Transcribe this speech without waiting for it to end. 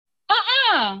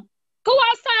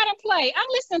screenplay. I'm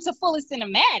listening to fully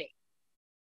cinematic.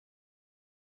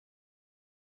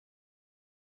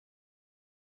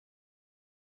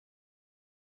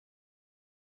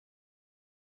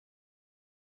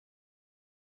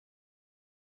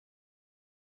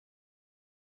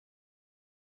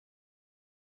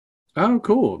 Oh,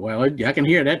 cool. Well, I can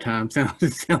hear it that time.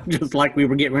 It sounds just like we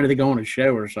were getting ready to go on a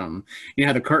show or something. You know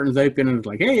how the curtains open and it's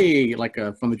like, hey, like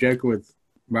from the Joker with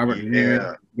Robert De Niro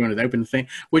Yeah, going to the open thing.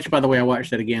 Which, by the way, I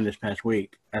watched that again this past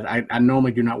week. I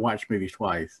normally do not watch movies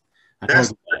twice. I told that's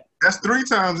you that. that's 3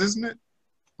 times, isn't it?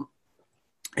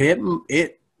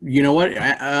 It. You know what?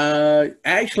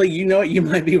 Actually, you know what? You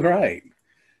might be right.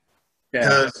 Yeah.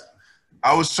 Because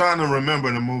I was trying to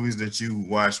remember the movies that you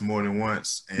watched more than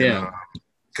once, and Yeah.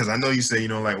 because I know you say you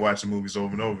don't like watching movies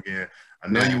over and over again. I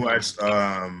know you No. watched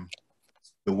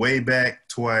The Way Back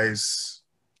twice.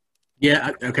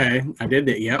 Yeah. Okay. I did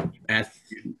that. Yep. That's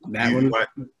that You one.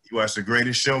 you watched The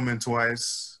Greatest Showman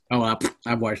twice. Oh,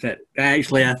 I've watched that.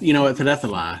 Actually, you know what? So that's a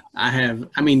lie. I have.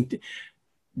 I mean,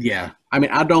 yeah. I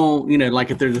mean, I don't. You know, like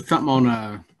if there's something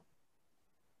on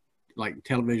like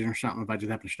television or something, if I just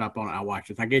happen to stop on it, I watch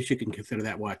it. I guess you can consider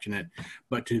that watching it.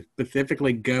 But to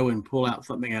specifically go and pull out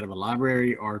something out of a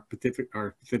library or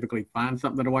specifically find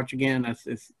something to watch again,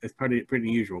 it's pretty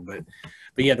unusual. But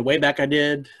yeah, the way back I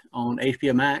did on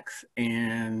HBO Max,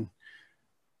 and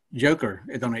Joker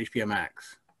is on HBO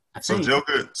Max. I So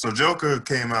think. Joker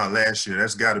came out last year.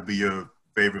 That's got to be your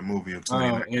favorite movie of Oh,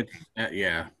 2019. it's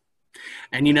yeah.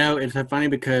 And you know, it's so funny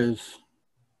because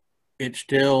it's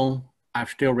still I've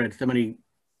still read so many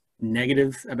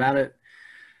negatives about it,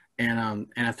 and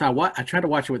I thought what I tried to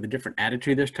watch it with a different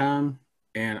attitude this time,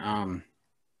 and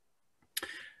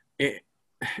it,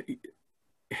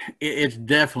 it's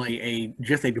definitely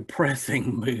just a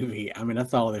depressing movie. I mean,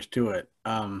 that's all there's to it.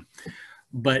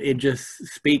 But it just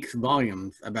speaks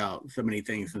volumes about so many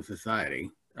things in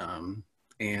society.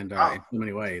 And I, in so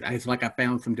many ways, it's like I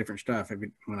found some different stuff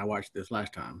when I watched this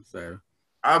last time. So,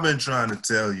 I've been trying to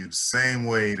tell you the same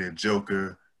way that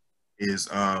Joker is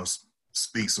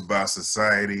speaks about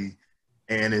society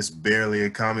and it's barely a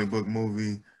comic book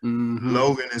movie. mhm.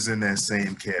 Logan is in that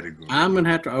same category. I'm gonna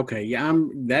have to. Okay, yeah,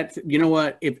 That's you know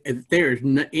what? If there's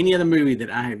any other movie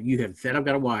that you have said I've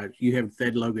got to watch, you have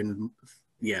said Logan.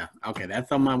 Yeah, okay,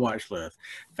 that's on my watch list.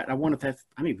 In fact, I wonder if that's.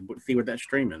 I need to see what that's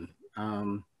streaming.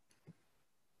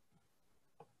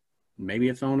 Maybe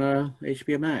it's on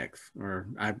HBO Max or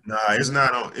I. Nah, it's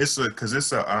not on. It's a because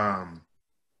it's a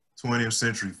 20th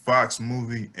Century Fox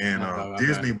movie, and Oh, okay.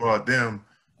 Disney bought them,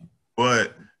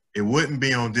 but it wouldn't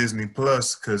be on Disney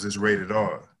Plus because it's rated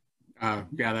R. Yeah,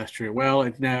 that's true. Well,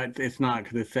 it's not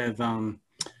because it says I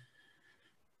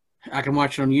can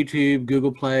watch it on YouTube,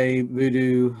 Google Play,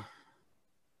 Vudu,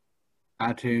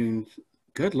 iTunes.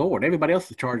 Good Lord, everybody else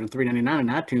is charging $3.99, and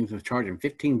iTunes is charging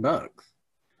 $15.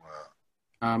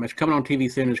 Wow. It's coming on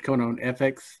TV soon. It's coming on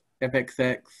FX,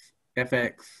 FXX,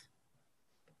 FX.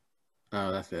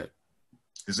 Oh, that's it.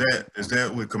 Is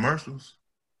that with commercials?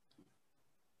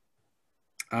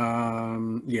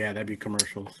 Yeah, that'd be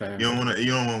commercial. So, You don't want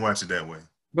to watch it that way.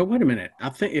 but wait a minute. I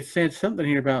think it said something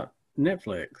here about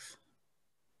Netflix.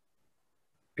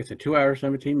 It's a 2 hour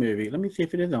 17 movie. Let me see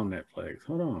if it is on Netflix.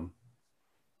 Hold on.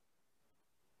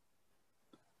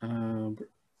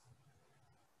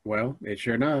 Well, it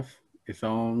sure enough. It's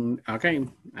on. Okay,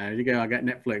 there you go. I got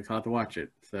Netflix. I'll have to watch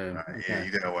it. So, Yeah, okay.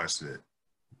 you gotta watch that.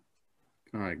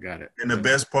 All right, got it. And the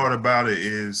best part about it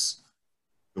is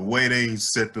the way they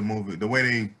set the movie, the way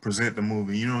they present the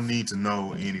movie. You don't need to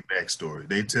know any backstory.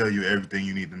 They tell you everything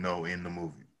you need to know in the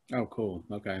movie. Oh, cool.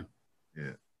 Okay.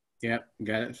 Yeah. Yep,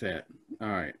 got it set. All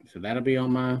right, so that'll be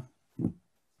on my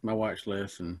watch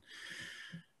list, and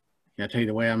yeah, I tell you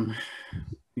the way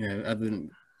other than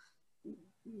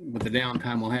with the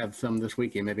downtime we'll have some this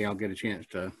weekend, maybe I'll get a chance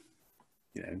to,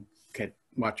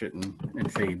 watch it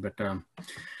and see. But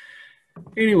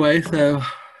anyway, so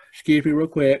excuse me real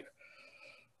quick.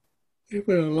 It's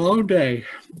been a long day.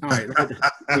 All right,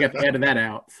 we got to edit that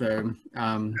out, so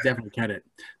definitely cut it.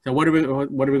 So what are we going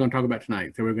to talk about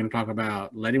tonight? So we're going to talk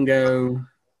about Let Him Go,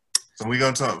 So we're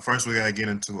gonna talk first. We gotta get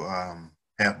into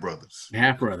Half Brothers.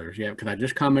 Half Brothers. Yeah, because I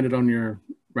just commented on your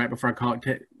right before I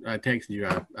texted you.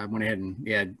 I went ahead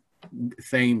and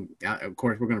same. Of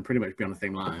course, we're going to pretty much be on the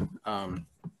same line.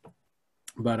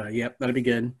 But yep, that'll be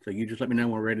good. So you just let me know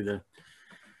when we're ready to.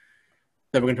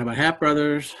 So we're going to talk about Half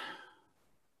Brothers,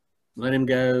 Let Him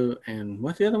Go, and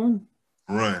what's the other one?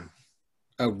 Run.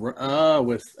 Oh,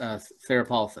 with Sarah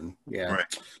Paulson. Yeah.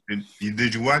 Right.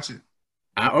 Did you watch it?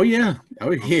 Oh yeah. Oh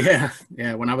Okay. yeah.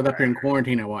 Yeah. When I was up here in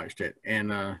quarantine, I watched it,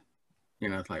 and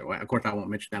it's like, well, of course, I won't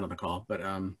mention that on the call, but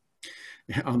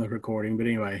on the recording. But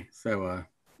anyway, so of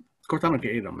course I don't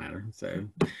care. It don't matter. So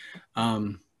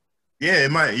yeah,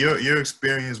 it might your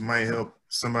experience might help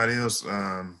somebody else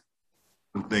who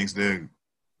thinks they're the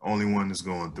only one that's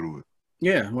going through it.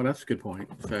 yeah, well, that's a good point.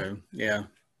 So yeah.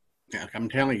 Yeah, I'm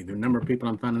telling you, the number of people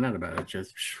I'm finding out about it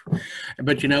just.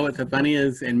 But you know what's so funny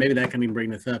is, and maybe that can even bring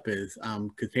this up is,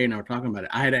 because Terry and I were talking about it.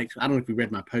 I had actually, I don't know if you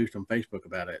read my post on Facebook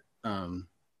about it. Because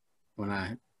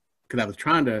I was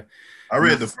trying to. I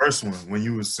read the first one when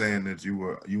you were saying that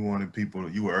you wanted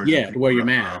people, you were urging Yeah, to people wear your to-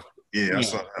 mask. Yeah, I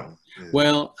saw that one. Yeah.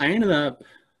 Well, I ended up,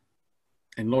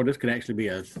 and Lord, this could actually be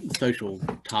a social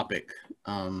topic.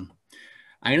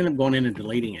 I ended up going in and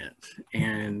deleting it,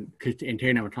 and Terry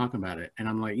and I were talking about it, and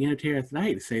I'm like, Terry, I said, I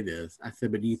hate to say this. I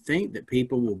said, but do you think that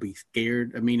people will be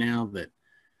scared of me now? That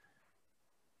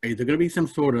is there going to be some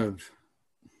sort of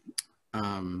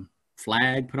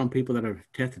flag put on people that have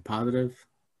tested positive?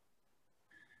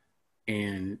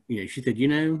 And she said,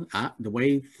 the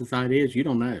way society is, you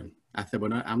don't know. I said,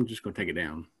 well, I'm just going to take it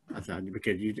down. I said,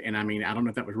 because I don't know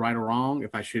if that was right or wrong.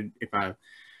 If I should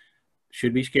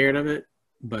be scared of it.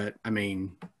 But I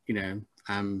mean,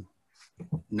 I'm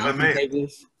not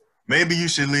contagious. Maybe you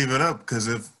should leave it up because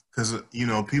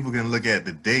people can look at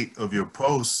the date of your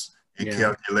posts and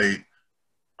calculate,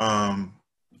 and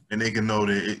they can know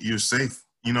that you're safe.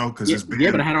 Because it's been. Yeah,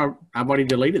 but I've already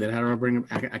deleted it. How do I bring it?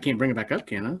 I can't bring it back up,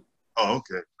 can I? Oh,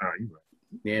 okay. All right, you're right.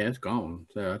 Yeah, it's gone.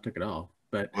 So I took it off.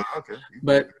 But okay.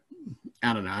 But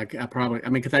I don't know. I probably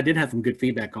because I did have some good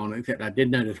feedback on it. Except I did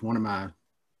notice one of my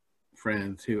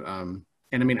friends who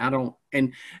and I mean, I don't,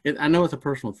 and I know it's a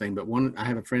personal thing, but I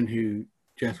have a friend who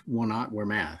just will not wear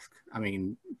masks. I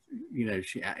mean,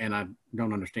 and I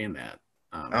don't understand that.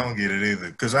 I don't get it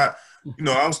either. Cause I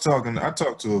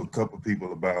talked to a couple of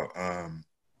people about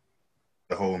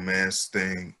the whole mask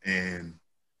thing, and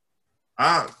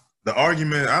I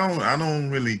don't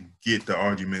really get the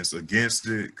arguments against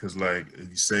it. Cause like,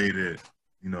 if you say that,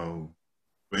 for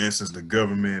instance, the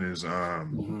government is,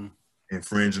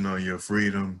 infringing on your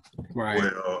freedom. Right.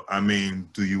 Well, I mean,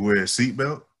 do you wear a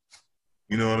seatbelt?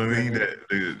 You know what I mean?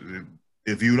 That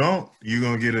if you don't, you're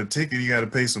gonna get a ticket. You got to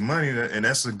pay some money, and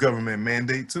that's a government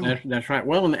mandate too. That's right.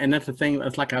 Well, and that's the thing.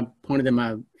 That's like I pointed in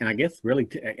my, and I guess really,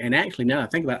 and actually now that I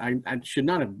think about it, I should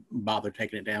not have bothered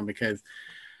taking it down because,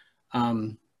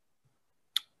 the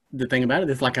thing about it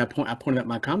is like I pointed out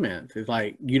my comments. It's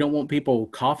like you don't want people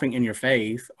coughing in your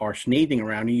face or sneezing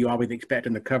around you. You always expect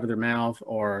them to cover their mouth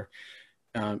or.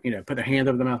 Put their hands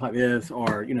over the mouth like this,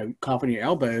 or cough on your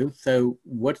elbow. So,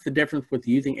 what's the difference with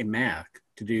using a mask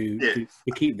to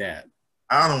keep that?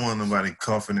 I don't want nobody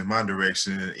coughing in my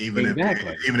direction, even if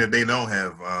they don't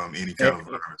have any kind of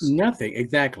virus. Nothing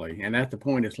exactly, and that's the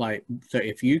point. It's like so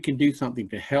if you can do something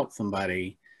to help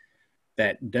somebody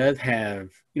that does have,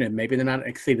 maybe they're not.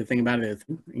 See, the thing about it is,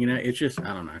 it's just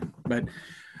I don't know, but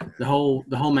the whole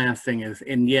mask thing is,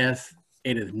 and yes,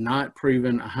 it is not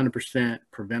proven 100%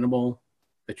 preventable.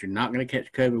 That you're not going to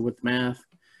catch COVID with the mask,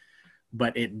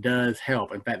 but it does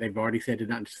help. In fact, they've already said the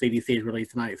CDC has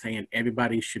released tonight saying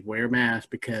everybody should wear masks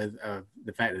because of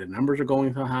the fact that the numbers are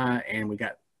going so high and we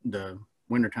got the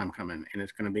wintertime coming and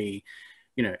it's going to be,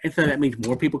 and so that means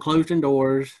more people closed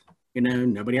indoors,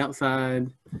 nobody outside.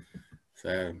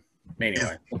 So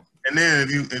anyway. And then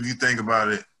if you think about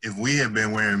it, if we had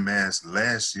been wearing masks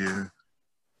last year,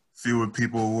 fewer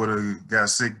people would have got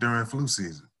sick during flu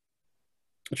season.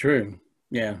 True.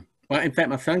 Yeah. Well, in fact,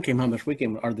 my son came home this week,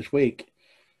 and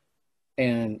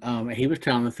he was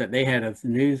telling us that they had a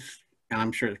news, and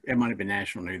I'm sure it might have been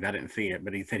national news. I didn't see it,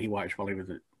 but he said he watched while he was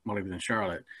in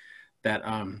Charlotte, that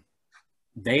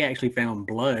they actually found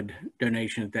blood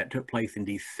donations that took place in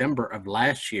December of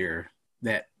last year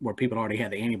where people already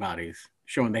had the antibodies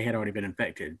showing they had already been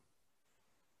infected.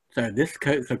 So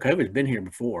COVID's been here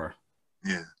before.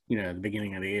 Yeah. The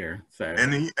beginning of the year. So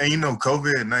and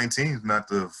COVID-19 is not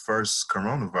the first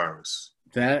coronavirus.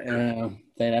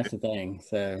 That's the thing.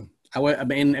 So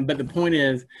but the point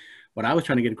is, what I was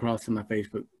trying to get across in my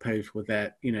Facebook post was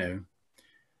that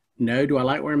no, do I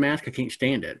like wearing a mask? I can't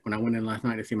stand it. When I went in last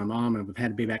night to see my mom and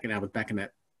had to be back, and I was back in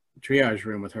that triage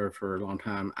room with her for a long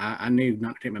time. I knew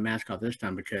not to take my mask off this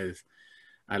time because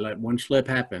I let one slip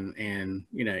happen and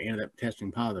ended up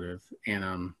testing positive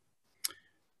and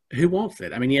who wants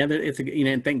it? I mean, yeah, it's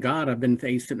and thank God I've been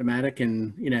asymptomatic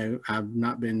and, I've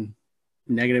not been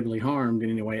negatively harmed in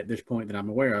any way at this point that I'm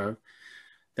aware of.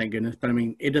 Thank goodness. But I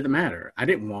mean, it doesn't matter. I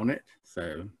didn't want it.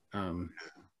 So,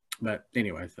 but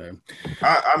anyway, so.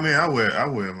 I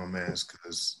wear my mask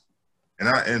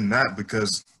and not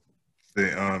because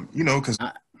I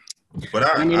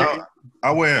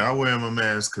wear my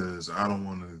mask because I don't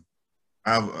want to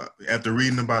after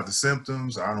reading about the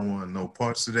symptoms, I don't want no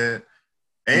parts of that.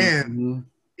 And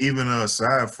even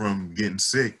aside from getting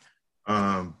sick,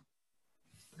 to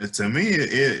me,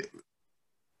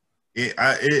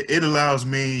 it allows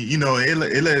me, you know,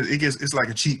 it's like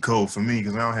a cheat code for me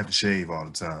because I don't have to shave all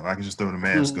the time. I can just throw the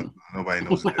mask up. Nobody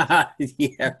knows it.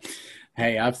 Yeah.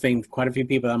 Hey, I've seen quite a few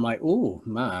people. I'm like, oh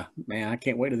my man, I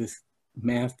can't wait till this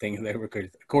mask thing is over.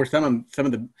 Because of course, some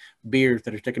of the beards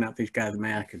that are sticking out these guys'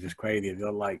 masks is just crazy.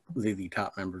 They're like ZZ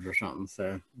Top members or something.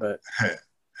 So, but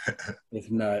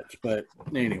it's nuts. But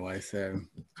anyway, so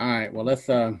all right. Well, let's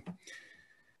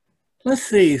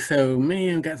see. So,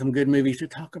 man, got some good movies to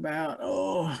talk about.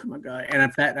 Oh my god! And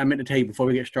in fact, I meant to tell you before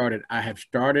we get started, I have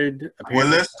started. Well,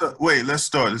 let's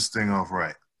start this thing off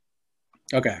right.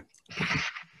 Okay.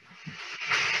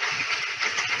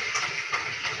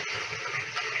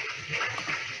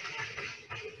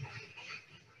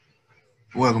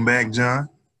 Welcome back, John.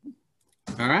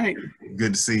 All right.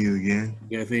 Good to see you again.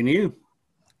 Good seeing you.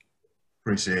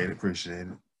 Appreciate it.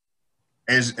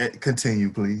 As continue,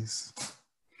 please.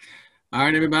 All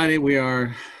right, everybody. We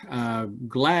are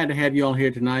glad to have you all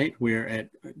here tonight. We're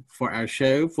for our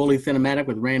show, Fully Cinematic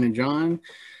with Rand and John.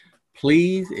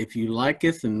 Please, if you like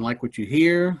us and like what you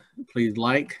hear, please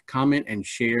like, comment, and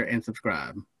share and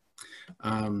subscribe.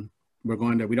 We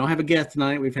don't have a guest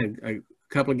tonight. We've had a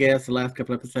couple of guests the last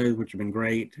couple episodes, which have been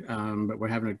great. But we're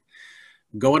having a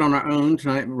go it on our own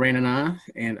tonight, Rand and I.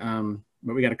 And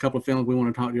but we got a couple of films we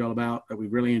want to talk to you all about that we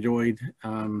really enjoyed.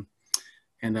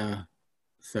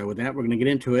 So with that, we're going to get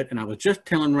into it. And I was just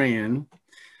telling Rand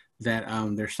that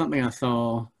there's something I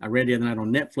read the other night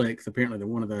on Netflix. Apparently, that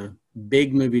one of the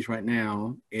big movies right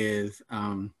now is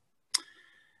a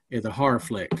horror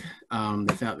flick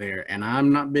that's out there. And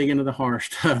I'm not big into the horror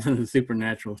stuff and the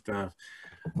supernatural stuff.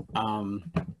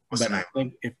 But I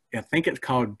think it's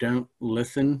called Don't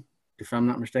Listen, if I'm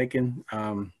not mistaken.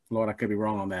 Lord, I could be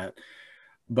wrong on that.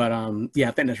 But yeah,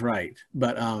 I think that's right.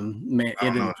 But man,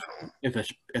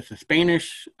 it's a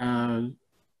Spanish film,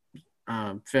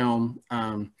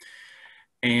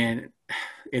 and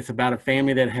it's about a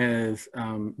family that has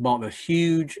bought this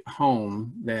huge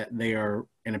home that they are,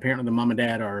 and apparently the mom and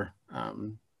dad are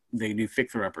they do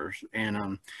fixer-uppers,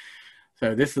 and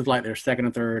so this is like their second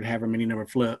or third, however many number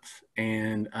flips,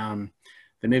 and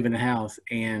they move in the house,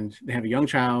 and they have a young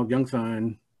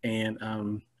son,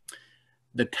 and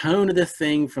the tone of this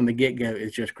thing from the get-go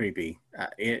is just creepy.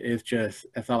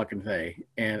 That's all I can say.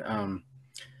 And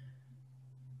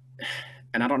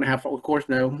I don't know how far, of course,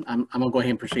 no, I'm going to go ahead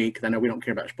and proceed because I know we don't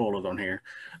care about spoilers on here.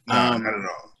 No, not at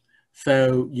all.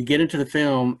 So you get into the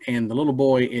film and the little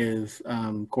boy is,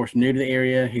 of course, new to the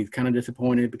area. He's kind of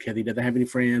disappointed because he doesn't have any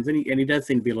friends and he does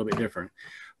seem to be a little bit different.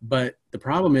 But the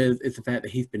problem is the fact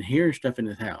that he's been hearing stuff in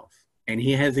his house and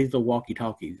he has these little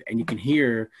walkie-talkies and you can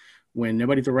hear when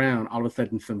nobody's around, all of a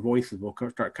sudden some voices will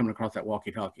start coming across that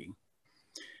walkie-talkie.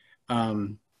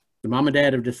 The mom and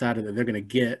dad have decided that they're going to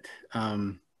get,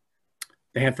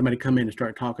 they have somebody come in and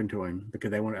start talking to him because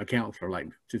they want a counselor, like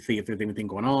to see if there's anything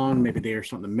going on. Maybe there's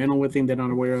something mental with him they're not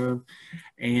aware of.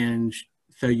 And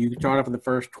so you start off with the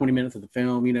first 20 minutes of the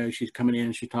film, you know, she's coming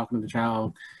in, she's talking to the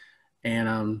child.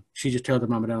 And she just tells the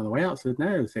mom and dad on the way out, says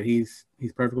no, said he's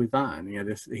perfectly fine. You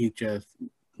know, he's just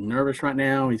nervous right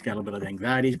now. He's got a little bit of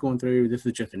anxiety he's going through. This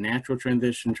is just a natural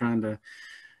transition trying to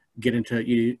get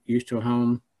used to a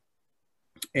home.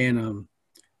 And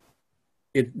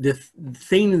this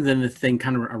scenes in this thing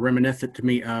kind of are reminiscent to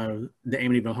me of the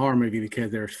Amityville Horror movie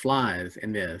because there's flies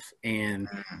in this. And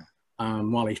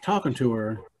while he's talking to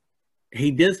her, he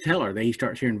does tell her that he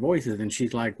starts hearing voices and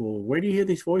she's like, well, where do you hear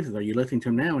these voices? Are you listening to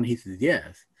them now? And he says,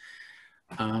 yes.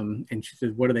 And she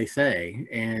says, what do they say?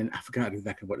 And I forgot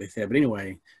exactly what they said. But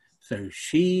anyway, so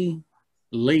she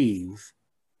leaves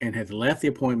and has left the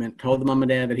appointment, told the mom and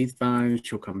dad that he's fine.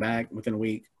 She'll come back within a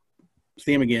week,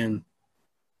 see him again.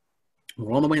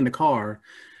 Well, on the way in the car,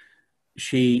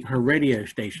 her radio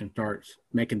station starts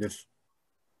making this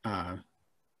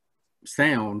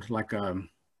sound like, you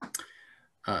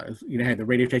know, the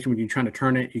radio station when you're trying to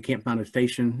turn it, you can't find a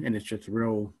station and it's just a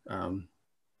real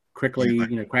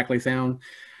crackly sound.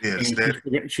 Yeah,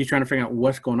 she's trying to figure out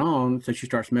what's going on, so she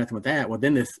starts messing with that. Well,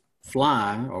 then this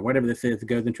fly or whatever this is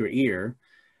goes into her ear,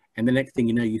 and the next thing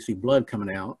you know, you see blood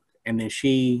coming out, and then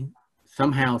she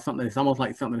somehow it's almost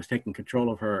like something is taking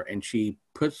control of her, and she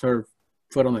puts her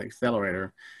foot on the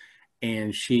accelerator,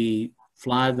 and she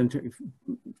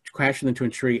crashes into a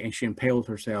tree, and she impales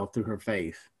herself through her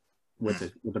face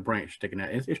with a branch sticking out.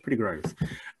 It's pretty gross.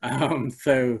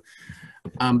 So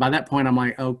by that point, I'm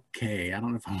like, okay, I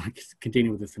don't know if I want to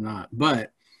continue with this or not.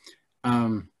 But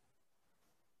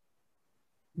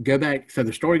go back. So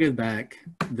the story goes back.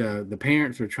 The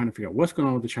parents are trying to figure out what's going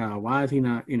on with the child. Why is he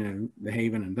not,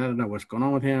 behaving, and what's going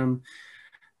on with him?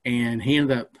 And he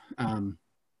ended up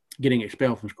getting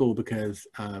expelled from school because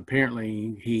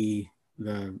apparently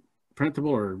the principal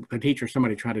or the teacher,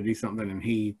 somebody tried to do something, and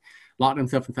he locked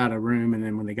himself inside a room. And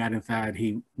then when they got inside,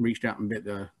 he reached out and bit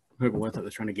whoever it was that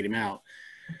was trying to get him out.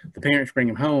 The parents bring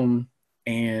him home,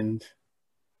 and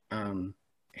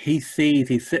he's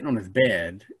sitting on his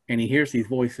bed, and he hears these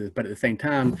voices, but at the same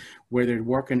time, where they're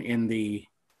working in the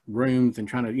rooms and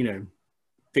trying to,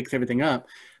 fix everything up,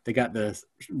 they got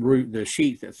the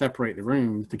sheets that separate the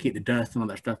rooms to keep the dust and all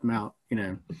that stuff out,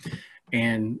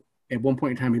 And at one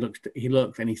point in time, he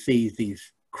looks and he sees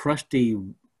these crusty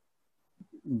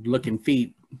looking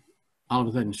feet all of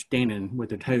a sudden standing with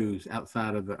their toes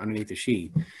outside of underneath the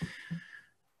sheet.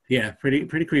 Yeah,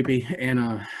 pretty creepy.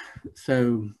 And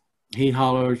so he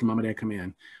hollers, Mom and Dad come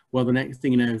in. Well, the next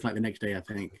thing you know, it's like the next day, I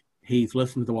think, he's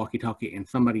listening to the walkie-talkie and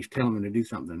somebody's telling him to do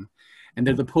something. And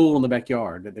there's a pool in the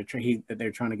backyard that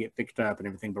they're trying to get fixed up and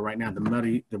everything. But right now,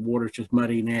 the water's just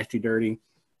muddy, nasty, dirty.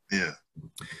 Yeah.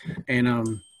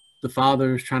 And the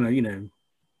father's trying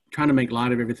to make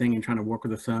light of everything and trying to work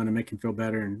with the son and make him feel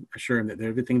better and assure him that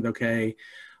everything's okay.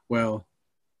 Well,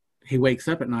 he wakes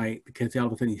up at night because all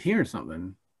of a sudden he's hearing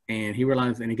something, and he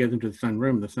realizes, and he goes into the son's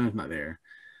room, and the son's not there.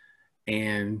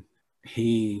 And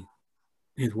his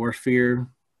worst fear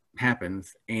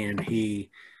happens, and he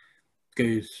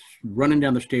goes running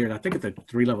down the stairs. I think it's a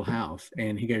 3-level house,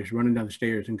 and he goes running down the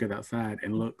stairs and goes outside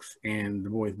and looks, and the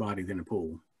boy's body's in the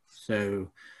pool. So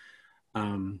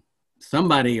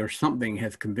somebody or something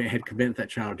had convinced that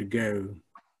child to go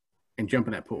and jump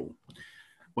in that pool.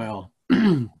 Well,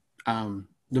 the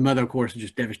mother, of course, is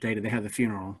just devastated. They have the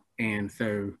funeral, and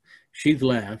so she's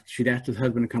left. She'd asked his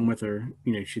husband to come with her.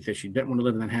 She said she doesn't want to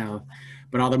live in that house,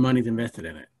 but all the money's invested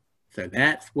in it. So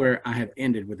that's where I have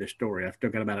ended with this story. I've still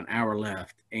got about an hour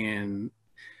left, and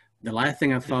the last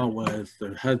thing I saw was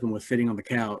the husband was sitting on the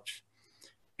couch,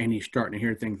 and he's starting to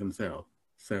hear things himself.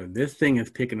 So this thing is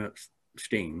picking up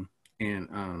steam, and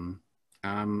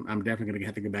I'm definitely going to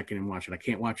have to go back in and watch it. I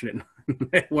can't watch it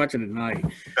at night,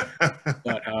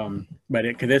 but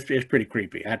because it's pretty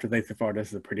creepy. After they so far,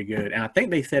 this is pretty good, and I think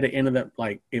they said it ended up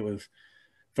like it was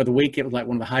for the week. It was like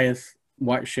one of the highest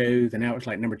watch shows, and now it's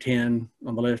like number 10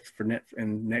 on the list for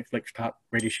Netflix top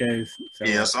rated shows. So,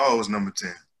 yeah, I saw it was number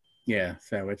 10. Yeah,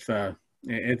 so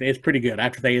it's pretty good. I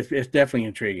have to say it's definitely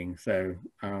intriguing. So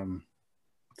I'm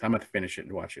going to finish it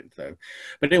and watch it. So,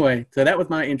 but anyway, so that was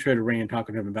my intro to Rand,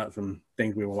 talking to him about some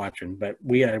things we were watching. But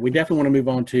we definitely want to move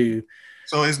on to.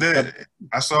 So is there?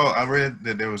 I read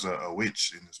that there was a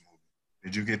witch in this movie.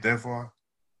 Did you get that far?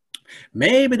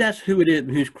 Maybe that's who it is,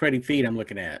 whose credit feed I'm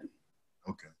looking at.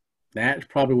 Okay. That's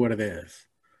probably what it is.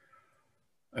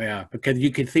 Yeah, because you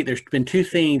can see there's been 2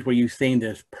 scenes where you've seen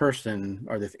this person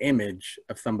or this image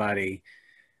of somebody,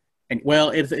 and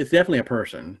well, it's definitely a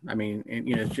person. I mean, and,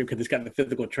 because it's got the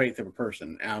physical traits of a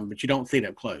person, but you don't see it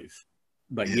up close.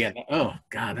 But yeah, oh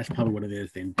God, that's probably what it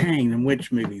is. Then, dang, them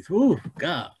witch movies. Ooh,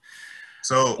 God.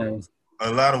 So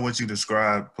a lot of what you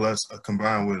described, plus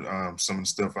combined with some of the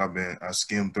stuff I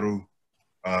skimmed through,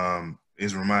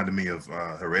 is reminding me of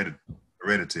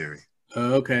Hereditary.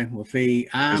 Okay, well, see,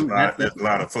 there's a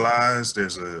lot of flies.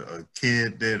 There's a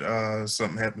kid that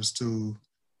something happens to.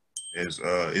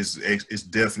 It's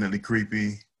definitely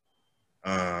creepy.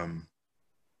 There's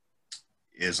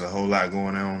a whole lot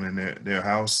going on in their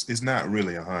house. It's not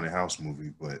really a haunted house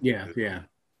movie, but yeah.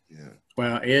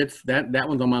 Well, it's that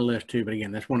one's on my list too. But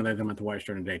again, that's one of those I'm going to watch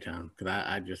during the daytime, because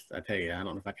I tell you, I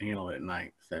don't know if I can handle it at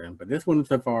night. So, but this one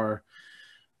so far,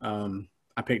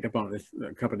 I picked up on this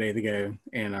a couple of days ago,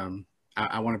 and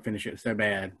I want to finish it so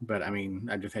bad, but I mean,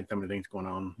 I just had some of the things going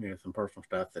on, some personal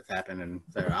stuff that's happened, and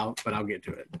so I'll get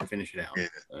to it, finish it out. Yeah.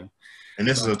 So, and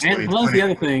this is a 2020. And plus the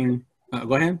other thing,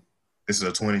 go ahead. This is a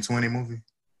 2020 movie.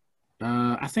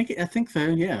 I think so.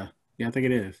 Yeah, I think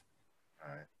it is. All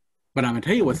right. But I'm gonna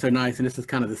tell you what's so nice, and this is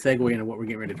kind of the segue into what we're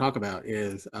getting ready to talk about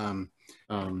is,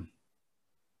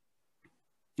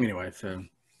 anyway,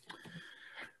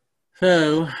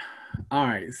 so all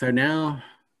right, so now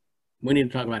we need to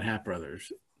talk about Half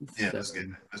Brothers. Yeah, let's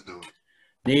do it.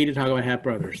 Need to talk about Half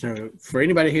Brothers. So for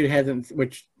anybody who hasn't,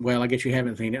 I guess you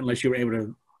haven't seen it unless you were able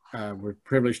to, were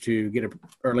privileged to get an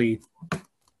early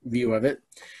view of it.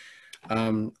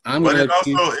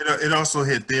 It also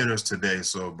hit theaters today.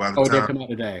 So by the time it did come out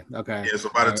today. Okay. Yeah. So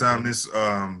by the time this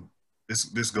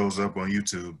goes up on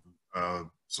YouTube,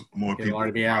 so more people will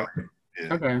already be out.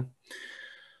 Yeah. Okay.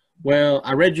 Well,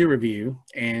 I read your review,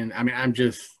 and I mean,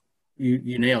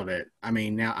 you nailed it. I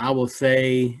mean, now I will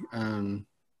say,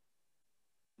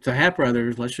 So half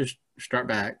brothers. Let's just start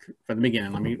back from the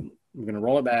beginning. We're gonna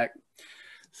roll it back.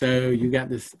 So you got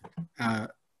this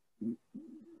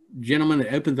gentleman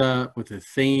that opens up with a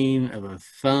scene of a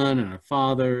son and a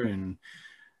father, and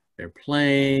they're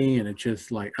playing, and it's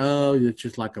just like, oh, it's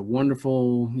just like a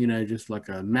wonderful, just like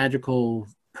a magical,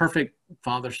 perfect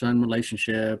father-son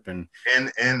relationship. And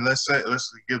let's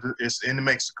give it's in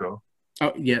Mexico.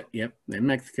 oh, yep, in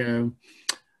Mexico.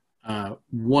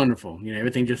 Wonderful.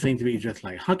 Everything just seems to be just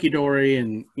like hunky-dory,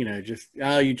 and you just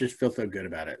feel so good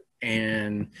about it.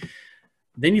 And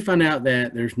then you find out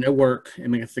that there's no work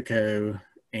in Mexico,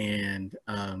 and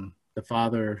the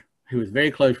father, who is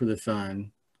very close with his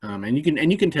son, and you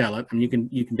can tell it. I mean,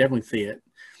 you can definitely see it.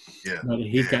 Yeah. But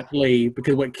he's got to leave,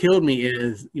 because what killed me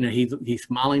is, he's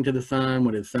smiling to the son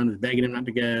when his son is begging him not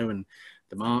to go, and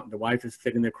the wife is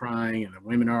sitting there crying, and the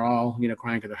women are all,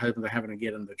 crying because their husbands are having to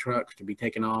get in the trucks to be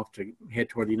taken off to head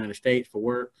toward the United States for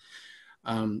work.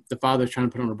 The father's trying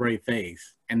to put on a brave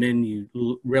face, and then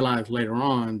you realize later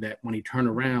on that when he turned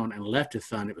around and left his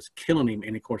son, it was killing him,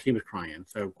 and of course he was crying.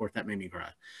 So of course that made me cry.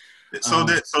 So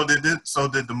did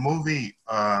the movie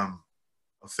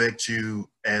affect you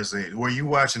were you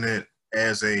watching it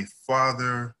as a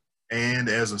father and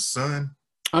as a son?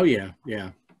 Oh yeah.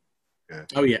 Okay.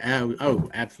 Oh yeah. Oh,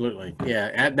 absolutely.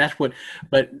 Yeah. And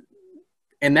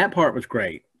that part was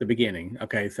great. The beginning.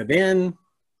 Okay. So then,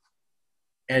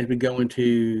 as we go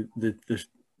into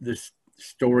this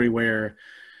story where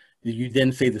you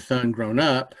then see the son grown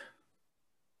up,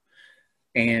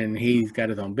 and he's got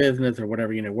his own business or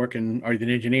whatever, working, or he's an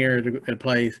engineer at a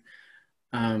place.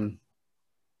 He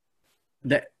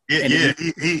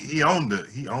owned it.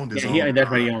 He owned his own. Yeah, that's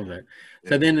right. He owns it. Yeah.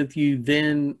 So then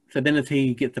as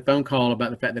he gets the phone call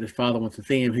about the fact that his father wants to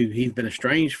see him, who he's been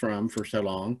estranged from for so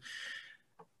long,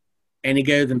 and he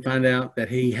goes and finds out that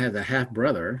he has a half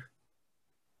brother.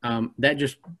 That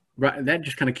just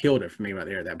kind of killed it for me right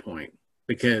there at that point,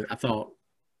 because I thought,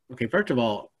 okay, first of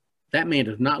all, that man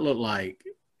does not look like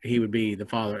he would be the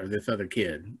father of this other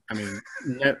kid. I mean,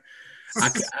 no,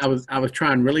 I was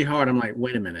trying really hard. I'm like,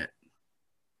 wait a minute,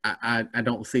 I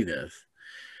don't see this.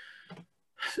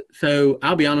 So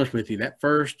I'll be honest with you, that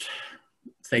first,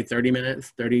 say 30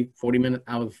 minutes, 40 minutes,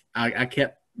 I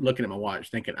kept looking at my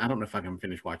watch thinking, I don't know if I can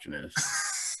finish watching this.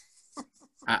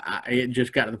 It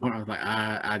just got to the point where I was like,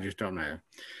 I just don't know.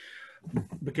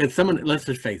 Because let's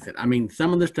just face it. I mean,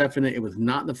 some of the stuff in it was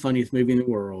not the funniest movie in the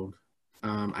world.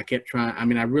 I kept trying. I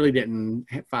mean, I really didn't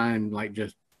find like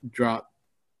just drop,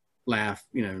 laugh,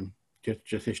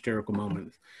 just hysterical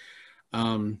moments.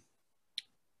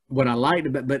 What I liked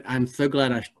about, but I'm so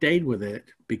glad I stayed with it,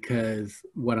 because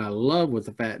what I love was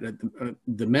the fact that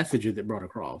the messages it brought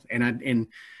across. And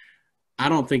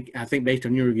I think based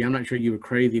on your review, I'm not sure you were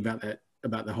crazy about that,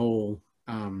 about the whole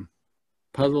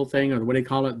puzzle thing, or what do they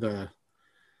call it?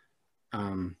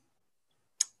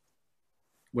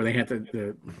 Where they had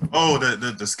the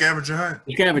scavenger hunt.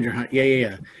 The scavenger hunt.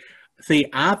 Yeah. See,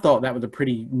 I thought that was a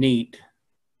pretty neat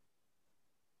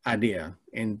idea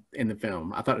in the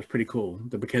film. I thought it was pretty cool,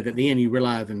 because at the end you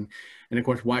realize, and of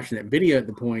course watching that video at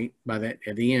the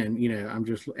end, I'm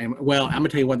gonna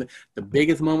tell you what, the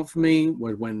biggest moment for me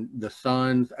was when the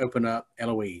sons open up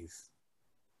Eloise.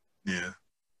 Yeah.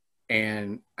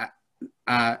 And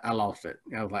I lost it.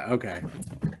 I was like, okay,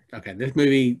 this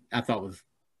movie I thought was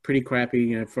pretty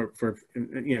crappy, for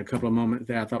a couple of moments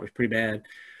there I thought was pretty bad.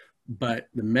 But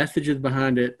the messages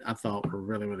behind it, I thought, were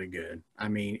really, really good. I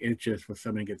mean, it just was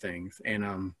so many good things.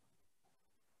 And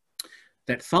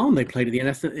that song they played at the end,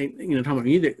 that's talking about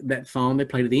music. That song they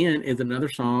played at the end is another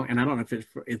song, and I don't know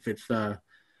if it's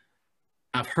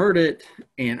I've heard it,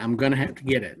 and I'm gonna have to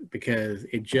get it, because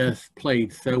it just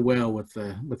played so well with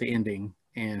the ending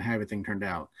and how everything turned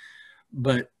out.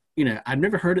 But I've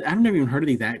never even heard of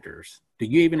these actors. Do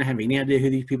you even have any idea who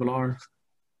these people are?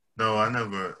 No, I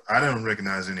don't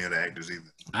recognize any of the actors either.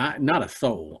 Not a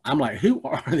soul. I'm like, who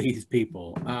are these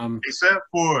people? Except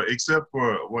for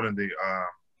one of the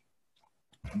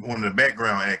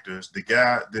background actors, the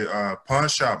guy, the pawn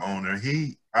shop owner.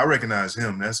 I recognize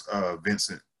him. That's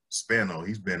Vincent Spano.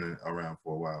 He's been around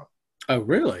for a while. Oh,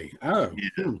 really? Oh,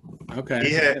 yeah. Okay.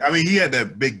 He had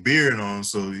that big beard on,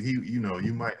 so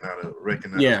you might not have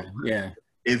recognized him. Yeah.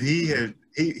 If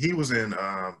he was in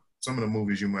some of the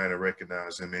movies you might have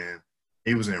recognized him in.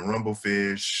 He was in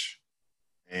Rumblefish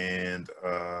and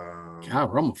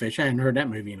Rumblefish. I hadn't heard that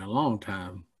movie in a long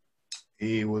time.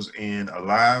 He was in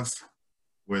Alive,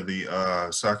 where the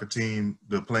soccer team,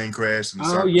 the plane crashed. And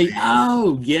team.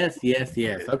 Oh, yes.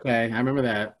 Okay, I remember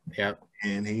that. Yep.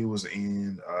 And he was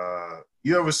in.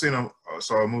 You ever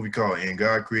saw a movie called "And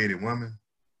God Created Woman"?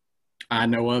 I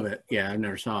know of it. Yeah, I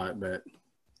never saw it, but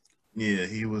Yeah,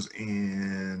 he was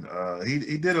in.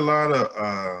 He did a lot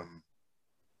of.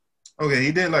 Okay,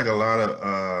 he did like a lot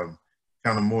of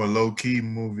kind of more low key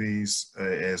movies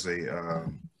as a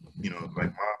like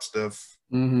mob stuff,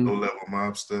 Mm-hmm. low level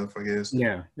mob stuff, I guess.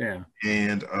 Yeah, yeah.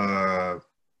 And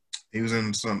he was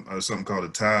in something called The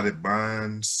Tie That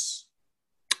Binds,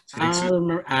 I Texas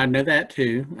remember. I know that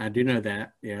too. I do know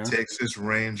that. Yeah. Texas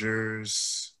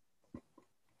Rangers.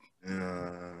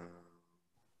 Uh,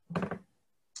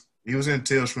 he was in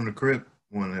Tales from the Crypt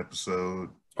one episode.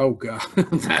 Oh God,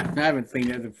 I haven't seen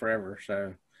that in forever.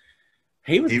 So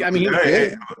he was. He I was mean, he was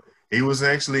good. he was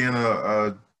actually in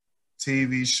a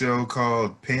TV show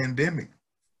called Pandemic.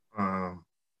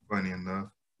 Funny enough,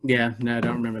 Yeah. No, I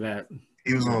don't remember that.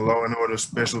 he was on Law and Order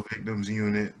Special Victims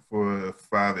Unit for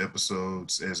 5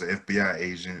 episodes as an FBI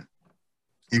agent.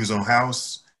 He was on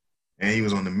House, and he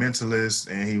was on The Mentalist,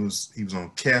 and he was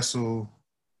on Castle,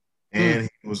 Hmm. and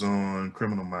he was on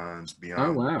Criminal Minds Oh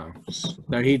Beyond. wow.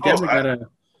 So he Oh, definitely got a.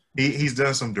 he's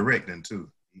done some directing too.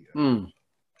 Hmm.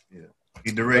 Yeah,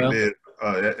 he Well, directed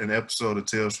an episode of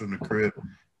Tales from the Crypt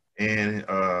and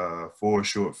 4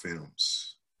 short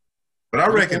films. But I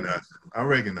okay. recognize him. I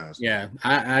recognize him. Yeah.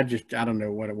 I don't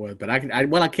know what it was, but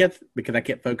I kept because I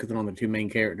kept focusing on the two main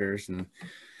characters, and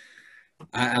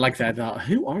I like that. I thought,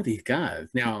 who are these guys?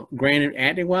 Now, granted,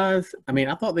 acting wise, I mean,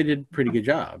 I thought they did a pretty good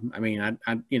job. I mean,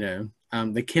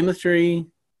 the chemistry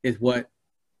is what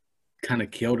kind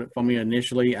of killed it for me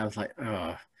initially. I was like,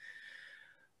 oh,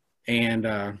 and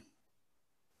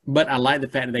but I like the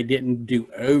fact that they didn't do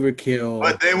overkill.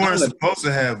 But they weren't supposed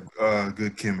to have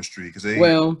good chemistry because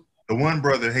Well, the one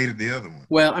brother hated the other one.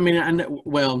 well, I mean, I know,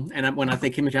 well, and when I say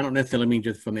chemistry, I don't necessarily mean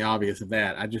just from the obvious of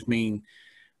that. I just mean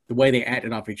the way they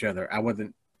acted off each other. I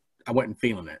wasn't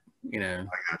feeling it, I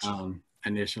got you.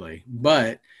 initially.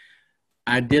 But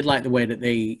I did like the way that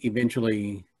they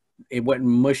eventually it wasn't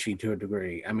mushy to a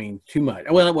degree. I mean, too much.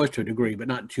 Well, it was to a degree, but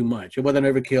not too much. It wasn't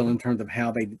overkill in terms of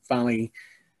how they finally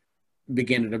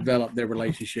began to develop their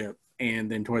relationship. And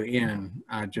then toward the end,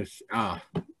 I just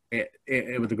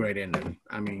it was a great ending.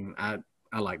 I mean, I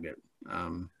liked it.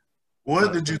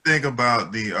 What did you think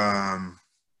about the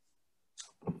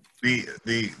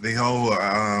whole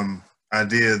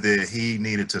idea that he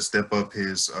needed to step up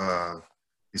his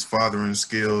fathering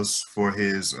skills for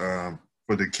his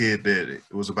for the kid that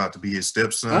was about to be his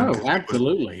stepson? Oh,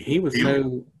 absolutely. He was he,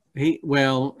 so he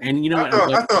well, and you know what? I'm I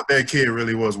glad. thought that kid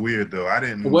really was weird though.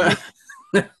 Well,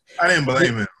 I didn't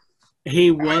blame him.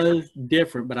 he was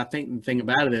different, but I think the thing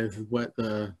about it is what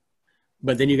the.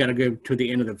 But then you got to go to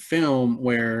the end of the film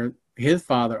where his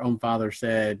own father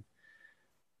said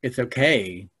it's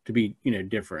okay to be,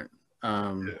 different.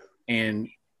 Yeah. And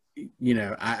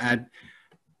I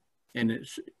and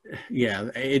it's yeah,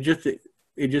 it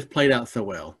just played out so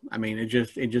well. I mean, it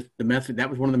just the message that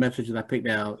was one of the messages I picked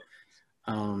out.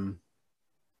 Um,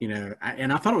 and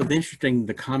I thought it was interesting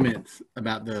the comments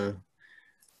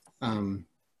um,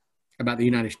 about the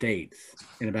United States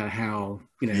and about how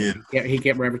he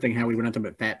kept referencing how we were nothing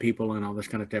but fat people and all this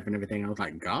kind of stuff and everything. I was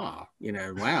like, God,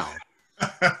 wow.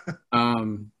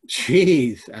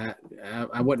 Jeez,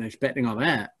 I wasn't expecting all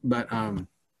that, but I'm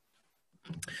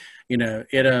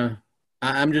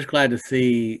just glad to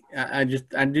see.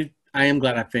 I am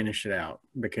glad I finished it out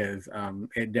because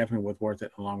it definitely was worth it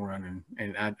in the long run,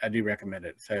 and I do recommend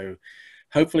it. So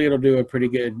hopefully it'll do a pretty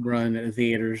good run at the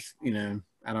theaters.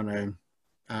 I don't know.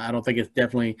 I don't think it's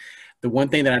definitely the one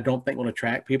thing that I don't think will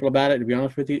attract people about it, to be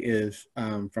honest with you, is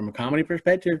from a comedy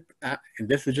perspective. And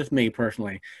this is just me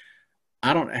personally.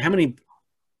 I don't how many.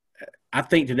 I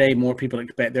think today more people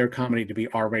expect their comedy to be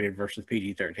R-rated versus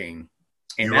PG-13, and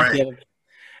You're right.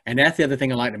 that's the other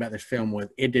thing I liked about this film was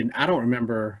it didn't. I don't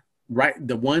remember right.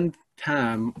 The one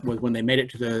time was when they made it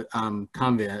to the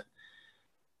convent.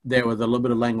 There was a little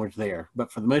bit of language there,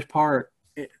 but for the most part,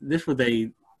 this was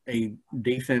a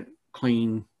decent,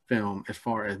 clean film as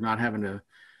far as not having to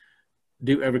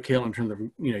do overkill in terms of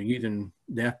using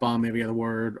the F-bomb every other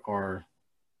word or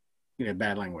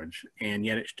bad language, and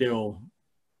yet it still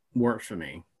works for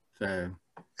me. So.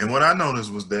 And what I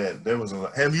noticed was that there was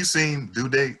a. Have you seen Due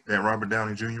Date, that Robert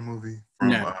Downey Jr. movie from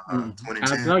No,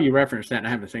 2010? I know you referenced that. And I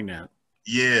haven't seen that.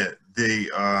 Yeah,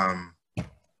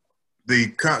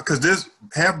 because this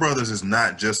Half Brothers is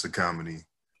not just a comedy,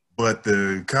 but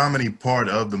the comedy part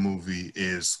of the movie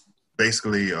is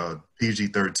basically a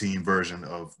PG-13 version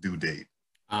of Due Date.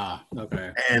 Ah,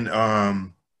 okay. And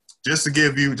just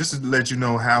to let you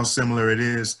know how similar it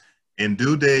is. In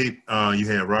Due Date, you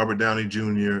had Robert Downey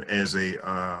Jr. as a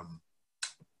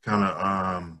kind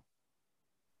of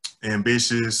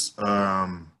ambitious,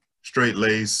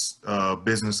 straight-laced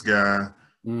business guy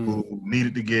who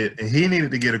needed to get, and he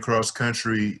needed to get across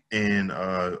country and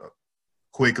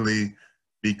quickly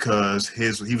because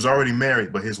he was already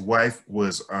married, but his wife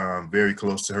was very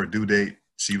close to her due date.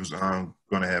 She was going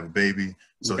to have a baby,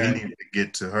 so he needed to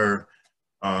get to her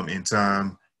in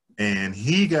time, and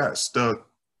he got stuck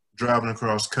driving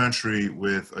across country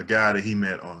with a guy that he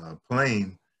met on a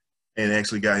plane, and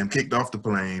actually got him kicked off the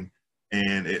plane,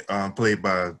 and it played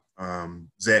by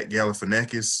Zach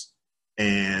Galifianakis,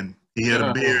 and he had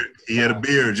a beard. He had a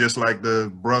beard just like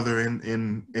the brother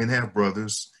in Half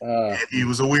Brothers, and he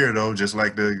was a weirdo just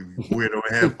like the weirdo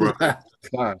in Half Brothers.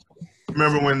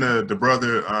 Remember when the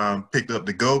brother picked up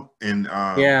the goat and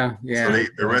so the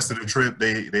rest of the trip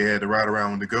they had to ride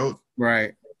around with the goat,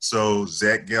 right? So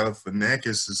Zach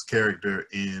Galifianakis' character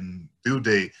in Due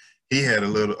Date, he had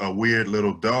a weird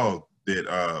little dog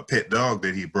that pet dog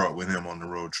that he brought with him on the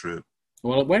road trip.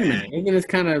 Well, wait a minute, isn't this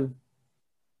kind of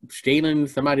stealing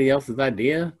somebody else's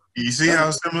idea? You see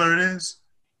how similar it is?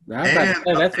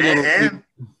 And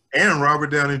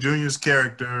Robert Downey Jr.'s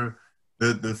character.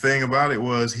 The thing about it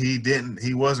was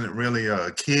he wasn't really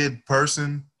a kid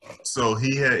person, so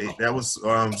that was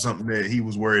something that he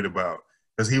was worried about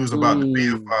because he was about to be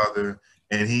a father,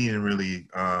 and he didn't really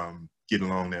get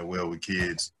along that well with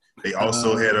kids. They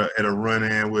also had a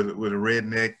run-in with a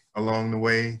redneck along the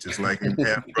way, just like in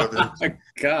Half Brothers. Oh my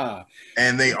God!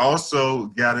 And they also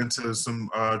got into some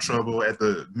trouble at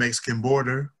the Mexican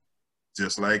border,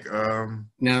 just like.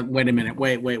 Now wait a minute!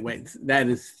 Wait! That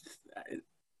is.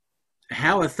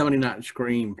 How is somebody not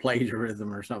scream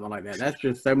plagiarism or something like that? That's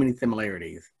just so many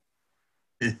similarities.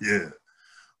 Yeah,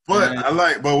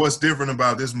 but what's different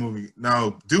about this movie?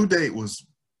 Now, Due Date was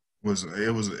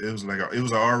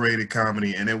an R-rated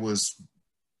comedy, and it was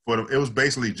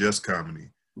basically just comedy.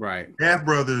 Right. Half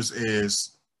Brothers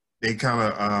is they kind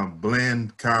of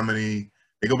blend comedy.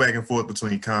 They go back and forth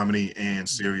between comedy and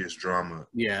serious drama.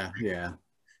 Yeah.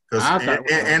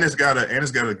 And it's got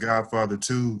a Godfather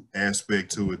 2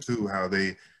 aspect to it too. How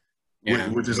they,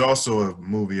 which is also a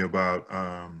movie about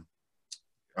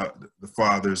the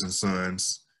fathers and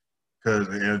sons.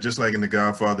 Because just like in the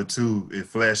Godfather 2, it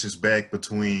flashes back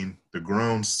between the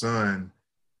grown son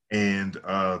and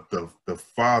the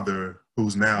father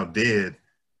who's now dead,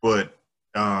 but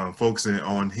focusing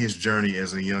on his journey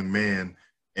as a young man,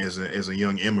 as a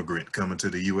young immigrant coming to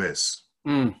the U.S.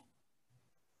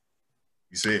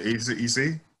 You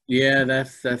see? Yeah,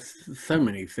 that's so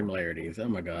many similarities. Oh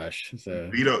my gosh! So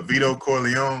Vito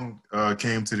Corleone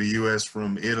came to the U.S.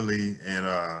 from Italy,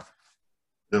 and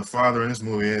the father in this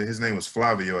movie, his name was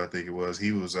Flavio, I think it was.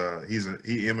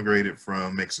 He immigrated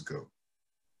from Mexico.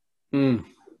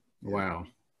 Wow.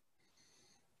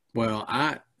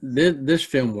 Well, this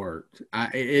film worked.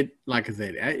 Like I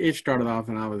said, it started off,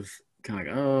 and I was kind of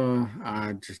like, oh,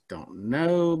 I just don't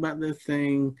know about this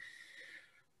thing.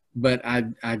 But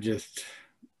I'm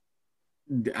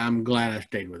glad I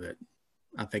stayed with it.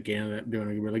 I think he ended up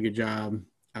doing a really good job.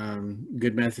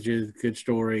 Good messages, good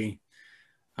story.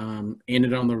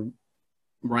 Ended on the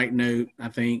right note, I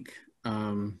think.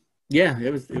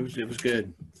 It was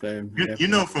good. So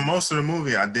for most of the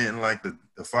movie, I didn't like the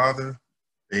father.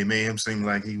 They made him seem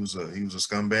like he was a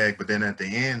scumbag, but then at the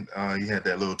end, he had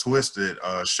that little twist that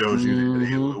showed you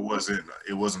that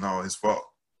it wasn't all his fault.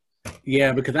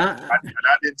 Yeah, because I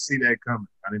didn't see that coming.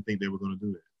 I didn't think they were going to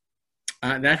do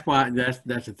that. That's why that's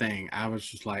the thing. I was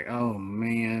just like, oh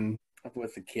man,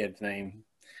 what's the kid's name?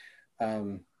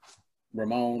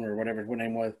 Ramon or whatever his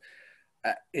name was.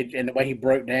 And the way he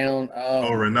broke down.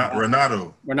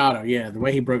 Renato. Renato, yeah, the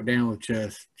way he broke down was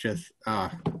just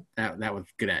that was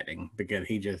good acting because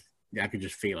I could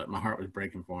just feel it. My heart was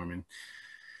breaking for him, and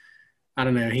I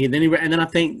don't know. And then I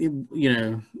think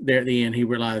there at the end he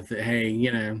realized that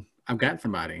hey, I've got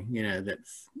somebody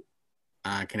that's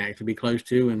I can actually be close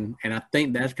to, and I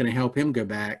think that's going to help him go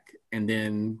back and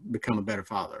then become a better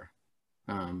father.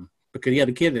 Because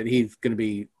the kid that he's going to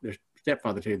be their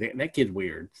stepfather to, that kid's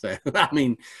weird. So I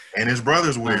mean, and his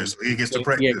brother's weird, so he gets to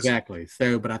practice. Yeah, exactly.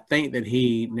 So, but I think that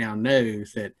he now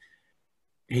knows that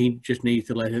he just needs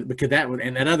to let it because that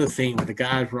other scene where the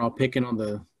guys were all picking on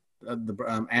the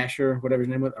Asher, whatever his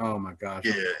name was. Oh my gosh.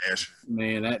 Yeah, Asher.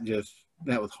 Man,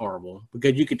 that was horrible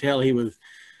because you could tell he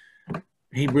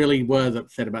really was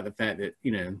upset about the fact that,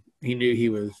 he knew he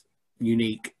was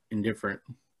unique and different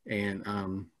and,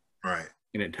 right.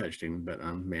 And it touched him, but,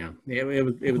 man, it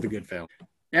was a good film.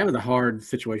 That was a hard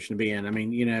situation to be in. I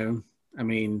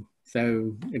mean,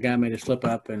 so the guy made a slip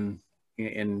up and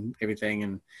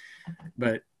everything.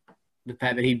 But the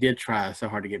fact that he did try so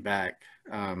hard to get back,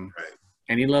 right.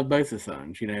 And he loved both his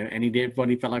sons, and he did what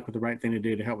he felt like was the right thing to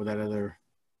do to help with that other,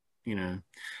 Now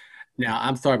Now,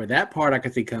 I'm sorry, but that part I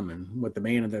could see coming with the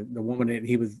man and the woman that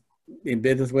he was in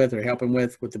business with or helping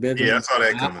with the business. Yeah, I saw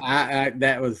that coming.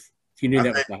 That was, you knew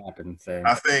that was think- going to happen. So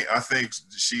I think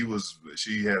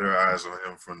she had her eyes on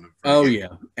him from the. oh yeah,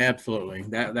 absolutely.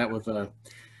 That was that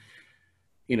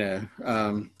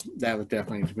was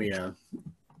definitely to me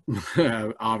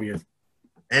obvious.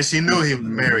 And she knew he was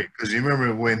married because you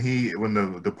remember when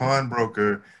the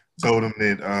pawnbroker told him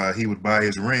that he would buy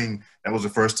his ring. That was the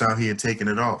first time he had taken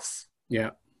it off.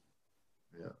 Yeah.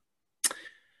 Yeah.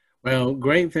 Well,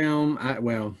 great film.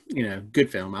 Good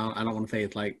film. I don't want to say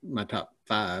it's like my top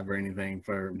 5 or anything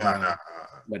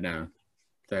but no.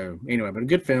 So anyway, but a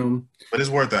good film. But it's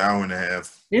worth an hour and a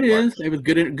half. It is. It was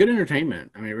good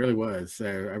entertainment. I mean, it really was. So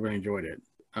I really enjoyed it.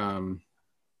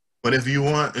 But if you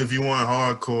want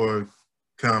hardcore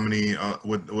comedy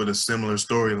with a similar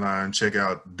storyline, check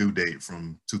out Due Date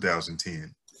from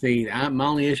 2010. See, my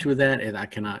only issue with that is I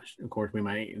cannot. Of course,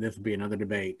 this will be another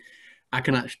debate. I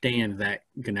cannot stand that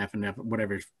Ganafinef,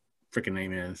 whatever his freaking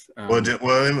name is. Well,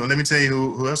 let me tell you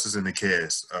who else is in the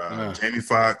cast. Jamie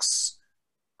Foxx,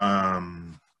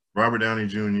 Robert Downey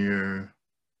Jr.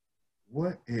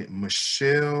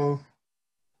 Michelle?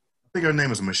 I think her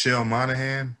name is Michelle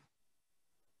Monaghan.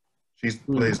 She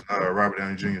plays Robert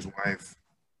Downey Jr.'s wife.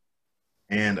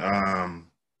 And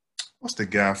what's the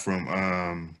guy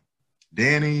from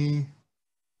Danny?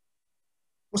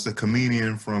 What's the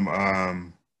comedian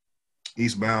from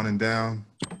Eastbound and Down?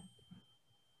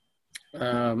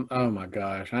 Oh my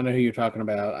gosh, I know who you're talking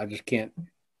about. I just can't.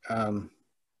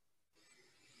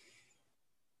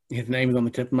 His name is on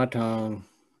the tip of my tongue.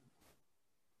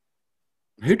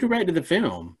 Who directed the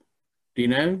film? Do you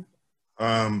know?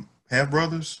 Half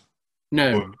Brothers?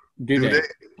 No, Due Date.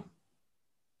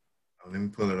 Let me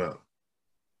pull it up.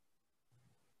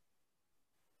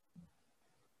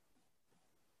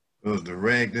 It was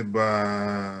directed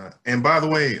by, and by the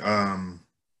way,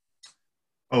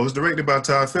 it was directed by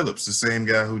Todd Phillips, the same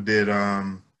guy who did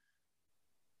one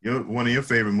of your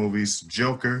favorite movies,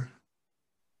 Joker.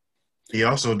 He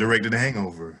also directed The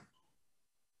Hangover.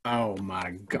 Oh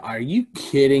my God, are you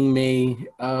kidding me?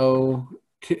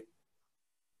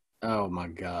 Oh my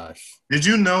gosh. Did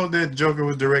you know that Joker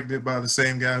was directed by the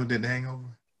same guy who did The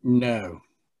Hangover? No,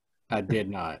 I did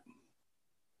not.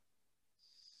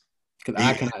 Because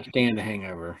I cannot stand The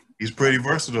Hangover. He's pretty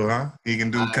versatile, huh? He can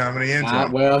do comedy and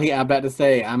drama. I'm about to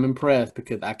say, I'm impressed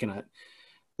because I cannot.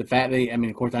 The fact that,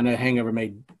 of course, I know Hangover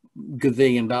made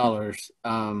gazillion dollars,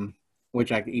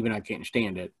 which I can't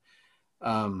stand it.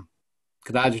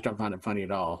 Because I just don't find it funny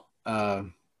at all.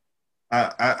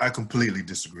 I completely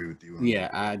disagree with you.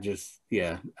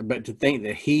 But to think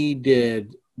that he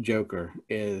did Joker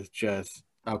is just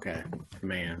okay,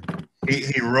 man.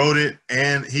 He wrote it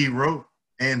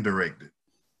and directed.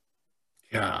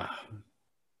 Yeah.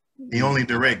 He only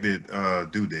directed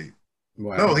Due Date.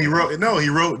 Wow. No, he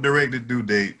wrote, directed Due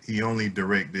Date. He only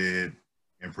directed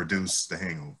and produced The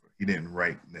Hangover. He didn't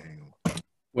write The Hangover.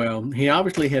 Well, he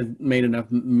obviously has made enough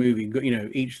movie,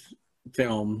 each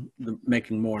film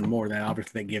making more and more, that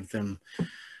obviously that gives them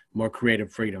more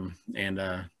creative freedom, and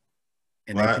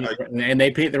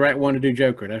they picked the right one to do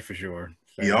Joker, that's for sure.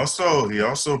 So, he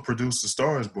also produced A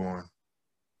Star Is Born.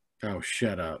 Oh,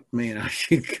 shut up, man!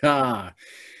 God,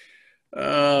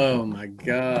 oh my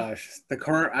gosh, the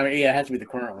current. It has to be the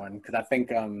current one because I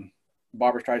think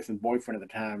Barbra Streisand's boyfriend at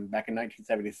the time, back in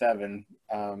 1977,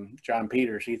 John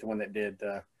Peters, he's the one that did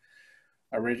the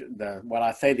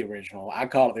original. I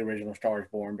call it the original Star Is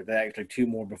Born, but there's actually 2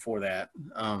 more before that.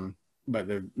 But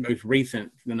the most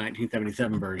recent, the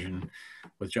 1977 version,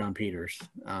 was John Peters.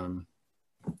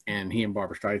 And he and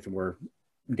Barbra Streisand were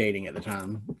dating at the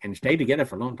time and stayed together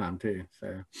for a long time too.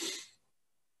 So,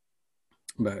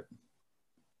 but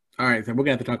all right, so we're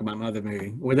gonna have to talk about another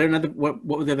movie. Was there another? What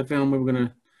was the other film we were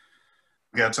gonna?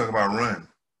 We gotta talk about Run.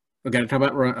 We gotta talk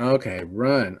about Run. Okay,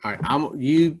 Run. All right, All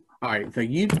right, so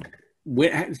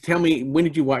tell me, when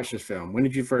did you watch this film? When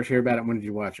did you first hear about it? When did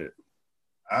you watch it?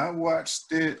 I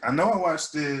watched it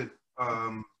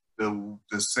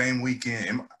the same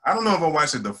weekend. I don't know if I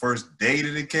watched it the first day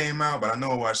that it came out, but I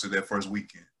know I watched it that first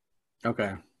weekend.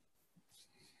 Okay.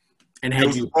 And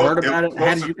had you heard about it?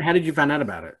 How did you find out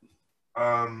about it?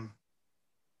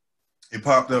 It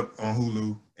popped up on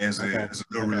Hulu as a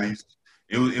new release.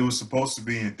 It was supposed to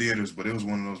be in theaters, but it was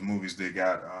one of those movies that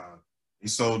got he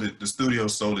sold it. The studio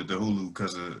sold it to Hulu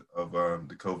because of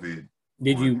the COVID.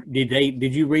 Did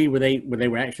you read where they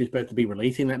were actually supposed to be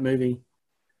releasing that movie?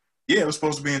 Yeah, it was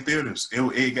supposed to be in theaters.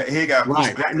 It got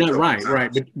pushed back.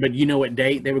 Right. But you know what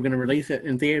date they were going to release it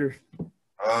in theaters?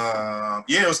 Yeah,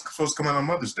 it was supposed to come out on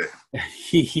Mother's Day.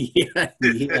 yeah.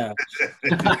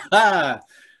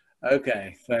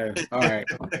 Okay, so all right.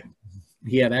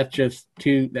 Yeah, that's just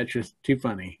too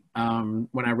funny.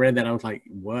 When I read that, I was like,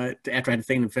 "What?" After I had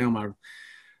seen the film, I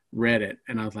read it,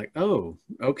 and I was like, "Oh,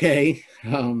 okay."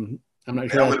 I'm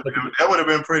not sure. That would have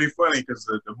been pretty funny because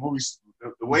the movie,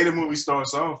 the way the movie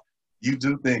starts off, you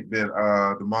do think that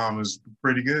the mom is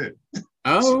pretty good.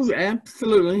 Oh,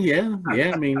 absolutely, yeah,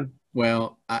 yeah. I mean,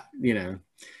 well,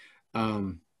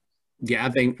 um, yeah. I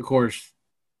think, of course,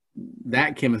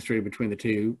 that chemistry between the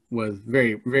two was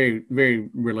very, very, very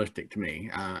realistic to me.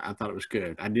 I thought it was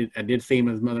good. I did see him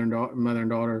as mother and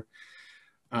daughter.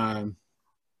 Um,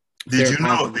 Did Sarah you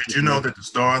know? Paulson. Did you know that the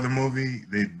star of the movie,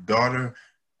 the daughter,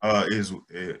 is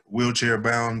wheelchair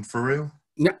bound for real?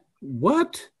 No,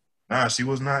 what? Nah, she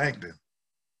was not acting.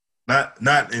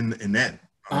 Not in that.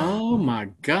 Oh my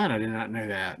God, I did not know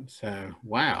that. So,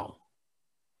 wow.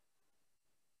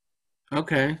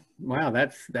 Okay. Wow,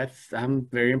 that's I'm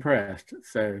very impressed.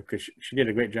 So, because she did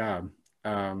a great job.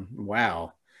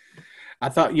 Wow. I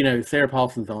thought, Sarah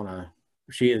Paulson's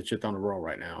she is just on a roll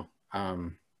right now.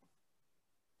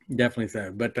 Definitely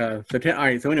so. But all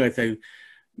right. So anyway, so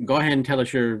go ahead and tell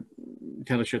us your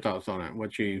thoughts on it.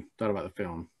 What you thought about the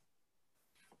film?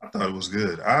 I thought it was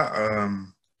good.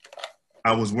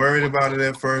 I was worried about it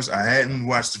at first. I hadn't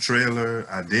watched the trailer.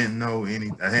 I didn't know any.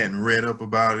 I hadn't read up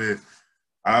about it.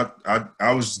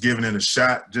 I was giving it a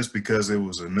shot just because it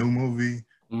was a new movie,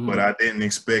 but Mm-hmm. I didn't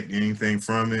expect anything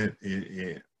from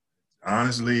it.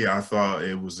 Honestly, I thought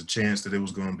it was a chance that it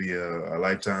was going to be a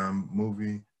lifetime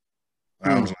movie.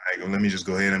 I was like, well, let me just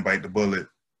go ahead and bite the bullet,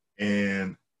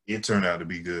 and it turned out to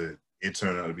be good. It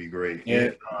turned out to be great.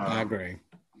 I agree.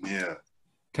 Yeah.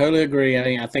 Totally agree.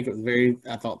 I think it was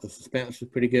I thought the suspense was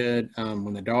pretty good.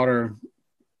 When the daughter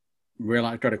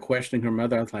started questioning her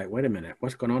mother, I was like, wait a minute,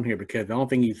 what's going on here? Because the only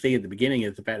thing you see at the beginning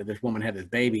is the fact that this woman had this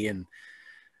baby and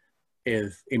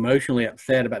is emotionally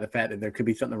upset about the fact that there could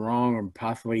be something wrong or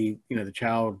possibly, the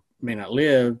child may not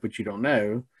live, but you don't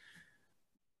know.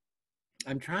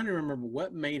 I'm trying to remember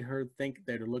what made her think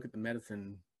there to look at the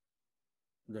medicine,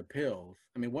 the pills.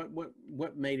 I mean,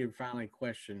 what made her finally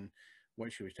question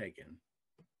what she was taking?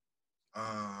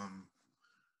 Um.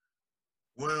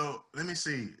 Well, let me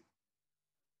see.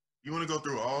 You want to go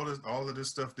through all of this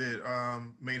stuff that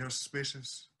made her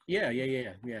suspicious? Yeah.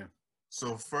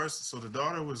 So the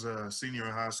daughter was a senior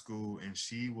in high school, and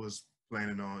she was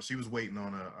waiting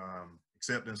on a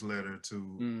acceptance letter to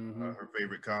Mm-hmm. her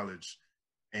favorite college,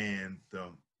 and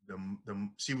the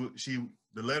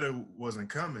letter wasn't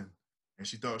coming, and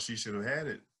she thought she should have had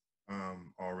it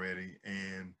already,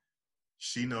 and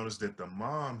she noticed that the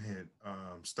mom had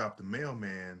stopped the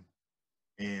mailman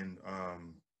and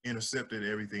intercepted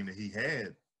everything that he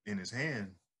had in his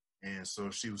hand, and so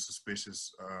she was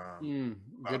suspicious about Good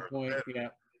her point. letter. Yeah,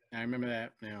 I remember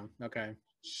that now. Okay.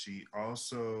 She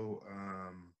also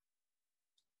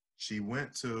she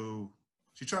went to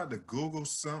she tried to Google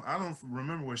some. I don't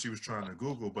remember what she was trying to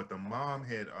Google, but the mom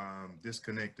had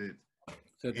disconnected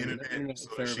So the internet internet so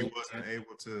that she service. wasn't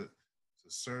able to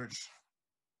search.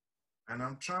 And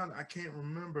I can't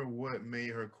remember what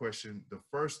made her question the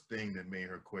first thing that made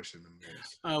her question the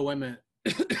most. Oh, wait a minute.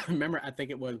 Remember, I think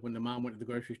it was when the mom went to the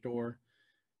grocery store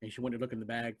and she went to look in the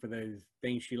bag for those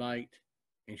things she liked,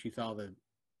 and she saw the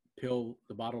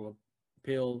bottle of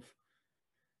pills,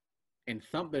 and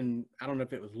something. I don't know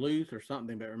if it was loose or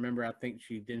something, but remember, I think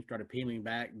she then started peeling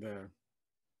back the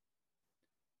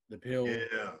pills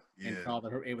Yeah, and yeah. saw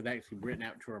that it was actually written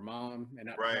out to her mom and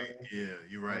not to Right. her. Yeah,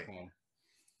 you're right. Okay.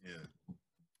 Yeah.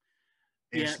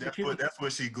 And Yeah, but that's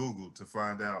what she Googled to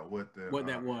find out what the what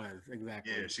that was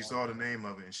exactly. yeah, she saw the name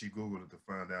of it and she Googled it to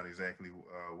find out exactly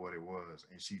what it was.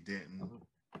 And she didn't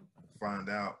find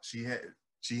out. She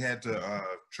had to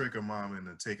trick her mom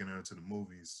into taking her to the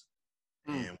movies.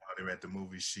 Mm. And while they were at the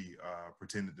movies, she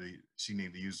pretended she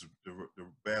needed to use the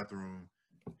bathroom.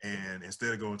 And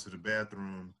instead of going to the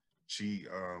bathroom, she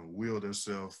wheeled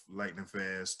herself lightning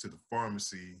fast to the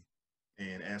pharmacy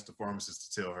and asked the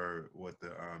pharmacist to tell her what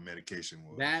the medication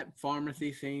was. That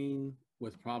pharmacy scene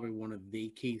was probably one of the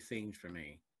key scenes for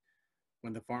me.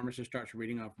 When the pharmacist starts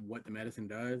reading off what the medicine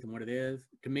does and what it is,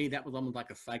 to me, that was almost like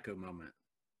a psycho moment.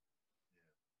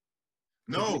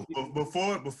 No,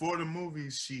 before the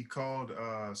movie, she called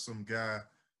some guy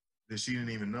that she didn't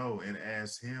even know and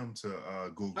asked him to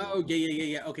Google. Oh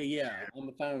yeah. Okay, yeah, on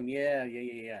the phone. Yeah.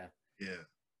 Yeah.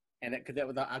 And because that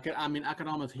was, I could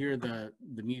almost hear the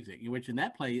music, which in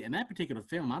that particular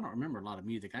film, I don't remember a lot of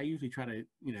music. I usually try to,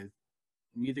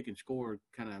 music and score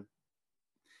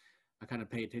I kind of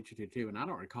pay attention to too, and I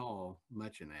don't recall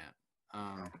much in that. I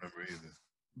don't remember either.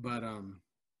 But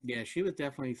yeah, she was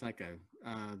definitely psycho.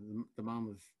 The mom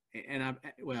was, and I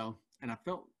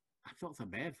felt I felt so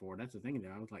bad for her. That's the thing,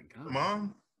 though. I was like, The God.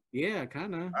 mom, Yeah,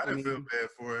 kind of. I didn't feel bad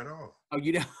for her at all. Oh,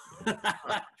 you know.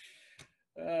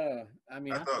 I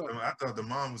mean, I thought the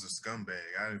mom was a scumbag.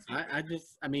 I didn't feel bad.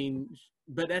 I mean,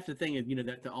 but that's the thing is,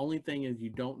 that the only thing is you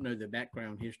don't know the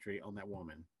background history on that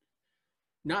woman.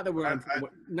 Not that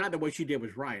not that what she did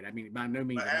was right. I mean, by no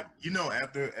means. After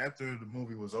the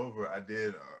movie was over, I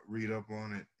did read up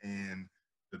on it, and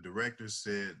the director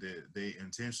said that they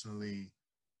intentionally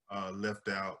left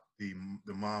out the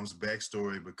mom's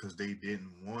backstory because they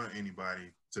didn't want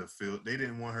anybody to feel. They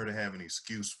didn't want her to have an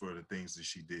excuse for the things that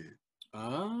she did.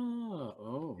 Yeah.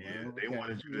 They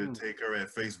wanted you to take her at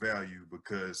face value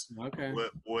because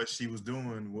what she was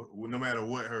doing, no matter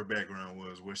what her background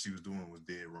was, what she was doing was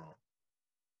dead wrong.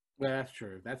 Well, that's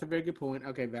true. That's a very good point.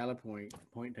 Okay, valid point.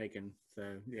 Point taken.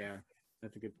 So yeah,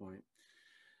 that's a good point.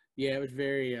 Yeah, it was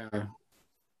very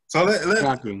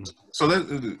shocking. So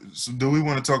do we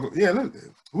want to talk? Yeah,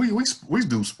 we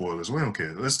do spoilers. We don't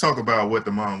care. Let's talk about what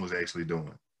the mom was actually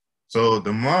doing. So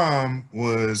the mom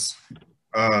was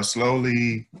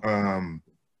slowly.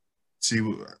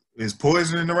 Is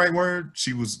poisoning the right word?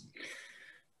 She was.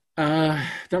 Don't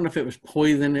know if it was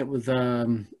poison. It was.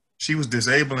 She was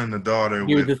disabling the daughter.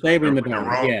 He was disabling the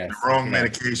daughter. The wrong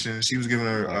medication. She was giving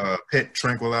her pet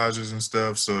tranquilizers and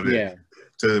stuff, so that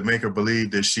to make her believe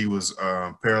that she was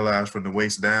paralyzed from the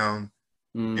waist down,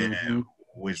 and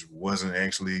which wasn't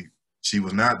actually. She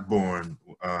was not born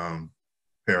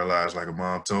paralyzed like her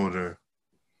mom told her.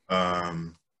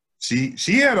 She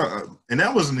had and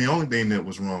that wasn't the only thing that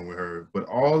was wrong with her, but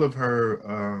all of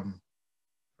her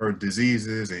her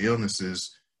diseases and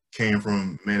illnesses came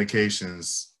from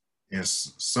medications. And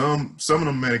some of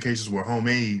the medications were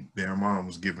homemade that her mom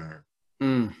was giving her.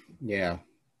 Yeah.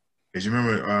 Because you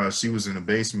remember she was in the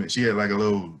basement. She had like a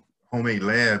little homemade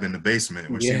lab in the basement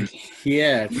where she was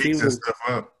mixing stuff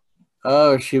up.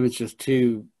 Oh, she was just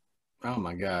too. Oh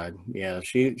my God. Yeah.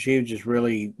 She just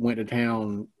really went to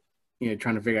town,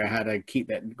 trying to figure out how to keep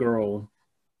that girl,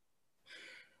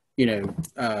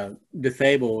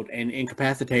 disabled and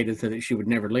incapacitated so that she would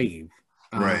never leave.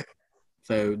 Right.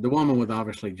 So the woman was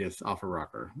obviously just off a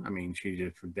rocker. I mean, she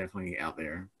just was definitely out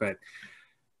there. But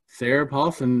Sarah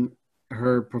Paulson,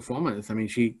 her performance, I mean,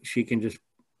 she just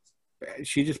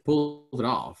pulls it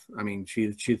off. I mean,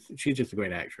 she's just a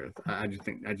great actress. I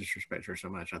just respect her so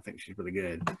much. I think she's really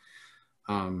good.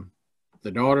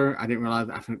 The daughter, I didn't realize.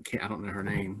 I don't know her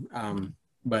name.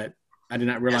 But I did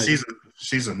not realize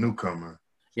she's a newcomer.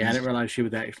 Yeah, I didn't realize she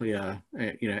was actually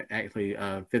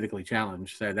physically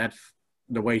challenged. So that's.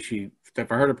 The way for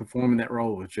her to perform in that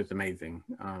role was just amazing.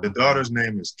 The daughter's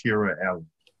name is Kira Allen.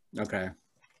 Okay.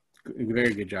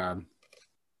 Very good job.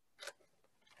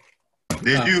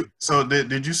 Did you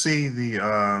see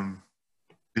the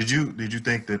did you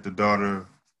think that the daughter,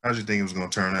 how did you think it was going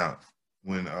to turn out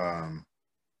when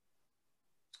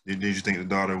did you think the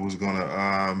daughter was going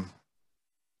to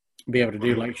be able to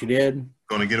do like she did?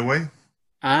 Going to get away?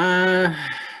 I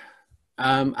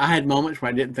had moments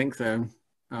where I didn't think so.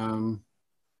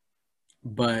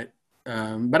 But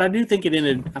I do think it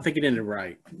ended. I think it ended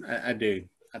right. I do.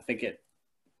 I think it.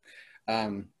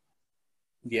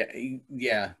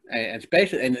 Yeah. And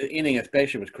especially, and the ending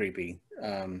especially was creepy.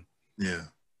 Yeah.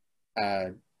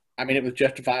 I mean, it was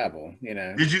justifiable.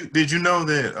 Did you know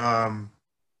that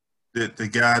that the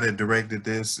guy that directed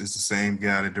this is the same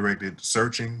guy that directed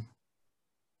Searching?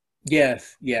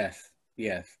 Yes.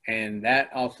 And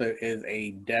that also is a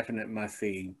definite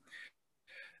must-see.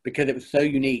 Because it was so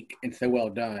unique and so well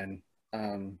done,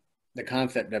 the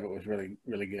concept of it was really,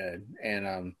 really good,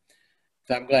 and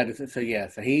so I'm glad. So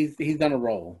he's done a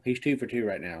role. He's 2 for 2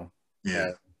 right now.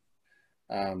 Yeah.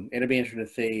 So, it'll be interesting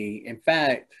to see. In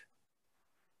fact,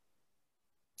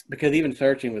 because even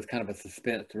Searching was kind of a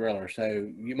suspense thriller,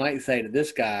 so you might say that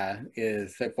this guy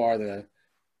is so far the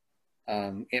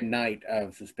M. Night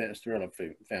of suspense thriller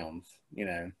films.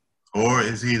 Or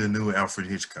is he the new Alfred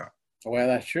Hitchcock? Well,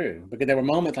 that's true, because there were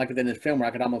moments like within this film where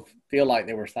I could almost feel like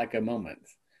there were psycho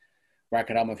moments, where I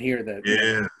could almost hear the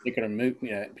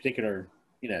particular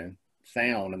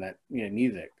sound and that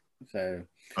music. So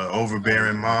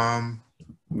overbearing mom.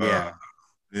 Yeah,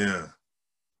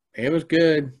 it was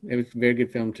good. It was a very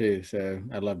good film too. So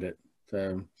I loved it.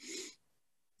 So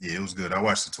yeah, it was good. I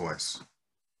watched it twice.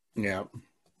 Yeah.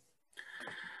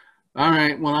 All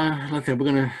right. Well, let's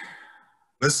see.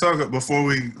 Let's talk before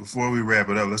we wrap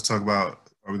it up. Let's talk about.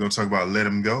 Are we going to talk about Let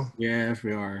Him Go? Yes,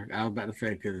 we are. I was about to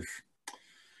say because,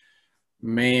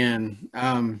 man.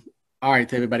 All right,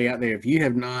 to everybody out there, if you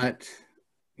have not,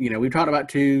 we've talked about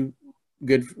 2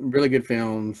 really good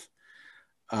films,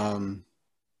 and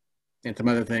some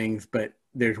other things, but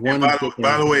there's And one.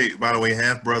 by the way,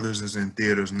 Half Brothers is in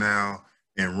theaters now,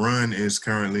 and Run is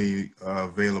currently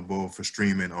available for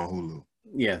streaming on Hulu.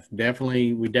 Yes,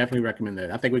 definitely. We definitely recommend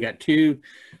that. I think we got two.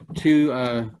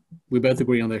 We both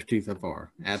agree on those two so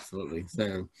far. Absolutely.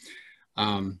 So,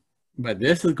 but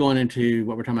this is going into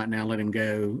what we're talking about now. Let Him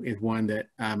Go is one that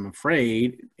I'm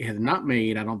afraid has not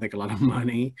made, I don't think, a lot of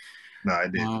money. No, I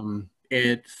didn't.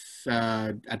 It's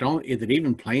I don't. Is it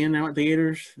even playing now at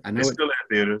theaters? I know It's still in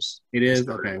theaters. It is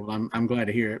okay. Well, I'm glad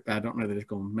to hear it, but I don't know that it's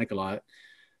going to make a lot.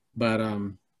 But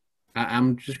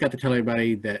I'm just got to tell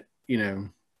everybody that and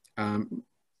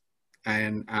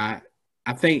I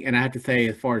think, and I have to say,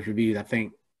 as far as reviews, I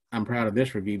think I'm proud of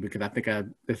this review because I think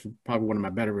this is probably one of my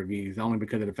better reviews, only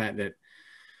because of the fact that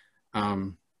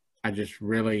I just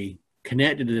really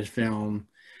connected to this film.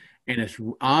 And it's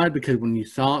odd because when I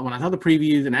saw the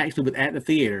previews, and actually was at the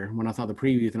theater when I saw the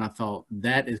previews, and I thought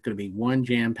that is going to be one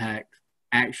jam-packed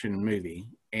action movie,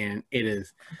 and it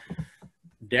is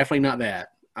definitely not that.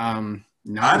 I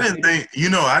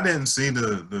didn't see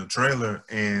the trailer,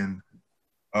 and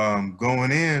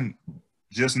going in,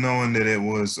 just knowing that it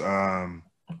was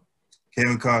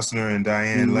Kevin Costner and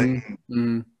Diane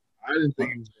Lane, I didn't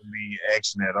think it was going to be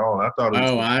action at all. I thought it was.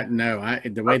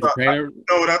 The way the trailer. You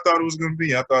know what I thought it was going to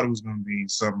be? I thought it was going to be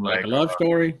something like a love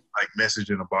story, like Message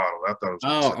in a Bottle. I thought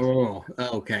it was.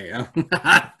 Okay.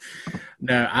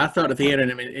 No, I thought the theater,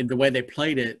 and I mean, the way they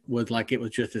played it was like it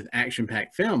was just an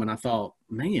action-packed film, and I thought,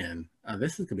 man,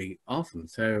 this is going to be awesome.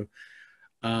 So,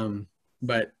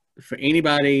 but for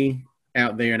anybody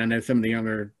out there, and I know some of the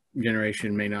younger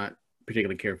generation may not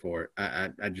particularly care for it.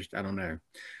 I don't know.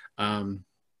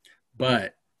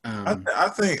 But I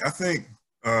think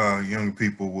young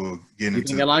people will get into. You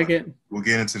think I like it? We'll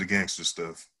get into the gangster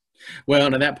stuff. Well,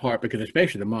 to that part, because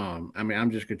especially the mom. I mean, I'm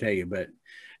just gonna tell you. But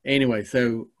anyway,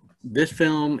 so this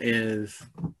film is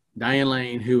Diane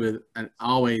Lane, who is an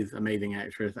always amazing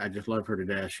actress. I just love her to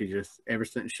death. She just, ever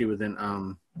since she was in,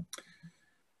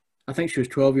 I think she was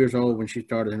 12 years old when she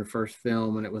started in her first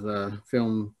film, and it was a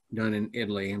film done in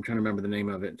Italy. I'm trying to remember the name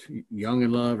of it, Young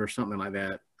in Love or something like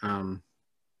that.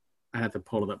 I have to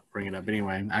pull it up, bring it up.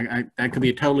 Anyway, I that could be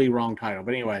a totally wrong title,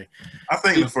 but anyway. I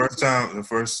think the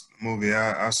first movie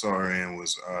I saw her in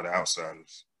was The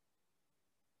Outsiders.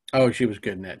 Oh, she was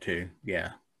good in that too.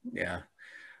 Yeah.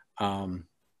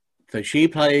 So she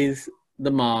plays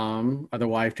the mom or the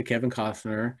wife to Kevin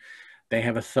Costner. They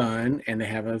have a son, and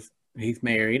he's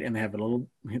married, and they have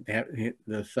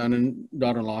the son and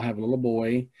daughter-in-law have a little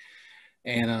boy,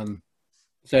 and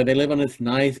so they live on this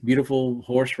nice, beautiful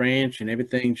horse ranch, and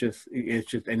everything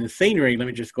and the scenery. Let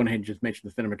me just go ahead and just mention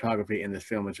the cinematography in this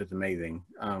film is just amazing.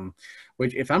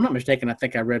 Which, if I'm not mistaken, I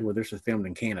think I read where this was filmed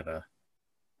in Canada.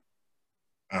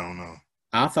 I don't know.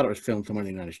 I thought it was filmed somewhere in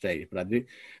the United States, but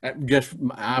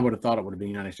I would have thought it would have been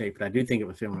the United States, but I do think it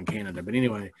was filmed in Canada. But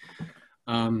anyway,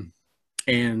 and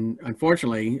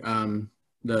unfortunately,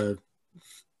 you're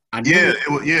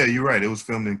right. It was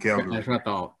filmed in Calgary. That's what I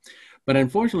thought. But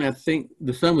unfortunately, I think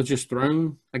the son was just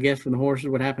thrown, I guess, from the horses.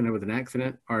 What happened? There was an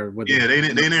accident? They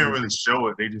didn't really show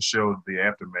it. They just showed the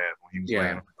aftermath when he was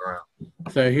laying on the ground.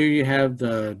 So here you have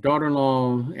the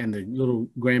daughter-in-law and the little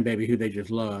grandbaby who they just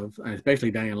love, and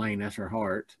especially Diane Lane. That's her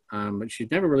heart. But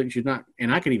she's not,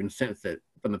 and I could even sense it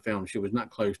from the film. She was not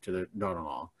close to the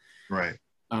daughter-in-law. Right.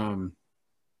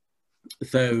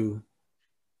 So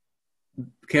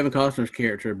Kevin Costner's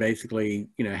character basically,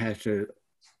 has to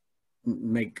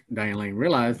make Diane Lane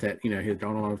realize that, his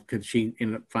daughter-in-law, because she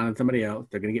ended up finding somebody else,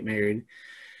 they're going to get married.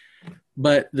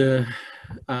 But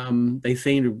they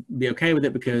seem to be okay with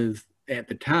it because at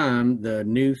the time, the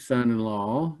new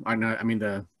son-in-law,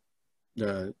 the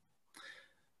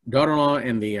daughter-in-law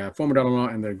and the former daughter-in-law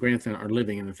and the grandson are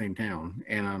living in the same town.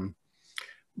 And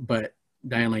but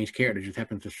Diane Lane's character just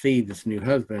happens to see this new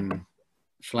husband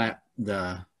slap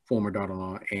the former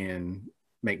daughter-in-law and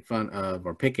make fun of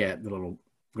or pick at the little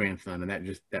grandson, and that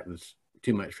was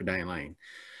too much for Diane Lane.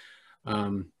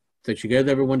 So she goes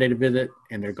over one day to visit,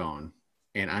 and they're gone.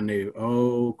 And I knew,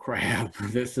 oh crap,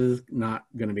 this is not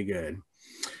going to be good.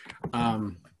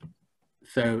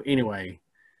 So anyway,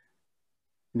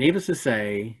 needless to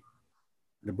say,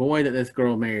 the boy that this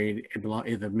girl married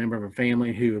is a member of a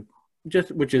family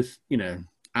which is,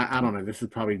 I don't know, this is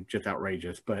probably just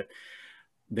outrageous, but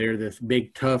they're this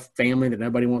big, tough family that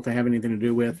nobody wants to have anything to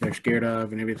do with. They're scared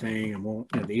of and everything, and won't.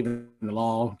 Even the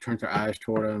law turns their eyes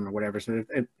toward them or whatever. So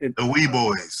the Wee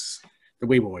Boys. The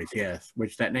Wee Boys, yes.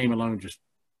 Which that name alone just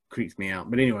creeps me out.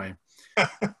 But anyway,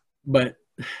 but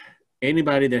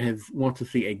anybody that wants to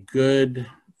see a good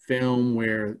film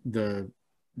where the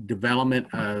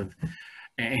development of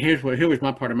And here was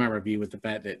my part of my review, with the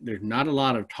fact that there's not a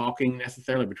lot of talking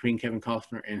necessarily between Kevin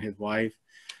Costner and his wife,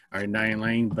 or Diane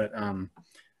Lane, but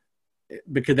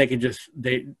because they could just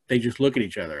they just look at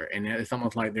each other, and it's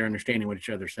almost like they're understanding what each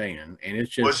other's saying, and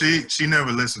it's just. Well, she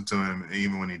never listened to him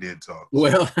even when he did talk.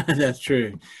 Well, that's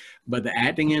true, but the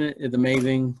acting in it is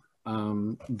amazing.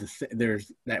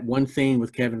 There's that one scene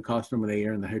with Kevin Costner when they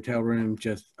are in the hotel room.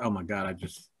 Just, oh my God,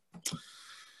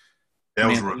 that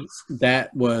was rough.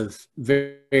 That was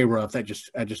very, very rough. I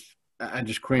just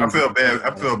cringed. I feel bad.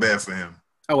 I feel bad for him.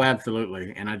 Oh,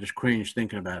 absolutely. And I just cringed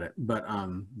thinking about it. But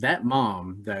that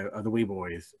mom, though, of the Wee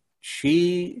Boys,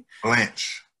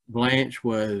 Blanche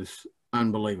was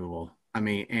unbelievable. I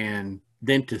mean, and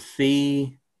then to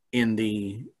see in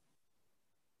the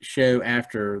show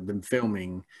after the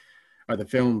filming, or the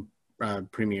film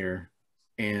premiere,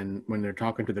 and when they're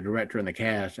talking to the director and the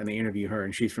cast, and they interview her,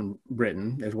 and she's from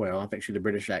Britain as well. I think she's a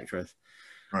British actress.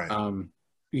 Right.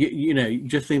 You know,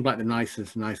 just seems like the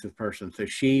nicest person. So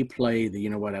she played the you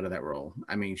know what out of that role.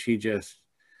 I mean, she just,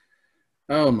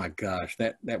 oh my gosh,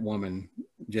 that woman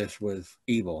just was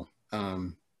evil.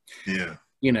 Yeah.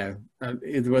 You know,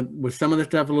 it was some of the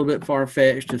stuff a little bit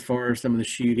far-fetched as far as some of the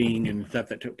shooting and stuff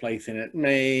that took place in it.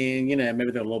 Maybe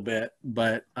they're a little bit,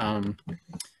 but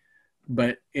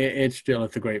it's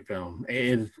a great film.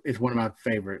 It's one of my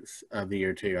favorites of the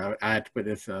year too. I had to put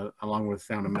this along with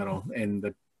Sound of Metal, and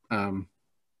the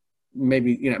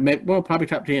probably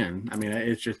top 10. I mean,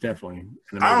 it's just definitely.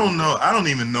 I don't know. I don't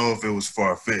even know if it was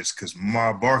far-fetched, because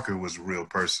Ma Barker was a real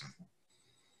person.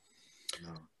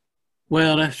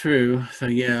 Well, that's true. So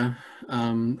yeah,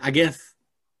 I guess,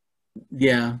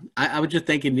 yeah. I was just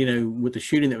thinking, with the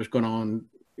shooting that was going on,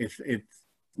 it's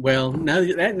well, no,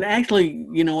 actually,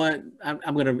 you know what?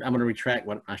 I'm gonna retract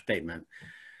my statement.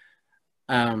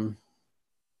 I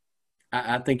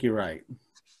think you're right.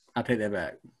 I'll take that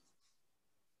back.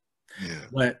 Yeah.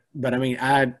 But I mean,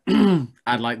 I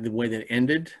like the way that it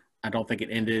ended. I don't think it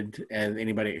ended as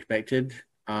anybody expected.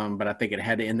 But I think it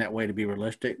had to end that way to be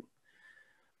realistic.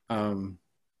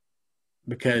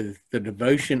 Because the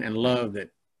devotion and love that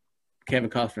Kevin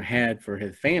Costner had for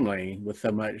his family was so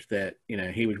much that,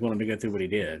 he was willing to go through what he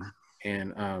did.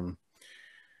 And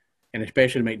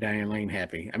especially to make Diane Lane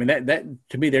happy. I mean, that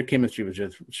to me, their chemistry was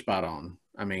just spot on.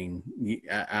 I mean,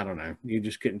 I don't know. You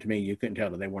couldn't tell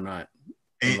that they were not.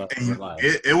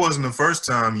 It wasn't the first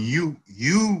time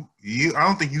I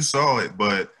don't think you saw it,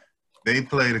 but they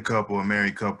played a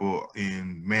married couple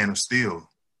in Man of Steel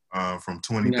from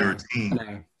 2013.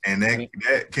 No. And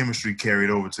that chemistry carried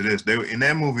over to this. In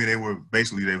that movie, they were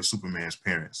Superman's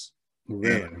parents.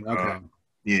 Really? And, okay.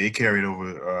 Yeah, it carried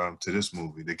over to this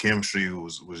movie. The chemistry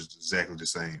was exactly the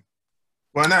same.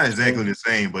 Well, not exactly the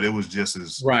same, but it was just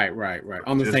as right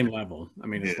on the same level. I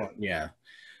mean, yeah.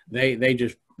 They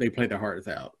played their hearts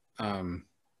out.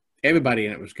 Everybody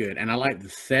in it was good, and I liked the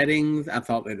settings. I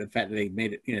thought that the fact that they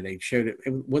made it, they showed it.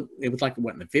 It was like in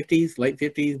the 50s, late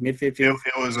 50s, mid 50s.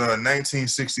 It was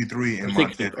 1963 in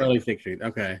Montana. Early 60s.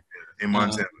 Okay. In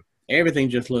Montana. Everything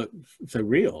just looked so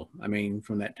real. I mean,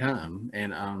 from that time,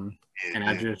 and I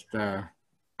just I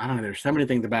don't know. There's so many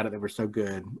things about it that were so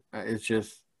good. It's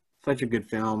just such a good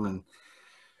film, and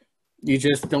you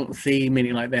just don't see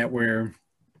many like that where,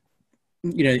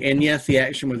 and yes, the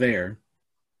action was there.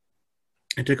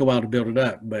 It took a while to build it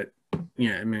up, but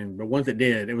but once it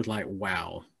did, it was like,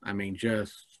 wow. I mean,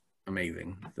 just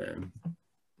amazing. So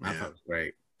I thought it was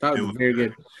great. Thought it was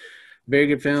very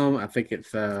good film. I think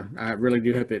it's, I really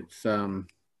do hope it's,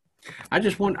 I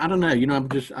don't know,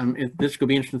 this could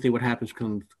be interesting to see what happens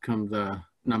come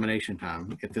nomination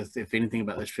time. If anything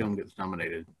about this film gets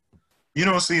nominated. You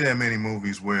don't see that many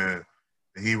movies where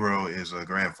the hero is a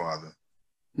grandfather.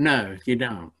 No, you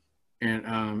don't.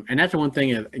 And that's the one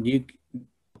thing is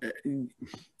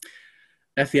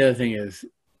that's the other thing is,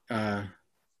 I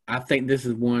think this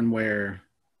is one where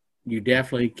you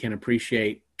definitely can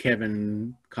appreciate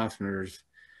Kevin Costner's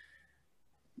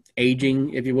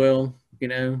aging, if you will,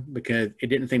 because it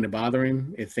didn't seem to bother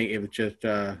him. It was just,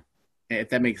 if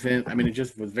that makes sense. I mean, it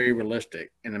just was very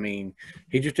realistic. And I mean,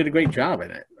 he just did a great job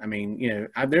in it. I mean,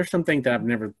 there's some things that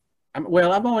I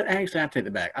take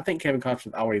it back. I think Kevin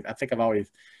Costner I've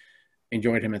always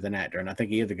enjoyed him as an actor, and I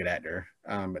think he is a good actor.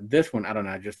 But this one, I don't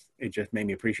know, it just made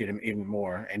me appreciate him even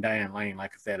more. And Diane Lane,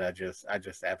 like I said, I just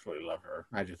absolutely love her.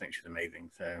 I just think she's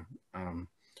amazing. And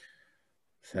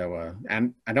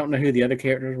I don't know who the other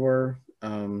characters were,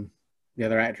 the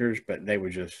other actors, but they were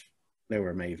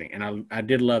amazing. And I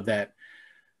did love that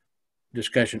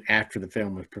discussion after the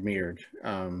film was premiered,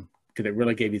 because it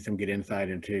really gave you some good insight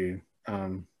into,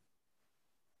 and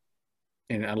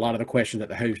a lot of the questions that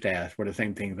the host asked were the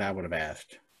same things I would have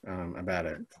asked. about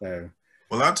it. So,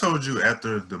 Well, I told you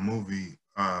after the movie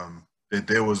that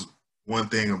there was one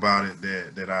thing about it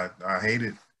that I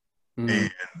hated,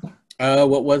 mm. and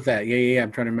What was that? Yeah.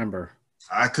 I'm trying to remember.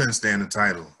 I couldn't stand the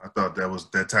title. I thought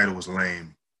that title was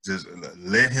lame. Just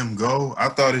let him go. I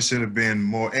thought it should have been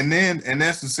more. And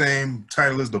that's the same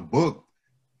title as the book.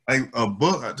 Like a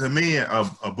book to me, a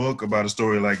book about a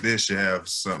story like this should have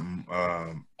something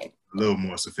a little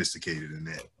more sophisticated than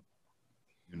that.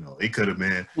 You know, it could have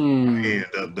been. I mean,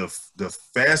 the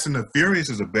Fast and the Furious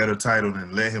is a better title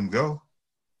than Let Him Go.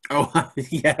 Oh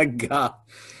yeah, God,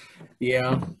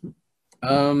 yeah.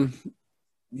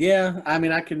 Yeah. I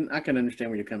mean, I can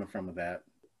understand where you're coming from with that.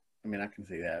 I mean, I can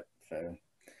see that. So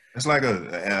It's like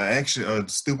a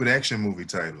stupid action movie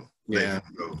title. Let yeah, Him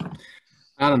Go.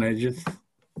 I don't know. Just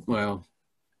well,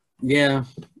 yeah,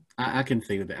 I can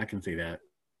see that. I can see that.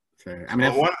 So I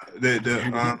mean,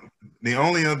 The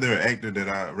only other actor that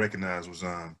I recognized was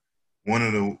one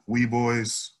of the Wee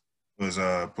Boys was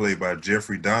played by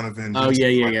Jeffrey Donovan. oh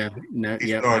yeah. No,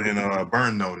 He yeah, starred in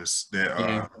Burn Notice, that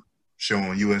yeah. show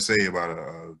on USA about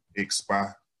a ex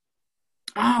spy.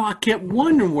 Oh, I kept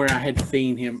wondering where I had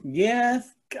seen him.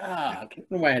 Yes, God, I can't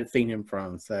remember where I had seen him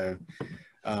from. So,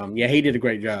 yeah, he did a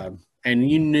great job, and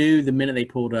you knew the minute they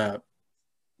pulled up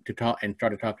to talk and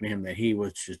started talking to him that he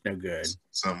was just no good.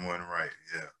 Something wasn't right.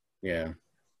 Yeah. Yeah.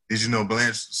 Did you know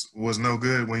Blanche was no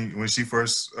good when she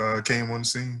first came on the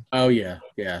scene? Oh yeah.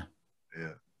 Yeah.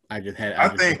 I think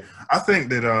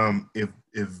that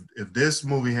if this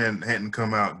movie hadn't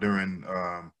come out during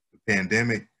the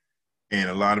pandemic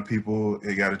and a lot of people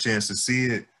had got a chance to see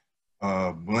it,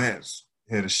 Blanche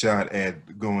had a shot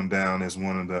at going down as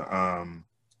one of the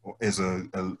as a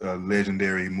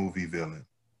legendary movie villain.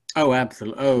 Oh,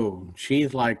 absolutely. Oh,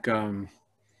 she's like to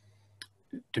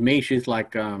me, she's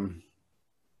like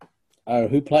oh,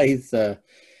 who plays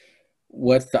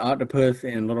what's the octopus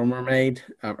in Little Mermaid?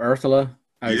 Ursula.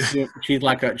 Yeah. She's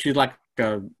like a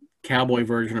cowboy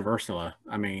version of Ursula.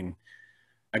 I mean,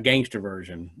 a gangster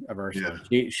version of Ursula.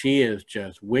 Yeah. She is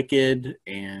just wicked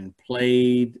and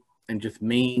played and just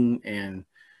mean and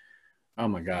oh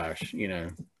my gosh,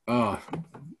 oh,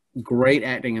 great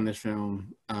acting in this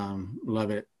film.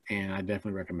 Love it, and I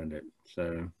definitely recommend it.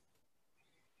 So,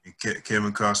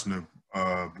 Kevin Costner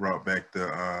brought back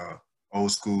the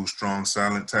old school strong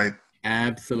silent type.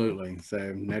 absolutely.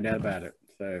 So, no doubt about it.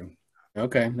 So,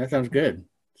 okay, that sounds good.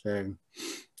 So,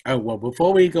 oh well,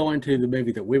 before we go into the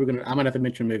movie that I'm gonna have to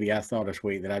mention a movie I saw this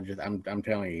week that I'm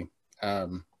telling you.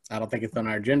 I don't think it's on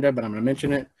our agenda, but I'm gonna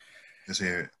mention it. Let's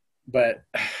hear it. But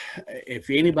if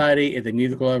anybody is a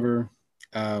music lover,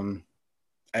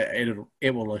 it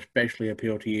will especially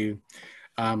appeal to you.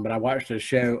 But I watched a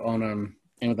show on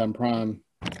Amazon Prime.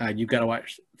 You've got to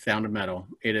watch Sound of Metal.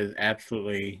 It is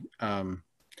absolutely, oh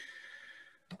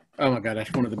my God,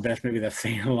 that's one of the best movies I've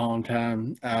seen in a long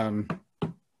time. I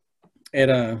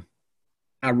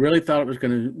really thought it was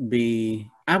going to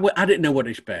be, I didn't know what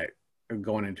to expect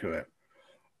going into it.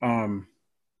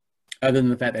 Other than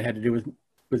the fact that it had to do with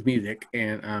music,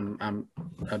 and I'm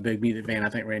a big music fan. I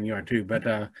think Rand, you are too.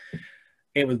 But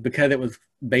it was because it was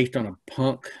based on a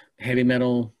punk heavy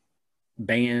metal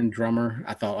band drummer.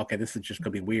 I thought, okay, this is just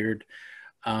gonna be weird,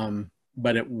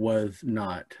 but it was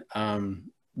not.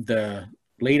 The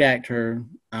lead actor,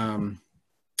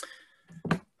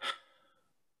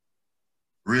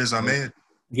 Riz Ahmed.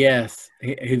 yes,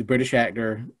 he's a British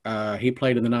actor. He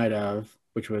played in The Night Of,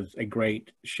 which was a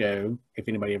great show. If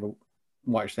anybody ever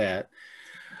watched that,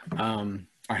 or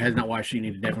has not watched it, you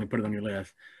need to definitely put it on your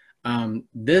list.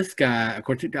 This guy, of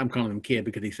course, I'm calling him kid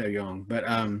because he's so young, but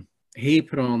he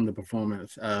put on the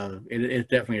performance of it's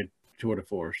definitely a tour de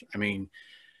force. I mean,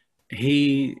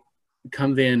 he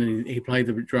comes in and he plays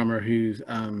the drummer who's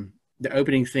the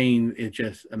opening scene is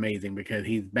just amazing because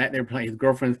he's back there playing, his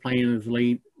girlfriend's playing as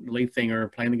lead singer,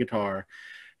 playing the guitar.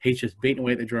 He's just beating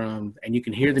away at the drums, and you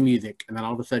can hear the music, and then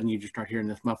all of a sudden you just start hearing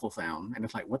this muffle sound, and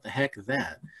it's like, what the heck is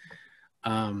that?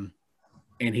 And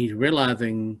he's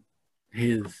realizing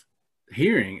his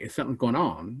hearing is something's going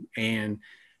on, and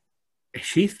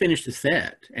she's finished the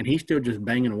set, and he's still just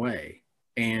banging away.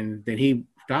 And then he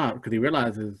stopped because he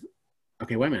realizes,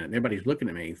 okay, wait a minute, everybody's looking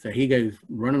at me. So he goes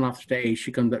running off the stage.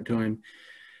 She comes up to him,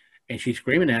 and she's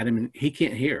screaming at him, and he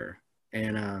can't hear her.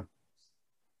 And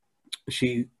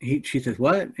she says,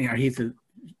 what? And she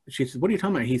says, what are you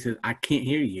talking about? He says, I can't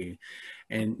hear you.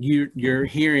 And you're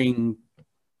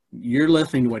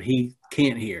listening to what he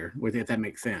can't hear, if that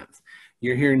makes sense.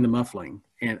 You're hearing the muffling.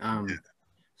 And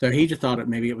so he just thought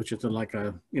maybe it was just like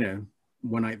a,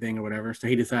 one night thing or whatever. So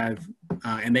he decides,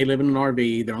 and they live in an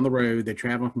RV, they're on the road, they're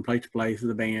traveling from place to place as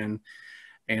a band.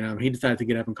 And he decides to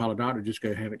get up and call a doctor, just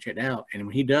go have it checked out. And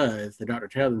when he does, the doctor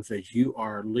tells him, says, you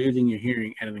are losing your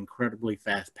hearing at an incredibly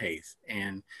fast pace.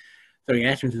 And so he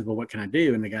asked him, says, well, what can I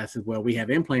do? And the guy says, well, we have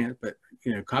implants, but,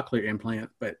 cochlear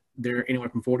implants, but they're anywhere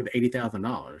from $40,000 to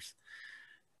 $80,000.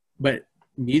 But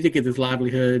music is his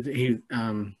livelihood.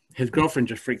 His girlfriend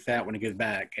just freaks out when he gets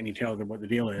back, and he tells her what the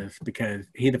deal is, because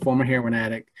he's a former heroin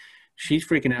addict. She's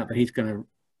freaking out that he's going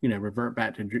to, revert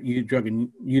back to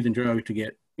using drugs to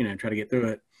get, try to get through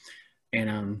it.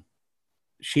 And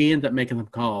she ends up making some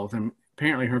calls, and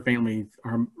apparently her family,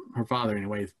 her father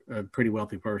anyway, is a pretty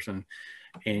wealthy person.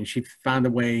 And she found a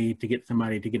way to get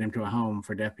somebody to get him to a home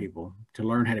for deaf people to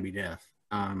learn how to be deaf,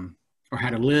 or how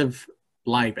to live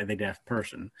life as a deaf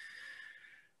person.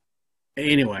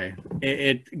 Anyway,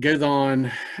 it goes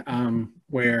on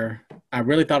where I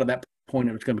really thought at that point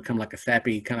it was going to become like a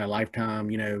sappy kind of Lifetime,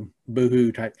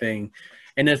 boohoo type thing.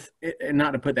 And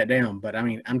not to put that down, but I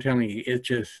mean, I'm telling you, it's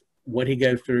just what he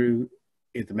goes through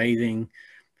is amazing.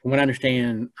 From what I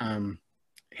understand,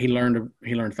 he learned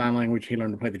sign language. He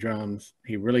learned to play the drums.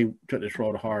 He really took this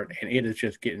role to heart, and it is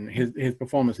just getting his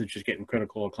performance is just getting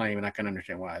critical acclaim, and I can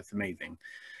understand why. It's amazing.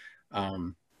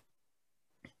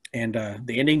 And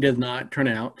the ending does not turn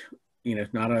out,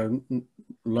 it's not a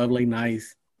lovely,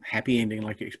 nice, happy ending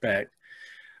like you expect,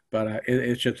 but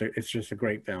it's just a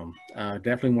great film.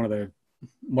 Definitely one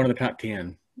of the top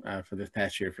 10 for this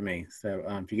past year for me. So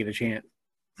if you get a chance,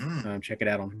 check it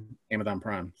out on Amazon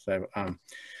Prime. So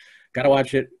got to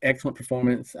watch it. Excellent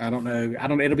performance. I don't know.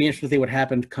 It'll be interesting to see what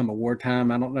happens come award time.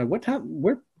 I don't know what time.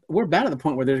 We're about at the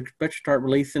point where they're expected to start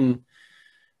releasing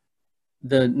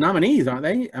the nominees, aren't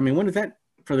they? I mean, when is that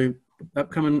for the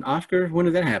upcoming Oscars? When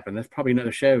does that happen? That's probably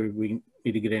another show we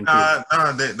need to get into.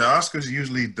 The Oscars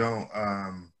usually don't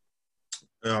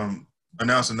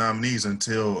announce the nominees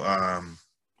until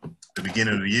the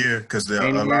beginning of the year, because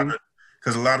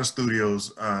a lot of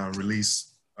studios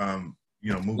release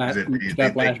movies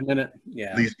at last minute.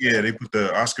 Yeah, they put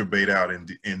the Oscar bait out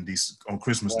in these on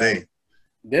Christmas Day.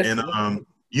 One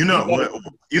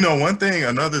thing,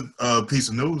 another piece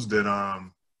of news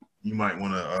that you might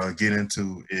want to get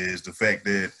into is the fact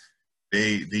that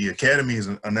the Academy has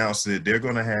announced that they're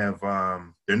going to have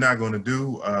they're not going to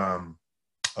do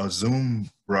a Zoom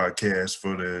broadcast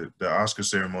for the Oscar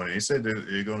ceremony. They said that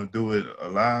they're going to do it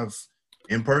live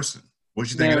in person. What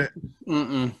you think of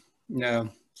that? No,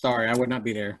 sorry, I would not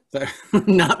be there.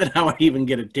 Not that I would even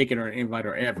get a ticket or an invite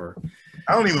or ever.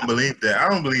 I don't even believe that. I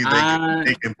don't believe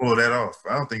they can pull that off.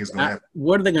 I don't think it's going to happen.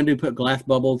 What are they going to do? Put glass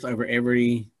bubbles over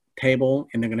every table,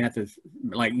 and they're going to have to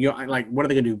what are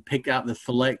they going to do? Pick out the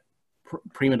select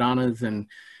prima donnas and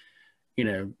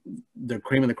the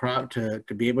cream of the crop to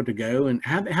be able to go? And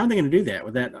how are they going to do that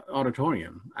with that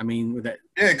auditorium? I mean, with that.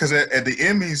 Yeah, because at the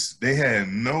Emmys they had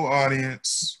no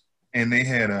audience, and they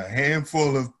had a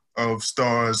handful of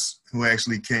stars who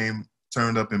actually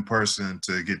turned up in person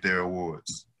to get their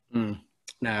awards.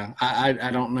 No, I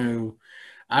don't know.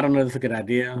 I don't know if it's a good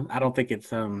idea. I don't think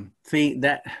it's see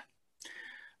that.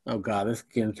 Oh God, this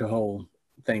gets into a whole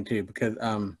thing too, because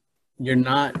you're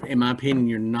not, in my opinion,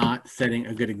 you're not setting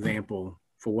a good example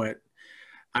for what.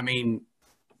 I mean,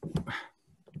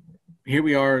 here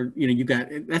we are. You got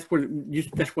that's where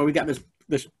we got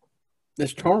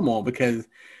this turmoil, because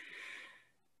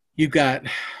you've got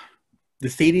the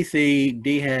CDC,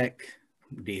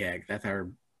 DHEC, that's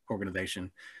our organization.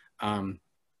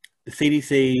 The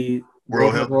CDC,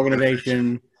 World Health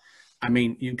Organization. I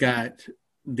mean, you've got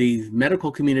these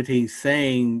medical communities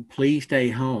saying, please stay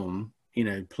home,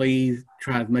 please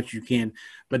try as much as you can.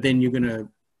 But then you're going to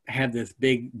have this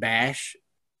big bash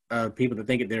of people that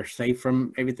think that they're safe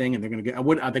from everything, and they're going to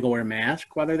I think they'll wear a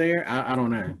mask while they're there. I don't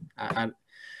know.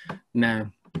 No,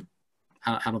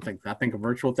 I don't think so. I think a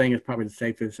virtual thing is probably the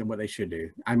safest and what they should do.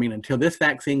 I mean, until this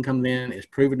vaccine comes in, it's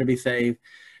proven to be safe.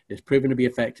 It's proven to be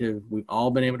effective. We've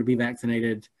all been able to be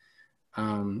vaccinated.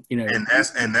 And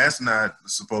that's not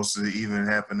supposed to even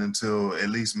happen until at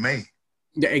least May.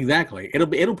 Yeah, exactly.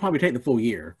 It'll probably take the full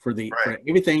year for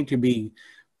everything to be.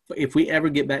 If we ever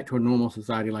get back to a normal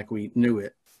society like we knew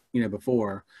it,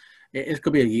 before, it's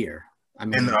gonna be a year. I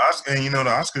mean, the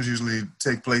Oscars usually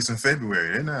take place in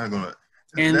February. They're not gonna.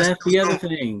 And that's the other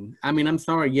thing. I mean, I'm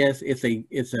sorry. Yes, it's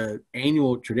a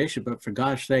annual tradition, but for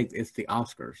God's sake, it's the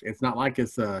Oscars. It's not like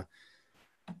it's a.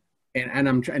 And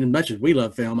I'm trying, as much as we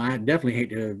love film, I definitely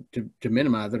hate to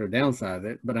minimize it or downsize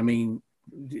it. But I mean,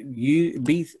 use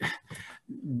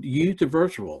the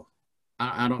virtual.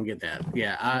 I don't get that.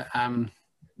 Yeah,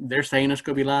 they're saying it's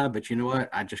going to be live, but you know what?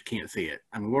 I just can't see it.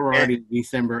 I mean, we're already in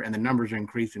December, and the numbers are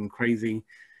increasing crazy.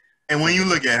 And when you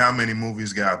look at how many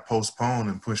movies got postponed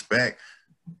and pushed back,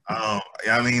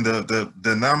 I mean,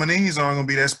 the nominees aren't going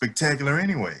to be that spectacular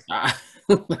anyway.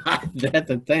 That's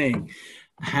the thing.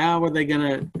 How are they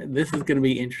gonna? This is gonna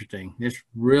be interesting. It's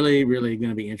really, really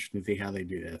gonna be interesting to see how they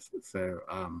do this. So,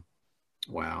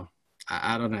 wow.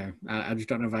 I don't know. I just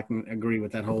don't know if I can agree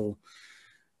with that whole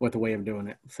with the way of doing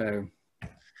it. So,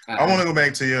 I want to go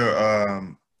back to your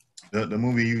the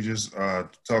movie you just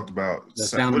talked about. The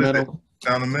Sound of Metal.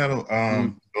 Sound of Metal.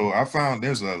 So I found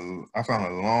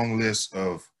a long list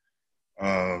of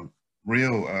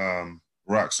real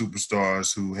rock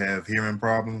superstars who have hearing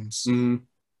problems.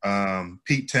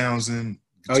 Pete Townsend,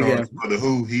 guitarist for the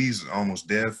Who, he's almost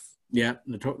deaf. Yeah.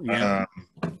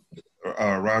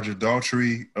 Roger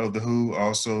Daltrey of the Who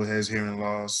also has hearing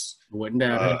loss. Wouldn't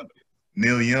doubt it.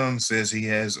 Neil Young says he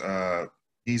has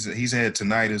he's had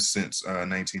tinnitus since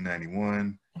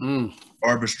 1991.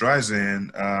 Barbra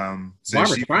Streisand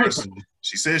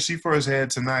she says she first had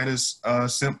tinnitus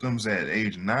symptoms at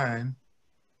age 9.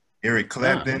 Eric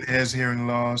Clapton has hearing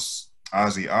loss.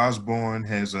 Ozzy Osbourne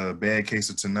has a bad case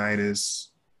of tinnitus.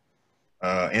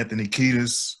 Anthony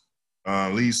Kiedis,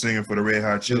 lead singer for the Red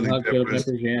Hot Chili Peppers,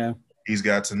 he's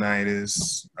got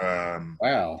tinnitus.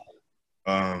 Wow.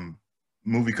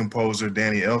 Movie composer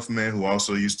Danny Elfman, who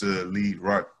also used to lead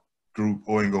rock group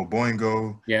Oingo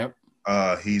Boingo. Yep.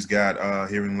 He's got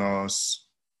hearing loss.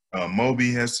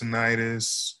 Moby has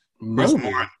tinnitus.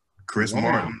 Chris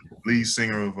Martin, lead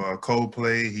singer of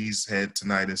Coldplay, he's had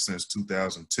tinnitus since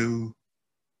 2002.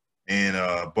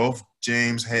 And both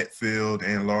James Hetfield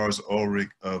and Lars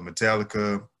Ulrich of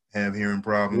Metallica have hearing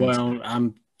problems.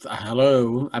 Well,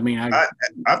 hello. I mean, I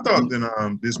thought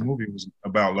that this movie was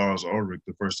about Lars Ulrich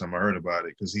the first time I heard about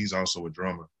it, because he's also a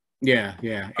drummer. Yeah.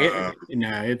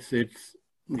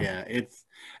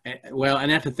 Well,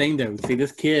 and that's the thing though. See,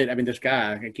 this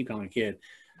guy, I keep calling him a kid.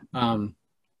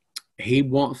 He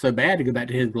wants so bad to go back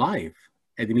to his life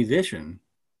as a musician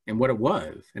and what it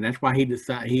was, and that's why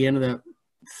he ended up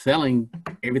selling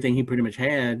everything he pretty much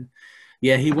had.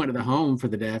 Yeah, he went to the home for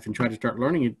the deaf and tried to start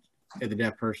learning it as a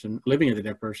deaf person, living as a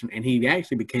deaf person, and he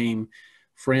actually became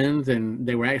friends, and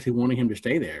they were actually wanting him to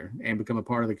stay there and become a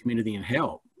part of the community and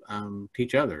help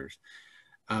teach others.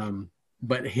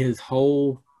 But his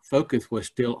whole focus was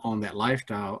still on that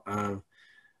lifestyle of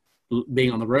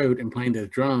being on the road and playing those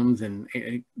drums, and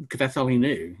because that's all he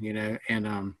knew,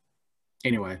 And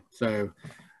anyway, so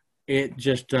it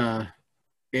just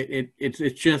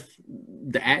it's just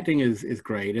the acting is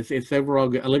great. It's overall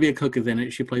good. Olivia Cooke is in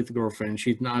it. She plays the girlfriend.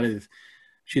 She's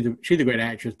a great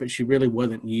actress, but she really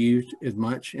wasn't used as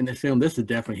much in this film. This is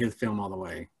definitely his film all the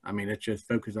way. I mean, it's just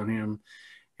focused on him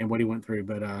and what he went through.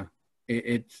 But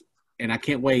and I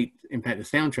can't wait. In fact, the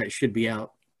soundtrack should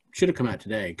have come out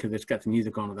today, because it's got some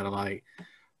music on it that I like.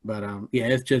 But yeah,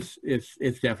 it's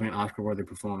definitely an Oscar-worthy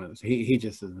performance. He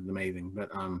just is amazing. But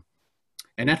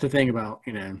and that's the thing about,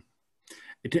 and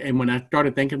when I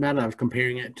started thinking about it, I was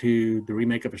comparing it to the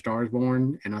remake of A Star Is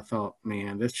Born, and I thought,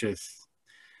 man, that's just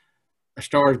A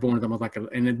Star Is Born is almost like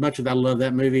and as much as I love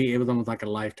that movie, it was almost like a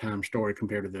Lifetime story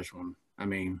compared to this one. I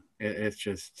mean, it's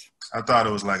just. I thought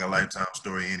it was like a Lifetime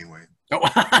story anyway.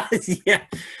 Oh, yeah.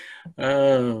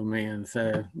 Oh man.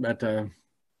 So, but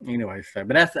anyway,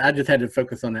 but I just had to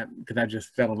focus on that because I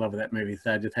just fell in love with that movie.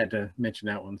 So I just had to mention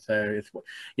that one. So it's,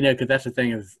 because that's the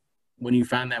thing is when you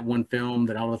find that one film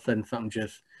that all of a sudden something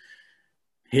just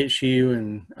hits you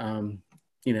and,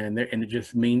 and it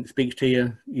just speaks to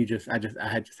you. I just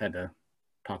had to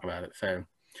talk about it. So,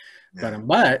 yeah.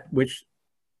 But which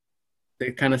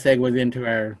it kind of segues into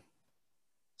our.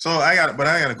 So I got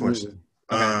a question.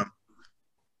 Okay.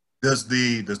 Does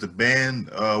the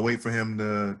band wait for him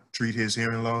to treat his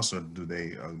hearing loss, or do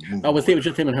they move? Oh, well, see, it was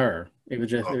just him and her. It was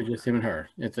just him and her.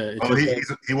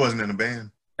 He wasn't in the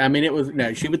band. I mean,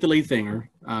 she was the lead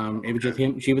singer. It was just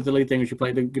him. She was the lead singer. She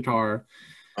played the guitar.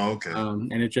 Oh, okay.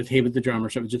 And it's just he was the drummer,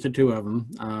 so it was just the two of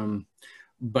them.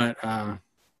 But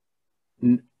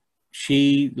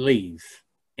she leaves,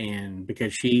 and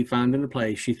because she finds in the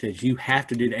place, she says, "You have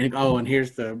to do that." And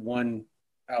here's the one.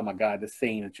 Oh my God, the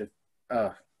scene is just.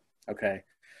 Okay.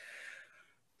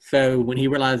 So when he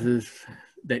realizes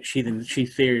that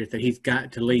she's serious, that he's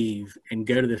got to leave and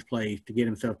go to this place to get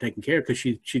himself taken care of, because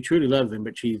she truly loves him,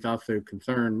 but she's also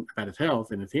concerned about his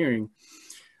health and his hearing.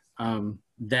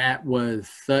 That was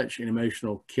such an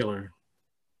emotional killer.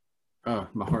 Oh,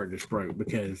 my heart just broke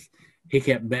because he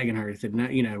kept begging her. He said, "No,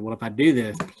 well, if I do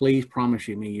this, please promise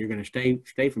me you're going to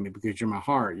stay for me because you're my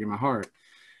heart. You're my heart."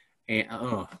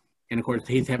 And of course,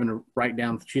 she's having to write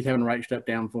stuff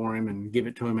down for him and give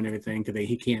it to him and everything, because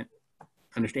he can't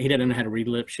understand. He doesn't know how to read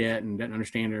lips yet and doesn't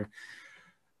understand her.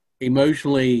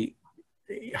 Emotionally,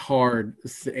 hard.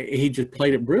 He just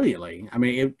played it brilliantly. I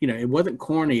mean, it wasn't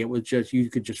corny. It was just, you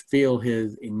could just feel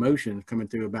his emotions coming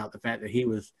through about the fact that he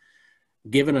was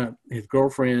giving up his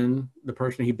girlfriend, the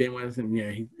person he'd been with,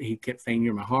 and he kept saying,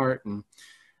 "You're my heart," and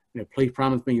please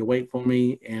promise me you'll wait for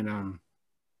me. And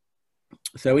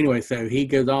so anyway, so he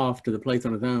goes off to the place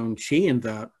on his own. She ends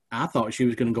up, I thought she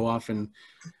was going to go off and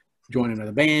join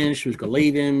another band. She was going to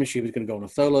leave him. She was going to go on a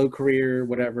solo career,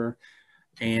 whatever.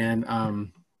 And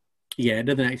yeah, it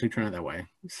doesn't actually turn out that way.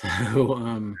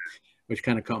 So which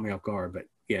kind of caught me off guard. But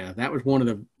yeah, that was one of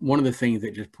the things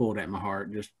that just pulled at my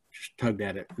heart, just tugged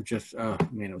at it. Just, oh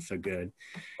man, it was so good.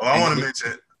 Well, I want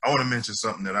to mention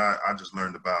something that I just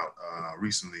learned about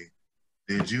recently.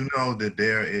 Did you know that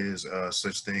there is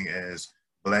such thing as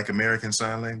Black American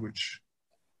Sign Language?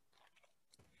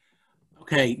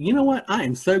 Okay, you know what? I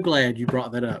am so glad you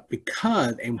brought that up,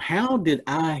 because, and how did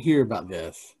I hear about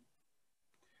this?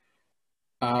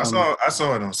 I saw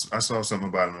something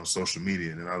about it on social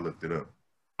media, and then I looked it up.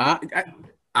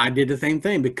 I did the same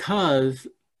thing, because,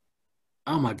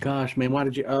 oh my gosh, man, why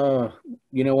did you?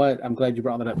 You know what? I'm glad you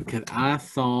brought that up, because I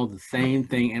saw the same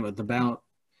thing, and it was about.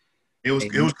 It was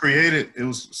created. It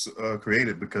was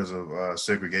created because of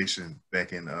segregation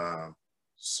back in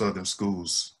Southern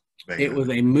schools. It was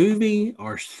a movie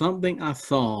or something I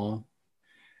saw,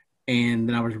 and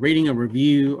then I was reading a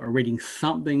review or reading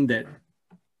something that,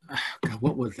 God,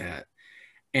 what was that?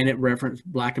 And it referenced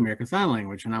Black American Sign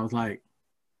Language, and I was like,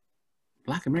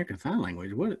 Black American Sign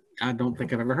Language? What? I don't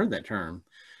think I've ever heard that term.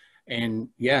 And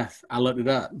yes, I looked it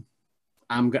up.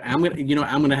 I'm gonna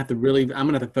have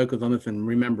to focus on this and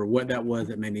remember what that was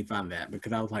that made me find that,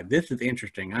 because I was like, this is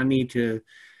interesting. I need to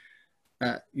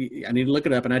look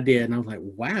it up, and I did, and I was like,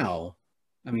 wow.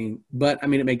 I mean,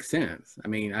 it makes sense. I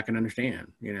mean, I can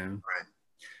understand,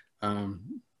 Right.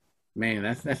 Man,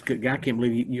 that's good. I can't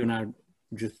believe you and I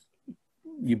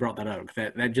you brought that up,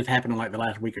 because that just happened in like the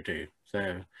last week or two.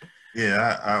 So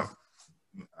yeah,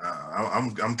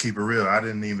 I'm keep it real. I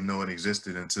didn't even know it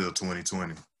existed until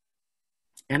 2020.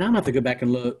 And I'm gonna have to go back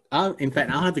and look. I'll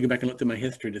have to go back and look through my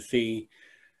history to see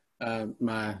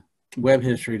my web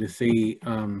history to see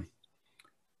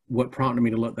what prompted me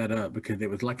to look that up, because it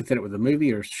was, like I said, it was a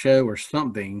movie or show or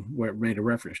something where it made a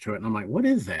reference to it, and I'm like, what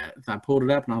is that? So I pulled it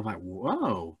up, and I was like,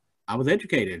 whoa, I was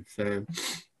educated. So,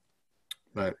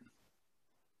 but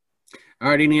all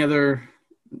right, any other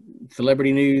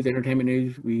celebrity news, entertainment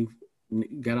news we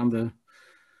got on the?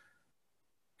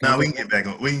 Now we can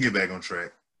get back on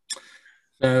track.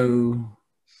 So,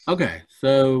 okay.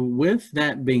 So with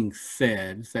that being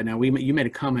said, so now you made a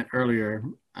comment earlier,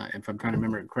 if I'm trying to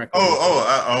remember it correctly.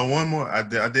 One more. I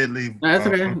did leave. No, that's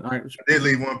okay. All right. I did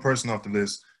leave one person off the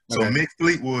list. So Okay. Mick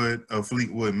Fleetwood of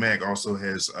Fleetwood Mac also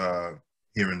has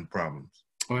hearing problems.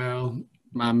 Well,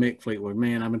 my Mick Fleetwood,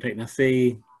 man, I'm gonna take. Now,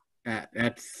 see,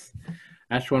 that's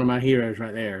one of my heroes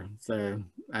right there. So,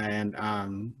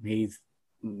 and he's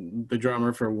the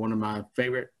drummer for one of my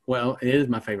favorite. Well, it is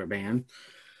my favorite band.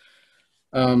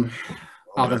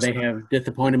 Although they have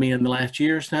disappointed me in the last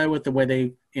year or so with the way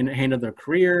they handled their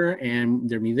career and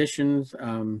their musicians.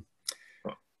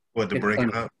 What, the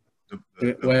breaking up?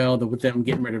 With them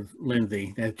getting rid of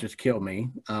Lindsay, that just killed me.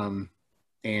 And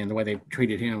the way they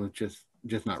treated him was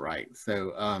just not right.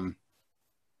 So,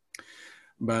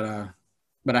 but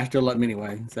I still love them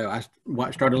anyway. So I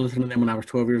started listening to them when I was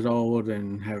 12 years old,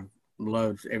 and have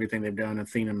loved everything they've done. I've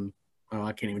seen them. Oh,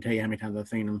 I can't even tell you how many times I've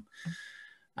seen them.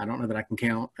 I don't know that I can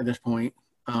count at this point.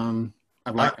 I'm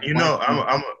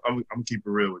keep it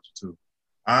real with you too.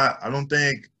 I don't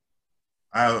think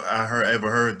I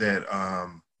ever heard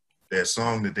that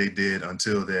song that they did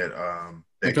until that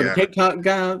the TikTok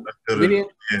guy video.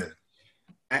 Yeah,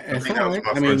 I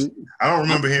don't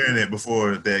remember hearing it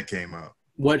before that came out.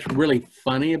 What's really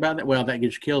funny about that? Well, that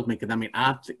just kills me, because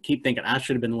I keep thinking I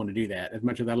should have been the one to do that. As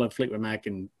much as I love Fleetwood Mac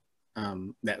and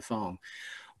that song.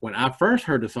 When I first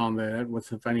heard the song, though, what's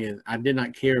so funny is I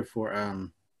didn't care for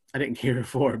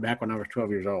it back when I was 12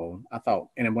 years old. I thought,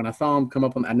 and when I saw him come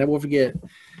up I never will forget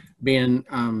being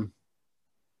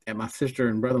at my sister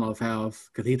and brother-in-law's house,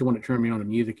 because he's the one that turned me on to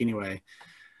music anyway.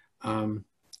 And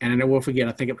I never will forget,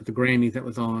 I think it was the Grammys that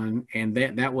was on, and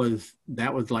that was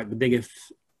like the biggest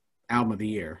album of the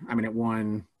year. I mean, it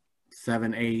won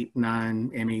 7, 8,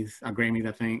 9 Grammys,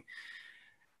 I think.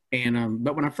 And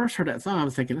but when I first heard that song, I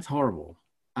was thinking, it's horrible.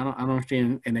 I don't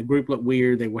understand. And the group looked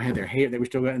weird. They had their hair. They were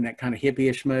still in that kind of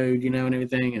hippie-ish mode, and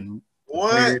everything. And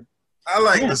what? Weird. I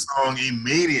like the song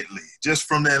immediately, just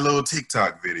from that little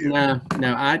TikTok video.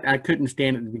 No, I couldn't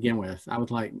stand it to begin with. I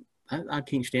was like, I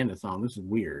can't stand this song. This is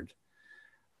weird.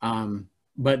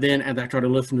 But then as I started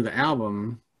listening to the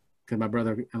album, because my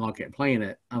brother-in-law kept playing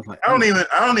it. I was like, I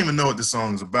don't even know what the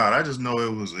song's about. I just know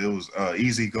it was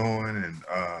easy going and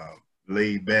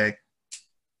laid back.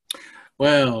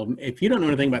 Well, if you don't know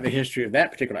anything about the history of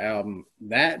that particular album,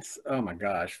 that's, oh my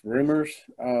gosh, Rumors,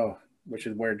 which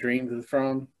is where Dreams is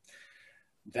from.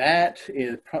 That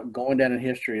is going down in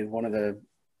history as one of the,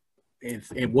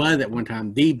 it was at one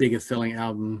time the biggest selling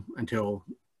album until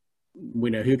we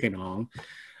know who came along.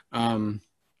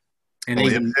 And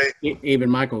even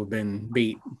Michael's been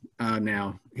beat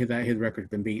now. His record's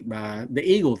been beat by the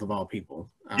Eagles of all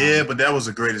people. Yeah, but that was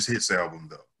the greatest hits album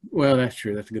though. Well, that's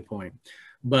true. That's a good point.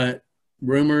 But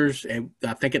Rumors,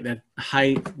 I think at that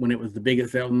height when it was the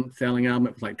biggest selling album,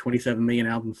 it was like 27 million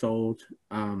albums sold.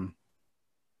 And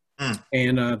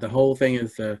the whole thing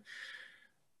is the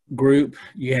group.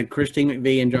 You had Christine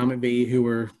McVie and John McVie, who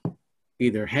were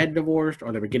either had divorced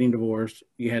or they were getting divorced.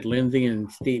 You had Lindsay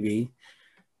and Stevie.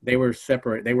 They were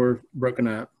separate. They were broken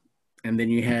up. And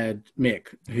then you had Mick,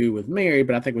 who was married,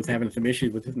 but I think was having some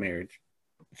issues with his marriage.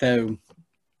 So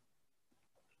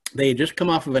they had just come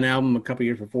off of an album a couple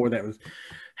years before that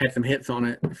had some hits on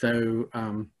it. So,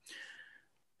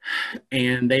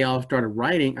 and they all started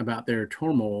writing about their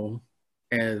turmoil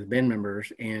as band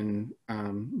members and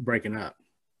breaking up.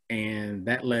 And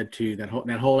that led to that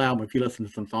whole album. If you listen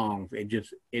to some songs,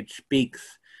 it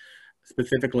speaks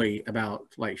specifically about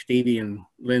like Stevie and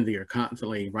Lindsay are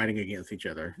constantly writing against each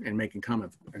other and making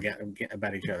comments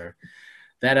about each other.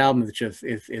 That album is just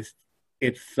it's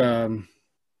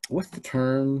what's the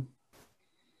term?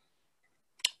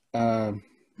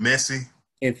 Messy.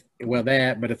 But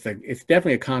it's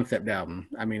definitely a concept album.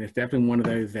 I mean, it's definitely one of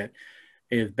those that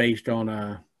is based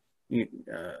on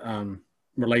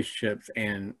relationships,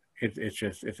 and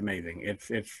it's amazing.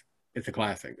 It's a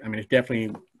classic. I mean, it's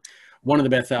definitely one of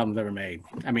the best albums ever made.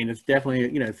 I mean, it's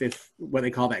definitely, it's what they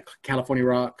call that California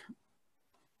rock,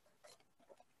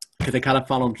 because they kind of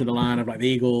fall into the line of like the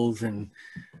Eagles and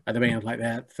other bands like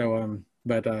that. So,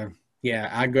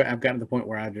 yeah, I've gotten to the point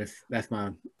where that's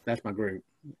my group.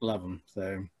 Love them.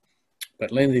 So,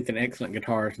 but Lindsay's an excellent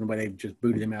guitarist, and the way they just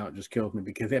booted him out just kills me,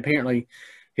 because apparently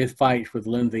his fights with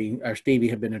Lindsay or Stevie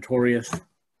have been notorious,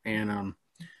 and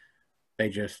they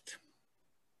just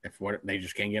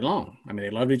can't get along. I mean, they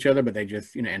loved each other, but they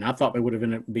just, and I thought they would have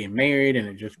ended up being married, and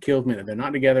it just kills me that they're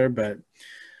not together. But,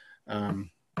 and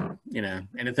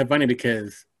it's so funny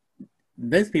because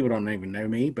those people don't even know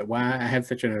me, but why I have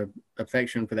such an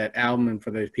affection for that album and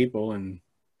for those people and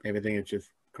everything, it's just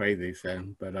crazy. So,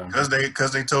 but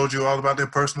because they told you all about their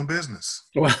personal business.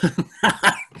 Well,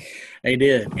 they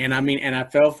did, and I mean, and I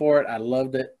fell for it. I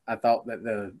loved it. I thought that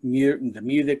the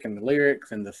music and the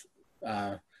lyrics and the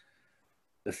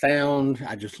sound,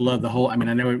 I just love the whole. I mean,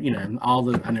 I know I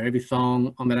know every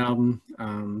song on that album.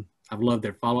 I've loved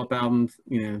their follow-up albums,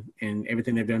 and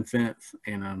everything they've done since.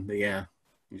 And but yeah,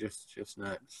 just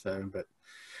nuts. So,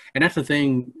 and that's the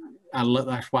thing I love.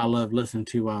 That's why I love listening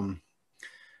to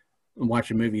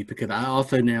watching movies, because I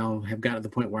also now have got to the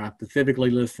point where I specifically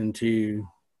listen to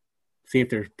see if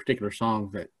there's particular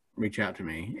songs that reach out to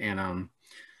me, and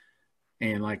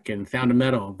like in Sound of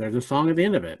Metal, there's a song at the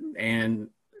end of it, and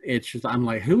it's just, I'm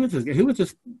like, who is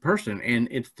this person? And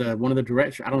it's one of the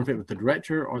directors. I don't know if it was the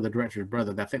director or the director's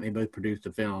brother. I think they both produced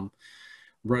the film,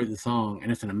 wrote the song, and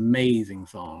it's an amazing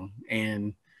song.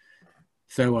 And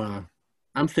so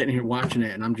I'm sitting here watching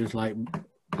it, and I'm just like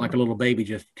a little baby,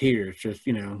 just tears, just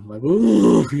like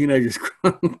ooh, just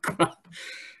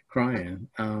crying.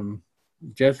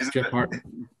 Just heart.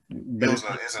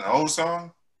 It's an old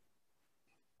song.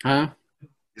 Huh?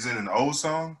 Is it an old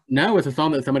song? No, it's a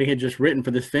song that somebody had just written for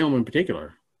this film in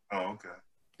particular. Oh, okay.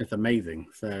 It's amazing.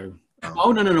 So,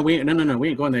 no, we ain't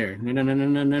going there. No.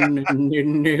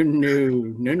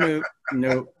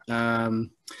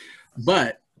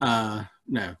 But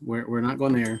no, we're not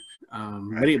going there.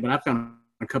 But I found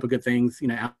a couple good things,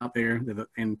 out there,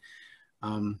 and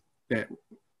that.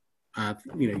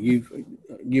 You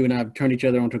and I have turned each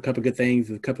other onto a couple of good things,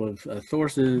 a couple of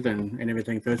sources and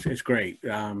everything. So it's great.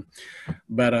 And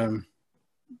then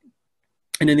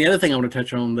the other thing I want to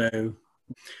touch on though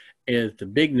is the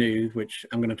big news, which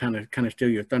I'm going to kind of steal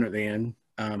your thunder at the end.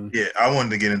 Yeah, I wanted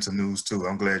to get into news too.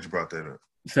 I'm glad you brought that up.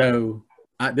 So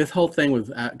this whole thing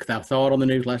was because I saw it on the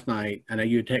news last night. I know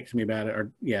you had texted me about it,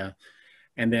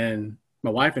 and then my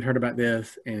wife had heard about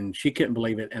this, and she couldn't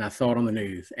believe it, and I saw it on the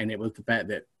news, and it was the fact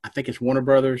that I think it's Warner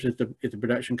Brothers is the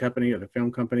production company or the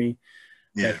film company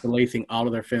that's releasing all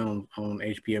of their films on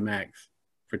HBO Max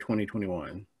for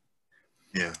 2021.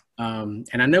 Yeah. And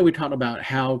I know we talked about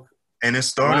how. And it's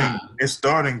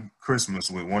starting Christmas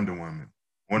with Wonder Woman.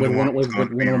 Wonder Woman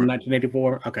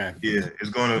 1984. Okay. Yeah, it's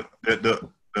going to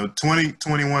the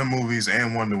 2021 movies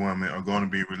and Wonder Woman are going to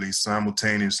be released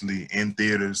simultaneously in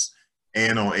theaters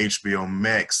and on HBO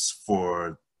Max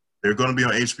they're going to be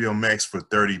on HBO Max for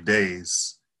 30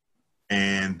 days,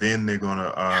 and then they're going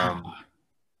to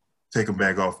take them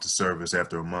back off the service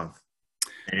after a month.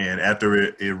 And after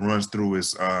it runs through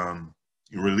its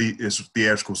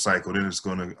theatrical cycle, then it's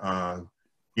going to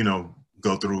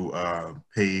go through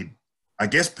paid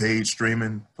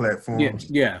streaming platforms.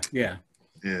 Yeah.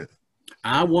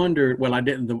 I wondered. Well, I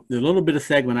didn't. The little bit of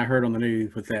segment I heard on the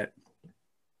news was that,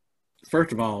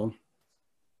 first of all,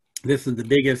 this is the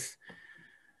biggest,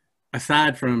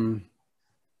 aside from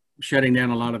shutting down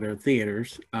a lot of their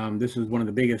theaters. This is one of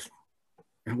the biggest.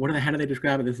 How do they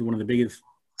describe it? This is one of the biggest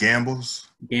gambles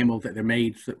that they're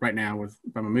made right now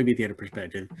from a movie theater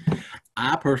perspective.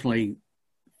 I personally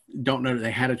don't know that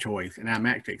they had a choice, and I'm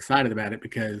actually excited about it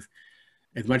because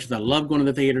as much as I love going to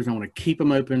the theaters, I want to keep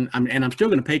them open. And I'm still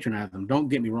going to patronize them. Don't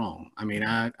get me wrong. I mean,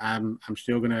 I'm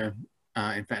still going to,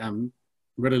 in fact, I'm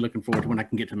really looking forward to when I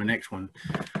can get to my next one,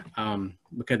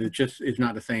 because it's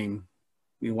not the same,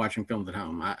 watching films at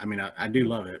home. I do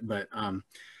love it, but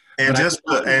just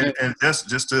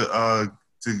to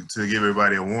give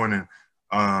everybody a warning,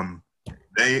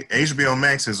 HBO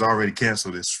Max has already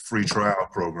canceled its free trial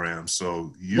program,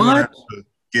 so you don't have to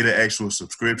get an actual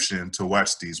subscription to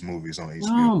watch these movies on HBO.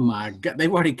 Oh my God, they've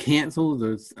already canceled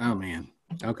those. Oh man,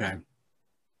 okay.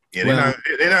 Yeah,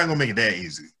 they're not gonna make it that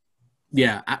easy.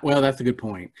 Yeah, well, that's a good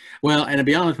point. Well, and to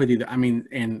be honest with you, I mean,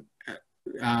 and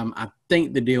I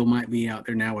think the deal might be out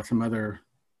there now with some other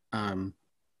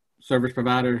service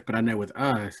providers, but I know with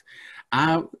us,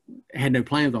 I had no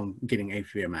plans on getting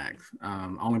HBO Max,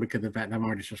 only because of the fact I'm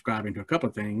already subscribing to a couple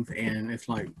of things, and it's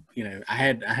like, I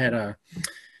had a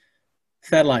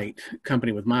satellite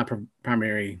company with my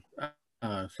primary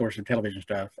source of television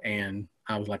stuff, and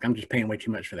I was like, I'm just paying way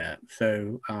too much for that.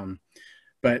 So,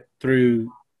 but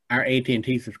through our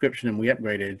AT&T subscription, and we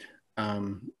upgraded,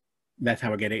 that's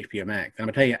how I get HBO Max. And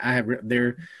I'm gonna tell you,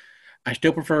 I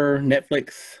still prefer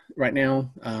Netflix right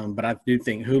now, but I do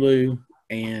think Hulu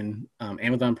and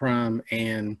Amazon Prime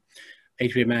and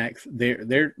HBO Max,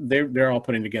 they're all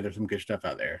putting together some good stuff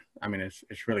out there. I mean,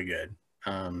 it's really good.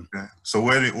 Okay. So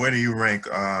where do you rank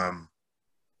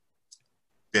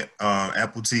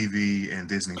Apple TV and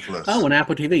Disney Plus? Oh, and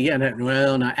Apple TV, yeah.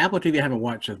 Now Apple TV I haven't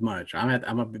watched as much. I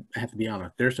have to be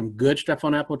honest. There's some good stuff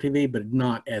on Apple TV, but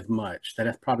not as much. So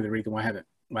that's probably the reason why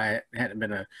it hadn't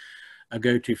been a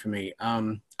go-to for me.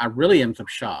 I really am so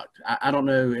shocked. I don't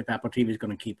know if Apple TV is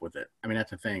going to keep with it. I mean, that's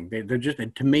the thing. They're just,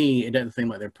 to me, it doesn't seem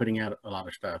like they're putting out a lot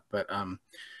of stuff. But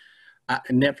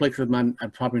Netflix is my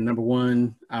probably number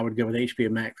one. I would go with HBO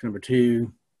Max number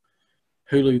two,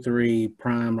 Hulu 3,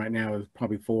 Prime right now is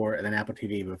probably 4, and then Apple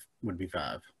TV would be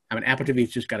 5. I mean, Apple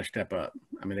TV's just got to step up.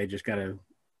 I mean, they just got to,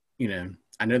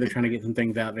 I know they're trying to get some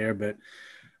things out there, but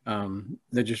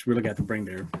they just really got to bring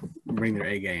their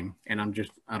A game. And I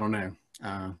don't know.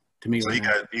 To me, so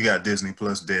you got Disney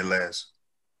Plus dead last.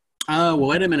 Oh, well,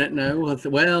 wait a minute. No, well,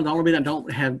 the only reason I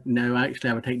don't have actually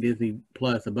I would take Disney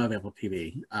Plus above Apple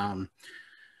TV. I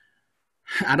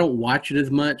don't watch it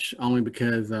as much only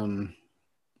because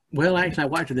well, actually, I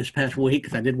watched it this past week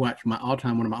because I did watch one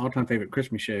of my all-time favorite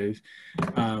Christmas shows,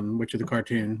 which is a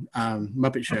cartoon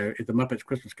Muppet Show. It's the Muppets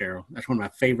Christmas Carol. That's one of my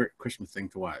favorite Christmas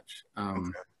things to watch,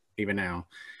 even now.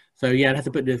 So, yeah, I'd have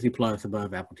to put Disney Plus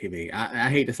above Apple TV. I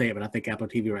hate to say it, but I think Apple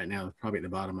TV right now is probably at the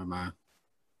bottom of my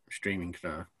streaming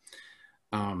stuff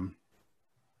of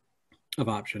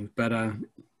options. But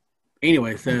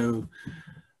anyway, so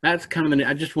that's kind of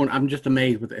I'm just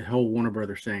amazed with the whole Warner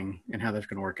Brothers thing and how that's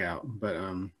going to work out. But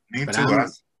me too.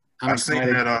 I've seen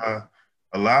that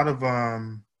a lot of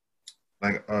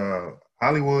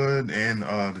Hollywood and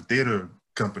the theater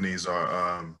companies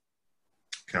are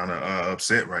kind of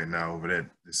upset right now over that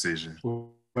decision.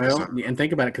 Well, and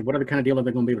think about it, because what other kind of deal are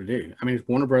they going to be able to do? I mean, if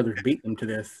Warner Brothers beat them to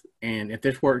this, and if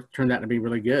this work turned out to be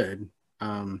really good,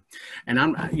 and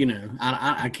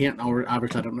I can't,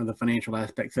 obviously I don't know the financial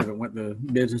aspects of it, what the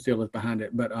business deal is behind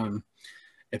it, but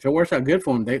if it works out good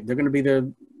for them, they're going to be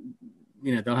they'll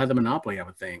have the monopoly, I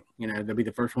would think. They'll be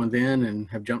the first ones in and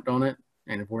have jumped on it,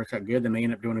 and if it works out good, they may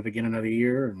end up doing it again another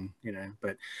year,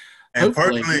 but. And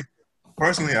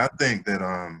personally, I think that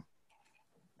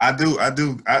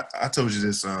I told you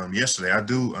this yesterday. I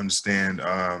do understand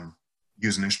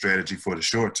using this strategy for the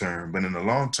short term, but in the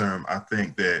long term, I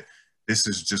think that this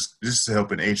is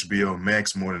helping HBO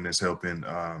Max more than it's helping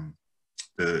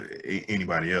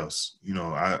anybody else.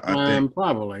 I think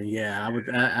probably, yeah.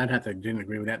 I'd have to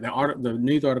agree with that. The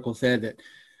news article said that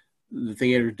the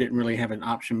theaters didn't really have an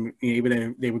option. Even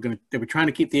though they were trying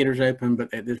to keep theaters open,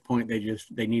 but at this point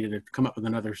they needed to come up with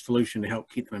another solution to help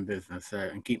keep them in business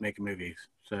and keep making movies.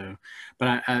 So,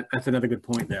 but that's another good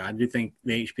point there. I do think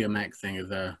the HBO Max thing is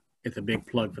it's a big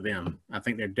plug for them. I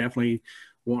think they're definitely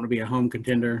wanting to be a home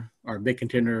contender or a big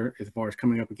contender as far as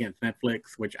coming up against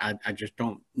Netflix, which I just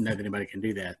don't know that anybody can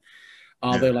do that.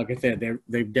 Although, like I said,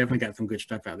 they've definitely got some good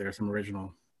stuff out there, some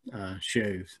original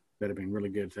shows that have been really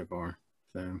good so far.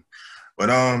 So, but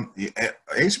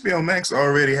HBO Max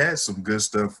already has some good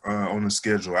stuff on the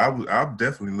schedule. I'm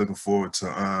definitely looking forward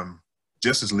to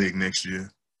Justice League next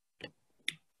year.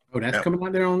 Oh, that's coming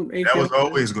out there on HBO. That was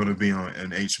always going to be on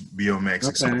an HBO Max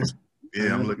exclusive.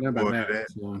 Yeah, I'm looking forward to that.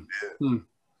 So,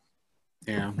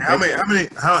 yeah. How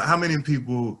many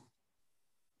people?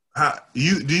 Do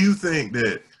you think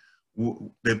that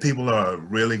people are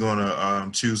really going to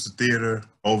choose the theater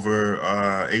over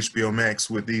HBO Max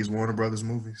with these Warner Brothers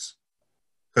movies?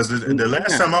 Because the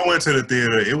last time I went to the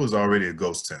theater, it was already a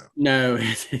ghost town. No,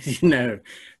 no,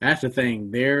 that's the thing.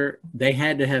 They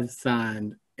had to have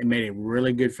signed and made a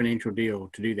really good financial deal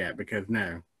to do that, because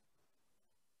I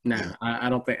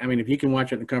don't think. I mean, if you can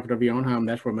watch it in the comfort of your own home,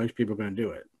 that's where most people are going to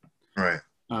do it. Right.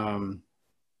 The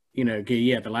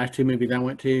last two movies I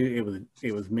went to,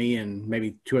 it was me and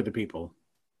maybe two other people.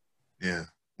 Yeah.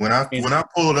 When I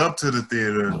pulled up to the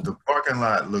theater, the parking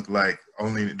lot looked like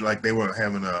they were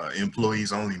having a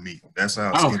employees only meet. That's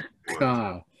how.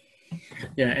 God.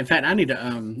 Yeah. In fact, I need to.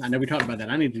 I know we talked about that.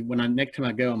 I need to, next time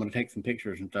I go, I'm going to take some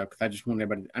pictures and stuff, because I just want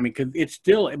everybody. I mean, because it's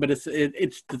still, but it's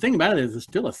the thing about it is it's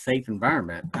still a safe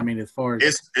environment. I mean, as far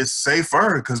as it's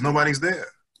safer because nobody's there.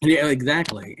 Yeah,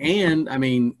 exactly. And I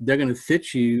mean, they're going to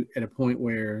sit you at a point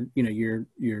where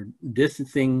you're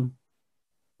distancing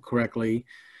correctly.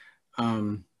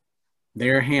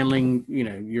 They're handling,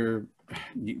 the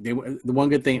one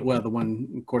good thing. Well, the one,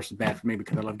 of course, is bad for me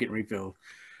because I love getting refills,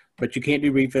 but you can't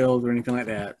do refills or anything like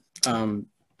that. And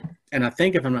I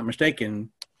think, if I'm not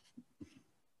mistaken,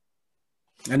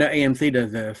 I know AMC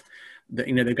does this.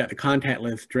 They've got the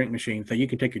contactless drink machine, so you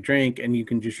can take your drink and you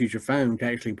can just use your phone to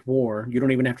actually pour. You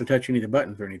don't even have to touch any of the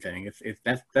buttons or anything.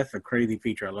 That's a crazy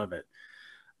feature. I love it.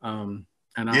 And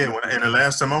the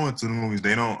last time I went to the movies,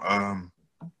 they don't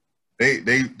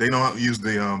they don't use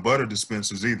the butter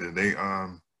dispensers either.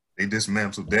 They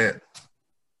dismantled that,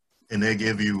 and they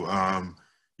give you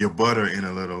your butter in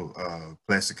a little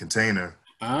plastic container.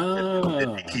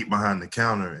 That they keep behind the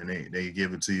counter, and they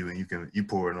give it to you, and you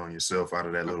pour it on yourself out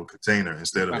of that little container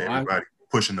instead of everybody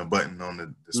pushing the button on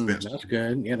the dispenser. That's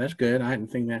good. Yeah, that's good. I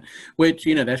hadn't seen that. Which,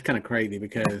 that's kind of crazy,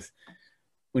 because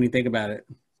when you think about it,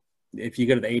 if you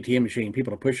go to the ATM machine,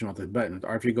 people are pushing all those buttons.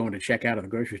 Or if you're going to check out of the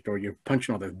grocery store, you're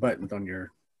punching all those buttons on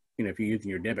your, if you're using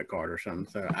your debit card or something.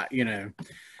 So,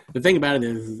 the thing about it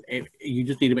is you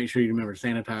just need to make sure you remember to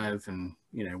sanitize and,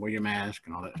 wear your mask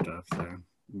and all that stuff. So,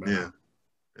 yeah.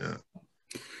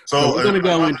 So we're going to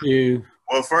go into.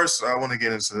 Well, first I want to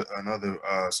get into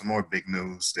some more big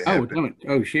news.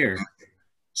 Sure.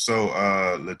 So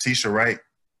Letitia Wright,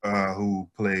 who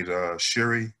played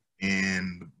Shuri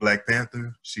in Black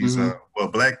Panther, she's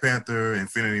Black Panther,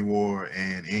 Infinity War,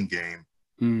 and Endgame.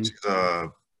 She's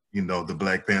the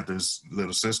Black Panther's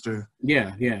little sister.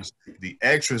 Yeah. The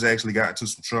actress actually got into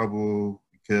some trouble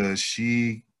because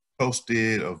she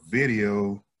posted a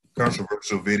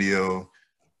controversial video,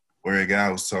 where a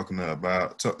guy was talking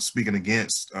about speaking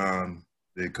against the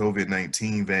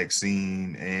COVID-19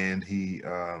 vaccine, and he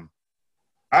I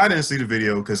didn't see the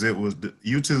video because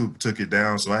YouTube took it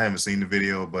down, so I haven't seen the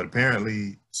video. But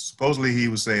supposedly he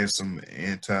was saying some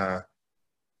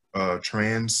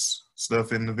anti-trans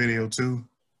stuff in the video too,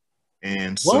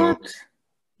 and so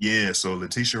so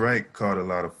Letitia Wright caught a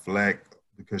lot of flack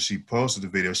because she posted the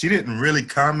video. She didn't really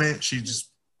comment. She just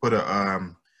put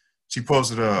she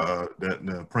posted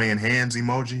the praying hands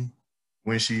emoji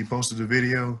when she posted the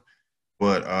video.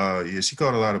 But she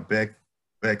caught a lot of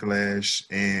backlash,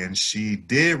 and she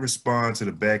did respond to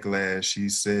the backlash. She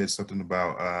said something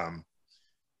about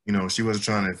she wasn't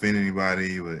trying to offend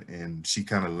anybody, and she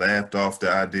kind of laughed off the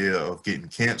idea of getting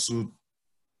canceled.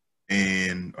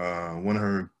 And one of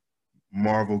her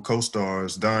Marvel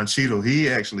co-stars, Don Cheadle, he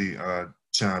actually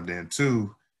chimed in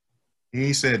too.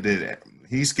 He said that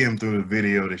he skimmed through the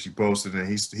video that she posted,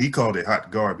 and he called it hot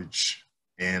garbage.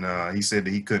 And he said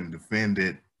that he couldn't defend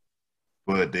it,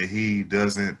 but that he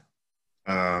doesn't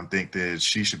think that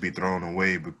she should be thrown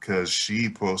away because she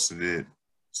posted it.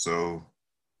 So,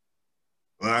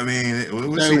 I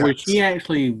mean, was she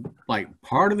actually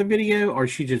part of the video, or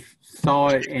she just saw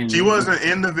it? And she wasn't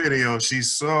in the video. She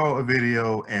saw a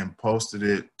video and posted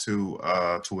it to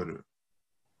Twitter.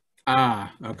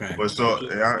 Ah, okay. But so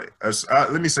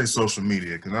let me say social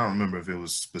media because I don't remember if it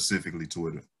was specifically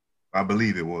Twitter. I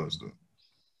believe it was though.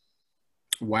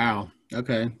 Wow.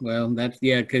 Okay. Well, that's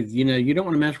yeah, because you don't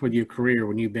want to mess with your career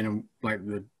when you've been in like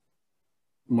the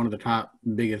one of the top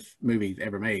biggest movies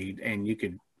ever made, and you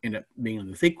could end up being in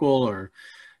the sequel or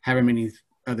having many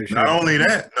other Not shows. only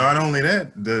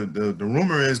that, the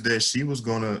rumor is that she was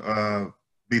gonna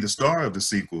be the star of the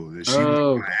sequel. That she was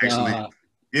Oh gonna actually, God.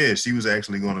 yeah, she was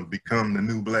actually gonna become the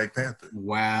new Black Panther.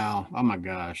 Wow. Oh my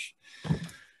gosh.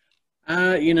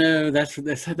 That's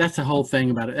the whole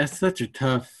thing about it. That's such a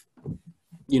tough,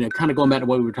 kind of going back to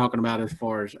what we were talking about as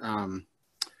far as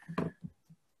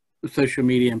social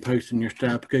media and posting your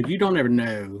stuff, because you don't ever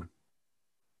know.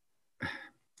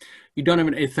 You don't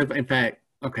even. It's in fact,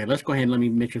 okay. Let's go ahead and let me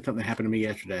mention something that happened to me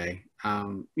yesterday.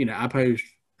 I post.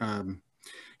 I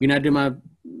do my.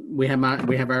 We have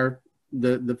our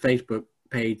the Facebook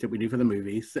page that we do for the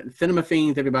movies. Cinema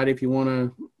Fiends, everybody, if you want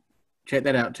to check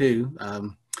that out too.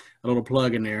 A little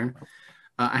plug in there.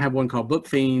 I have one called Book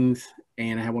Fiends,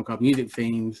 and I have one called Music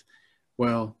Fiends.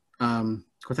 Well, of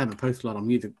course, I haven't posted a lot on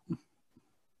music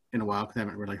in a while because I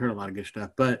haven't really heard a lot of good stuff.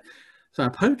 But so I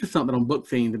posted something on Book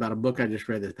Fiends about a book I just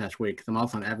read this past week because I'm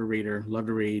also an avid reader, love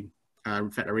to read.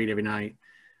 In fact, I read every night.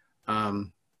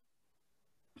 And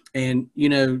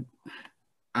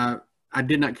I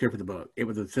did not care for the book. It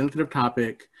was a sensitive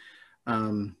topic.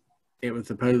 It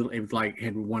was like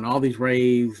had won all these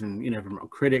raves and from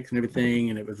critics and everything,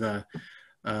 and it was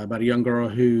about a young girl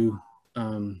who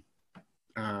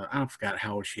I forgot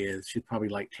how old she is. She's probably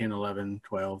like 10, 11,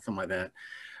 12, something like that.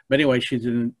 But anyway,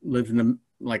 lives in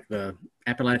the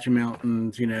Appalachian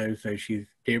Mountains, so she's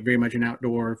very much an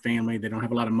outdoor family. They don't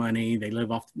have a lot of money. They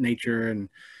live off nature and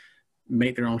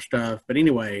make their own stuff. But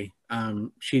anyway,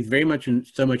 she's very much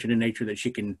so much into nature that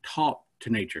she can talk to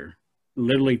nature,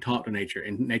 literally talk to nature,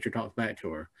 and nature talks back to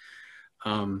her.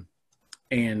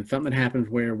 And something happens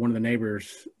where one of the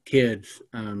neighbors' kids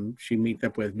she meets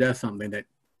up with does something that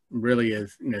really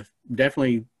is,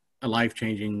 definitely a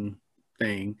life-changing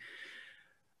thing.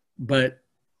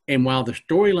 And while the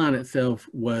storyline itself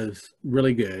was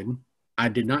really good, I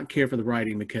did not care for the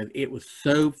writing because it was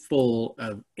so full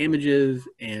of images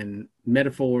and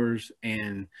metaphors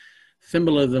and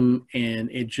symbolism, and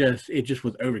it just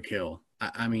was overkill.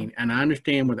 I mean, and I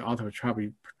understand where the author was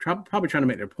probably trying to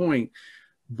make their point,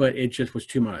 but it just was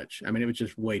too much. I mean, it was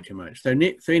just way too much. So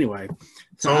anyway,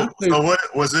 so what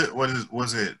was it?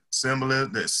 Was it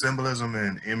symbolism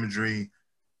and imagery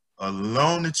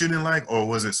alone that you didn't like, or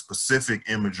was it specific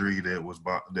imagery that was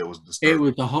disturbing?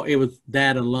 It was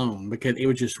that alone because it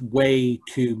was just way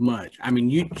too much. I mean,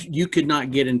 you could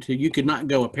not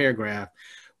go a paragraph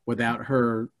without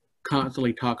her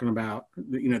constantly talking about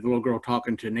the little girl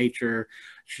talking to nature.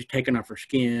 She's taking off her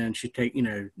skin.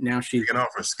 Now she's taking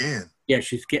off her skin. Yeah,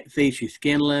 she's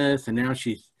skinless, and now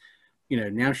she's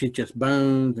just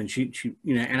bones, and she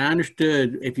and I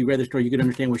understood, if you read the story, you could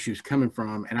understand where she was coming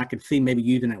from, and I could see maybe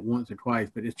using it once or twice,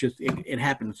 but it's just, it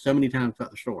happened so many times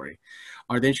throughout the story.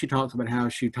 Or then she talks about how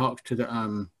she talks to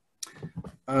the,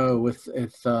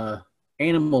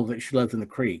 animals that she loves in the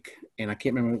creek, and I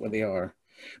can't remember what they are,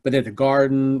 but there's a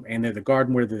garden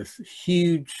where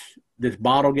this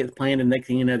bottle gets planted, and next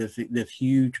thing you know, this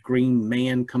huge green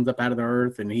man comes up out of the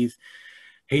earth, and he's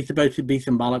supposed to be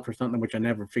symbolic for something, which I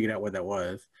never figured out what that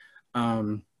was.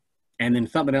 And then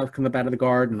something else comes up out of the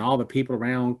garden, and all the people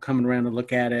coming around to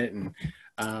look at it. And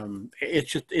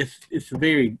it's a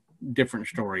very different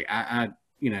story.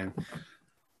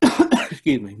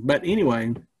 Excuse me. But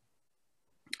anyway,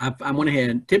 I went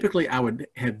ahead. Typically, I would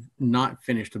have not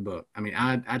finished a book. I mean,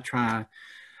 I try.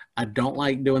 I don't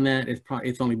like doing that.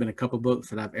 It's only been a couple books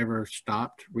that I've ever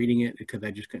stopped reading it because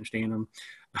I just couldn't stand them.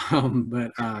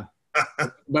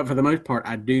 But for the most part,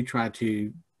 I do try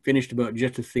to finish the book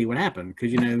just to see what happened.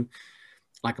 Because,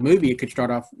 like a movie, it could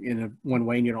start off in one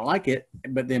way and you don't like it.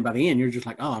 But then by the end, you're just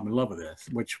like, oh, I'm in love with this,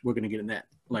 which we're going to get in that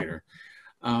later.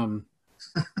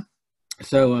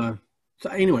 So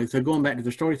anyway, so going back to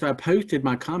the story. So I posted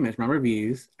my comments, my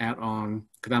reviews out on,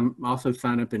 because I'm also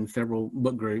signed up in several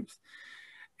book groups.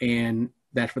 And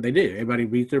that's what they do. Everybody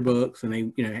reads their books and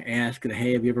they, ask,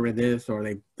 hey, have you ever read this? Or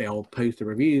they all post the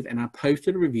reviews. And I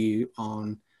posted a review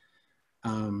on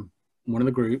one of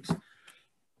the groups,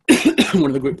 one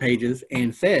of the group pages,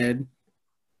 and said,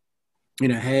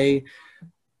 hey,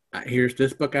 here's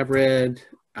this book I've read.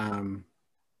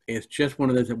 It's just one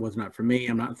of those that was not for me.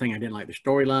 I'm not saying I didn't like the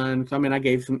storyline. So, I mean, I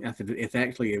said, it's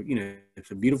actually,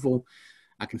 it's a beautiful,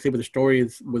 I can see where the story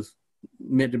was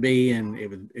meant to be, and it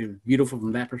was beautiful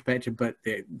from that perspective, but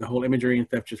the whole imagery and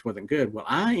stuff just wasn't good. Well,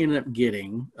 I ended up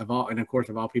getting, of all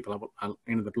people, I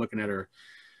ended up looking at her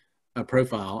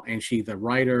profile, and she's a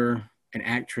writer, an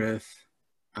actress,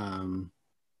 something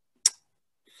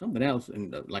else,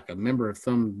 and like a member of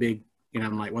some big,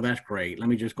 I'm like, well, that's great. Let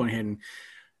me just go ahead and,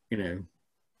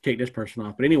 take this person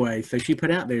off. But anyway, so she put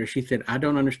out there, she said, I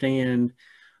don't understand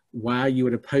why you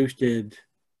would have posted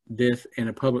this in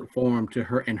a public forum to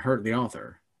hurt the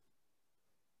author.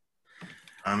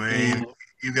 I mean,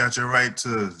 you got your right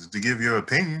to give your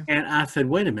opinion. And I said,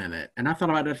 wait a minute. And I thought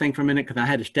about that thing for a minute, because I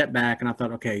had to step back, and I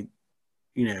thought, okay,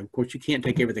 of course you can't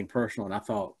take everything personal. And I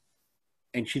thought,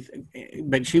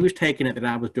 but she was taking it that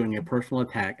I was doing a personal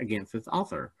attack against this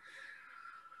author.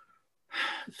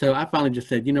 So I finally just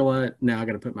said, you know what? Now I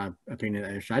got to put my opinion out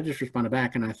there. So I just responded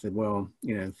back, and I said, well,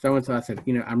 so-and-so, I said,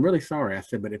 I'm really sorry. I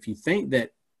said, but if you think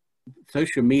that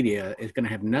social media is going to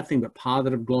have nothing but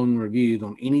positive, glowing reviews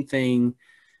on anything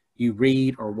you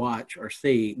read or watch or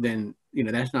see, then,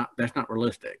 that's not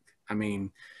realistic. I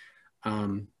mean,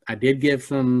 I did give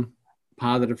some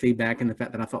positive feedback in the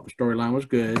fact that I thought the storyline was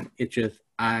good. It's just,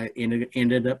 I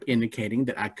ended up indicating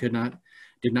that I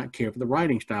did not care for the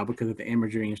writing style because of the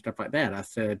imagery and stuff like that. I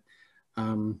said,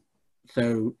 and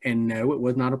no, it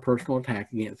was not a personal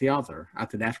attack against the author. I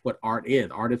said, that's what art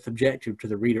is. Art is subjective to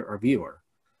the reader or viewer.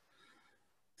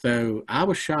 So I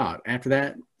was shocked. After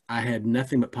that, I had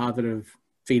nothing but positive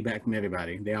feedback from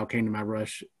everybody. They all came to my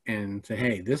rush and said,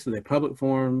 hey, this is a public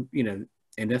forum, and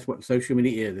that's what social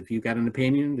media is. If you've got an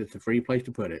opinion, it's a free place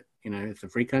to put it. It's a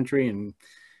free country, and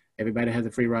everybody has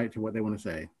a free right to what they want to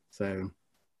say. So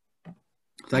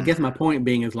I guess my point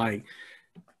being is, like,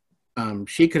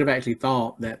 she could have actually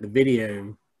thought that the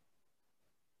video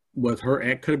was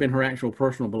it could have been her actual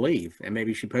personal belief, and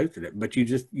maybe she posted it, but you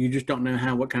just don't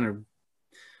know what kind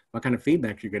of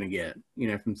feedback you're going to get,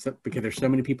 because there's so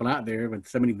many people out there with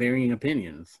so many varying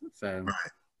opinions. So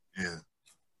right, yeah,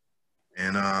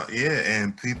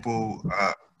 and people,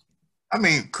 I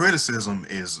mean, criticism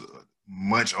is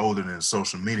much older than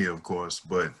social media, of course,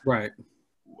 but right.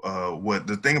 What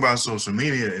the thing about social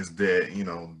media is that,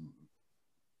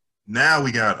 now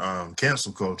we got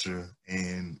cancel culture,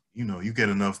 and you get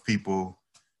enough people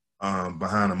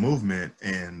behind a movement,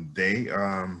 and they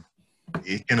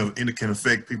it can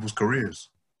affect people's careers.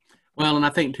 Well, and I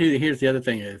think too, here's the other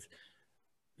thing is,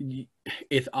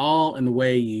 it's all in the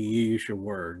way you use your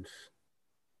words.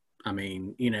 I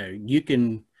mean, you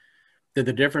can.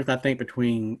 The difference, I think,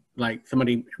 between, like,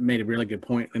 somebody made a really good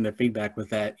point in their feedback was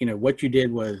that, what you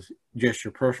did was just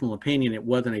your personal opinion. It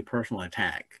wasn't a personal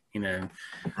attack,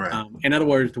 Right. In other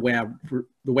words, the way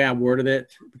I worded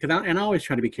it, because I always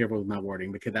try to be careful with my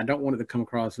wording, because I don't want it to come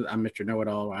across as I'm Mr.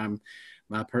 Know-it-all, or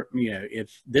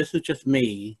this is just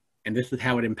me, and this is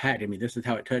how it impacted me. This is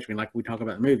how it touched me. Like we talk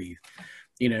about movies,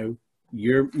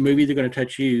 your movies are going to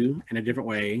touch you in a different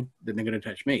way than they're going to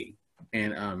touch me.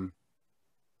 And,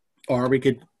 or we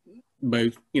could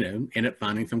both, end up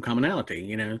finding some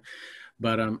commonality,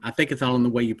 but I think it's all in the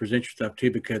way you present yourself too,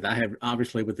 because I have,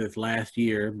 obviously, with this last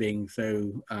year being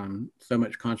so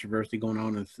much controversy going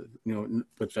on,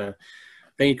 with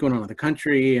things going on with the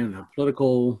country and the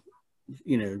political,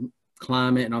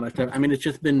 climate and all that stuff. I mean, it's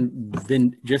just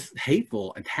been just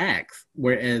hateful attacks,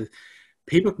 whereas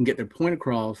people can get their point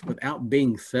across without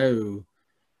being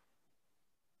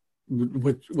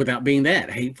without being that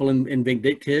hateful and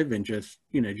vindictive, and just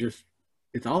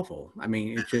it's awful. I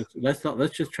mean, it's just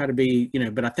let's just try to be,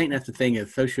 but I think that's the thing,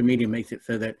 is social media makes it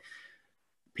so that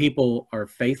people are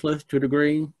faithless to a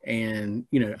degree, and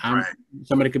Right.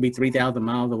 Somebody could be 3,000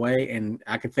 miles away, and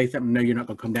I could say something, no, you're not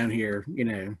going to come down here,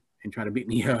 and try to beat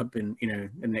me up in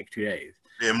in the next 2 days.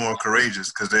 They're more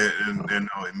courageous because there are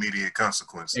no immediate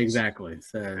consequences. Exactly.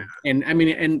 So, and I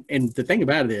mean, and the thing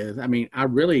about it is, I mean, I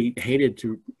really hated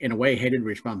to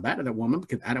respond back to that woman,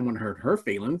 because I don't want to hurt her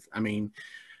feelings. I mean,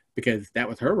 because that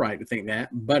was her right to think that.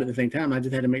 But at the same time, I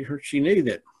just had to make sure she knew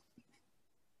that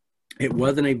it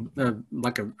wasn't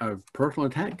a personal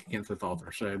attack against this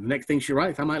author. So the next thing she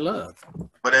writes, I might love.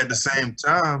 But at the same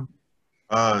time,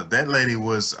 that lady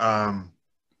was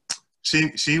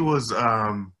she was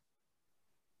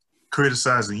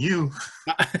criticizing you.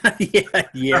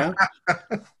 yeah.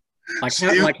 Like how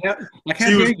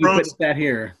dare you put that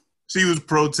here? She was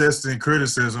protesting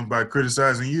criticism by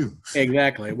criticizing you.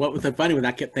 Exactly. What was so funny was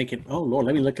I kept thinking, oh Lord,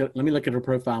 let me look at her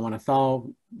profile. When I saw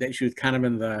that she was kind of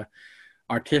in the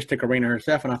artistic arena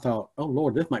herself, and I thought, oh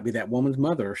Lord, this might be that woman's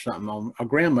mother or something, a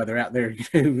grandmother out there.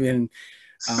 And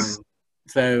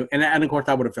so, and of course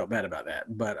I would have felt bad about that.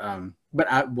 But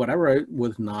what I wrote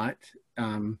was not.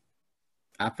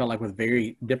 I felt like was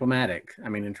very diplomatic. I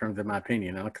mean, in terms of my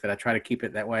opinion, like I said, I try to keep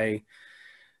it that way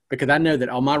because I know that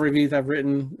all my reviews I've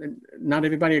written, not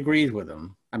everybody agrees with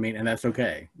them. I mean, and that's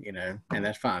okay, you know, and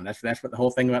that's fine. That's what the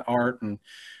whole thing about art. And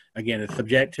again, it's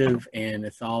subjective, and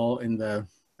it's all in the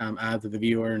eyes of the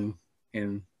viewer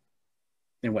and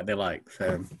what they like.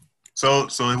 So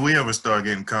if we ever start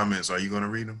getting comments, are you going to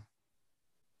read them?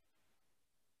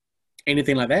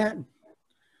 Anything like that?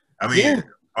 I mean, yeah.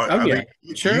 I yeah,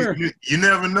 mean, sure. You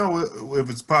never know if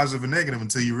it's positive or negative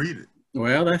until you read it.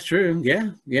 Well, that's true.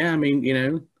 Yeah. I mean, you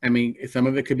know, some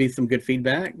of it could be some good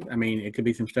feedback. I mean, it could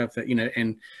be some stuff that, you know,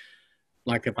 and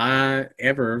like if I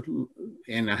ever,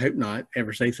 and I hope not,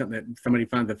 ever say something that somebody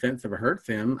finds offensive or hurts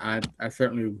them, I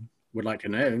certainly would like to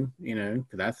know, you know,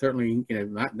 because I certainly, you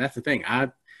know, that's the thing.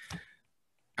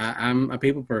 I'm a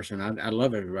people person. I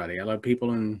love everybody. I love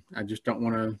people, and I just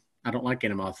I don't like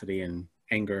animosity and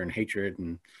anger and hatred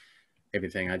and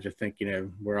everything. I just think, you know,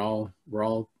 we're all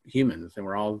humans and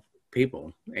we're all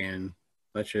people, and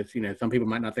let's just, you know, some people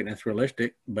might not think that's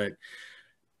realistic, but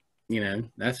you know,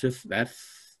 that's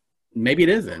maybe it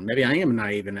isn't. Maybe I am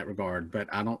naive in that regard, but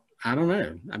I don't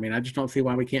know. I mean, I just don't see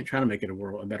why we can't try to make it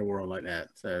a better world like that.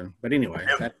 So, but anyway.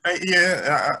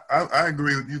 I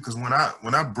agree with you, because when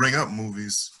I bring up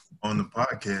movies on the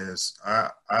podcast,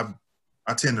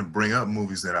 I tend to bring up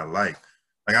movies that I like.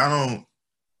 Like I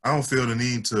don't feel the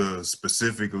need to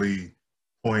specifically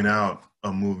point out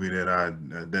a movie that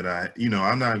I you know,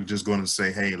 I'm not just going to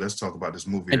say, hey, let's talk about this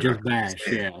movie and just bash.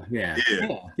 Yeah.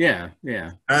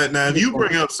 Now if you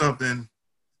bring up something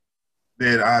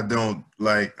that I don't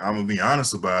like, I'm gonna be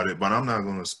honest about it, but I'm not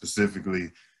gonna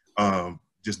specifically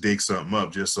just dig something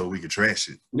up just so we can trash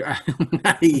it.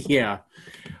 Yeah.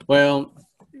 Well,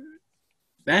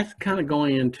 that's kind of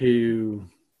going into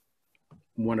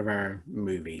one of our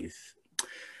movies.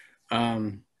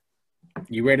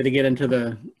 You ready to get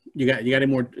into you got any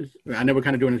more? I know we're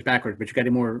kind of doing this backwards, but you got any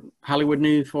more Hollywood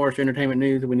news for us, entertainment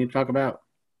news that we need to talk about?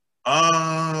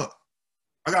 I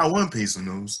got one piece of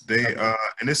news.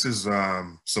 And this is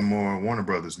some more Warner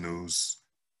Brothers news.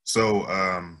 So,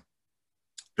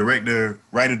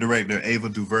 writer-director Ava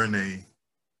DuVernay,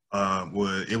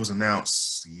 it was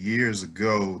announced years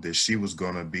ago that she was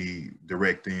going to be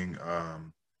directing a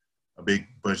big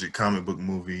budget comic book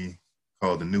movie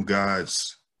called The New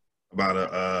Gods, about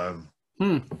a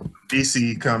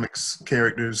DC Comics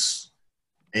characters,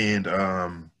 and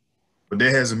but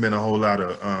there hasn't been a whole lot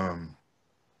of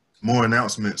more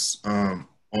announcements on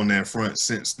that front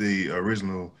since the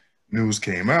original news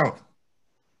came out.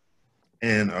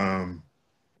 And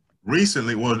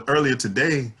recently, well, earlier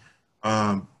today,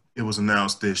 it was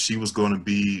announced that she was going to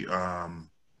be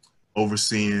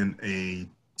overseeing a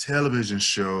television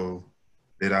show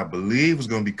that I believe was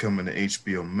going to be coming to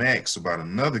HBO Max about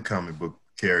another comic book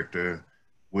character,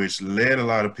 which led a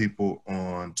lot of people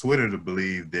on Twitter to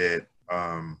believe that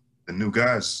The New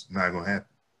Gods not going to happen,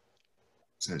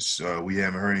 since we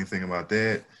haven't heard anything about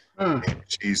that. And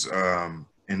she's and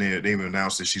they've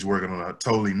announced that she's working on a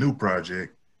totally new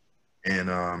project.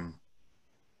 And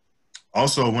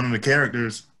also one of the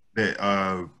characters that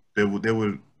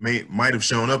might have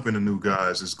shown up in The New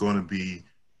Gods is going to be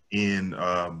in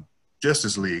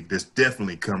Justice League. That's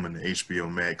definitely coming to HBO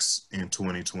Max in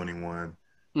 2021,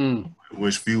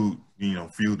 which fueled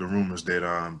the rumors that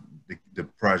the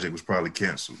project was probably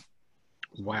canceled.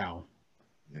 Wow.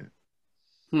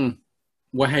 Yeah.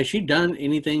 Well, has she done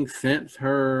anything since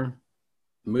her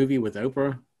movie with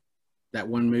Oprah? That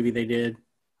one movie they did?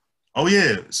 Oh,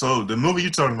 yeah. So the movie you're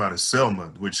talking about is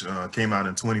Selma, which came out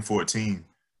in 2014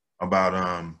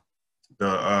 about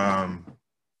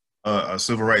a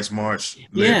civil rights march.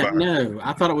 No.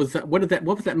 I thought it was, what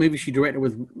was that movie she directed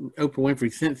with Oprah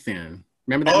Winfrey since then?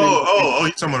 Remember that movie? Oh,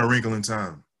 you're talking about A Wrinkle in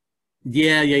Time.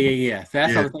 Yeah. So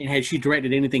that's what I was thinking. Has she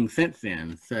directed anything since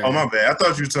then? So. Oh, my bad. I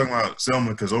thought you were talking about Selma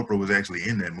because Oprah was actually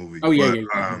in that movie. Oh,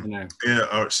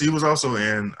 yeah. She was also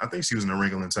I think she was in A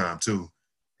Wrinkle in Time, too.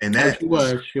 And that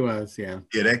she was, yeah.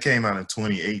 Yeah, that came out in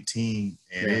 2018,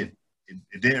 and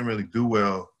it didn't really do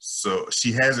well. So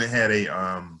she hasn't had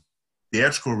a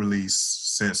theatrical release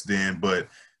since then, but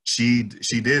she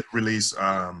did release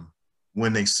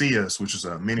When They See Us, which is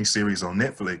a miniseries on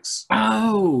Netflix.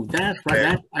 Oh, that's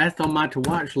right. That's on my to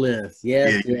watch list.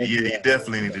 Yes, you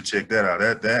definitely need to check that out.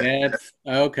 That's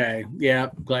okay. Yeah,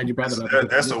 glad you brought that up.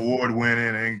 That's award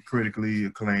winning and critically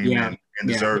acclaimed, and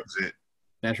deserves it.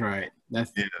 That's right.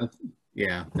 That's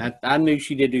I knew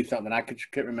she did do something. I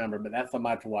couldn't remember, but that's on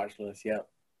my to watch list. Yep.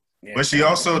 Yeah, but she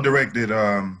also directed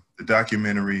the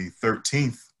documentary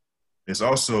 13th. It's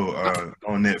also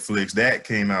on Netflix. That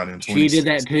came out in 2016. She did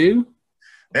that too?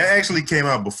 That actually came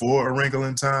out before A Wrinkle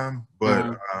in Time, but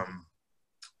Uh-huh.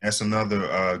 that's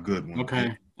another good one.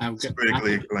 Okay. It's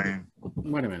critically acclaimed.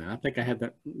 Wait a minute. I think I had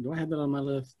that. Do I have that on my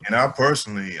list? And I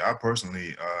personally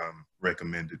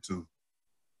recommend it too.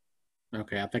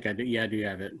 Okay, I think I do. Yeah, I do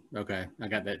have it. Okay, I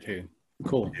got that too.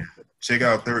 Cool. Yeah. Check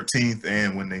out 13th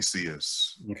and When They See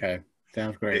Us. Okay,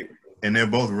 sounds great. And they're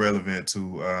both relevant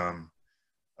to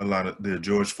a lot of the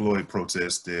George Floyd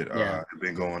protests that have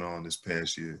been going on this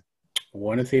past year. I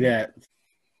want to see that.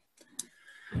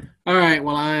 All right.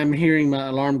 Well, I'm hearing my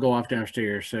alarm go off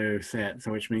downstairs, so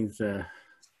which means the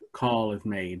call is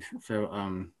made.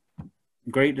 So,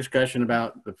 great discussion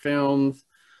about the films.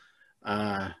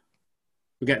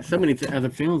 We got so many other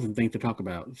films and things to talk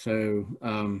about.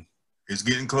 So, it's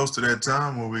getting close to that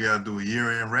time where we got to do a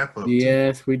year-end wrap-up.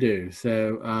 Yes, we do.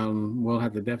 So, we'll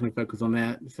have to definitely focus on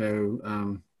that.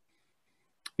 So,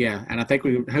 yeah, and I think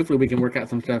hopefully we can work out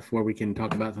some stuff where we can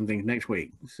talk about some things next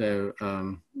week. So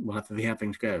we'll have to see how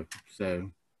things go.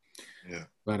 So, yeah.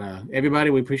 But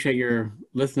everybody, we appreciate your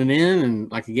listening in,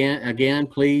 and like again,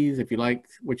 please, if you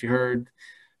liked what you heard,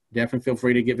 definitely feel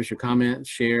free to give us your comments,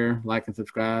 share, like, and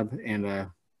subscribe. And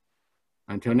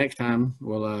until next time,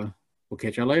 we'll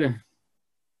catch y'all later.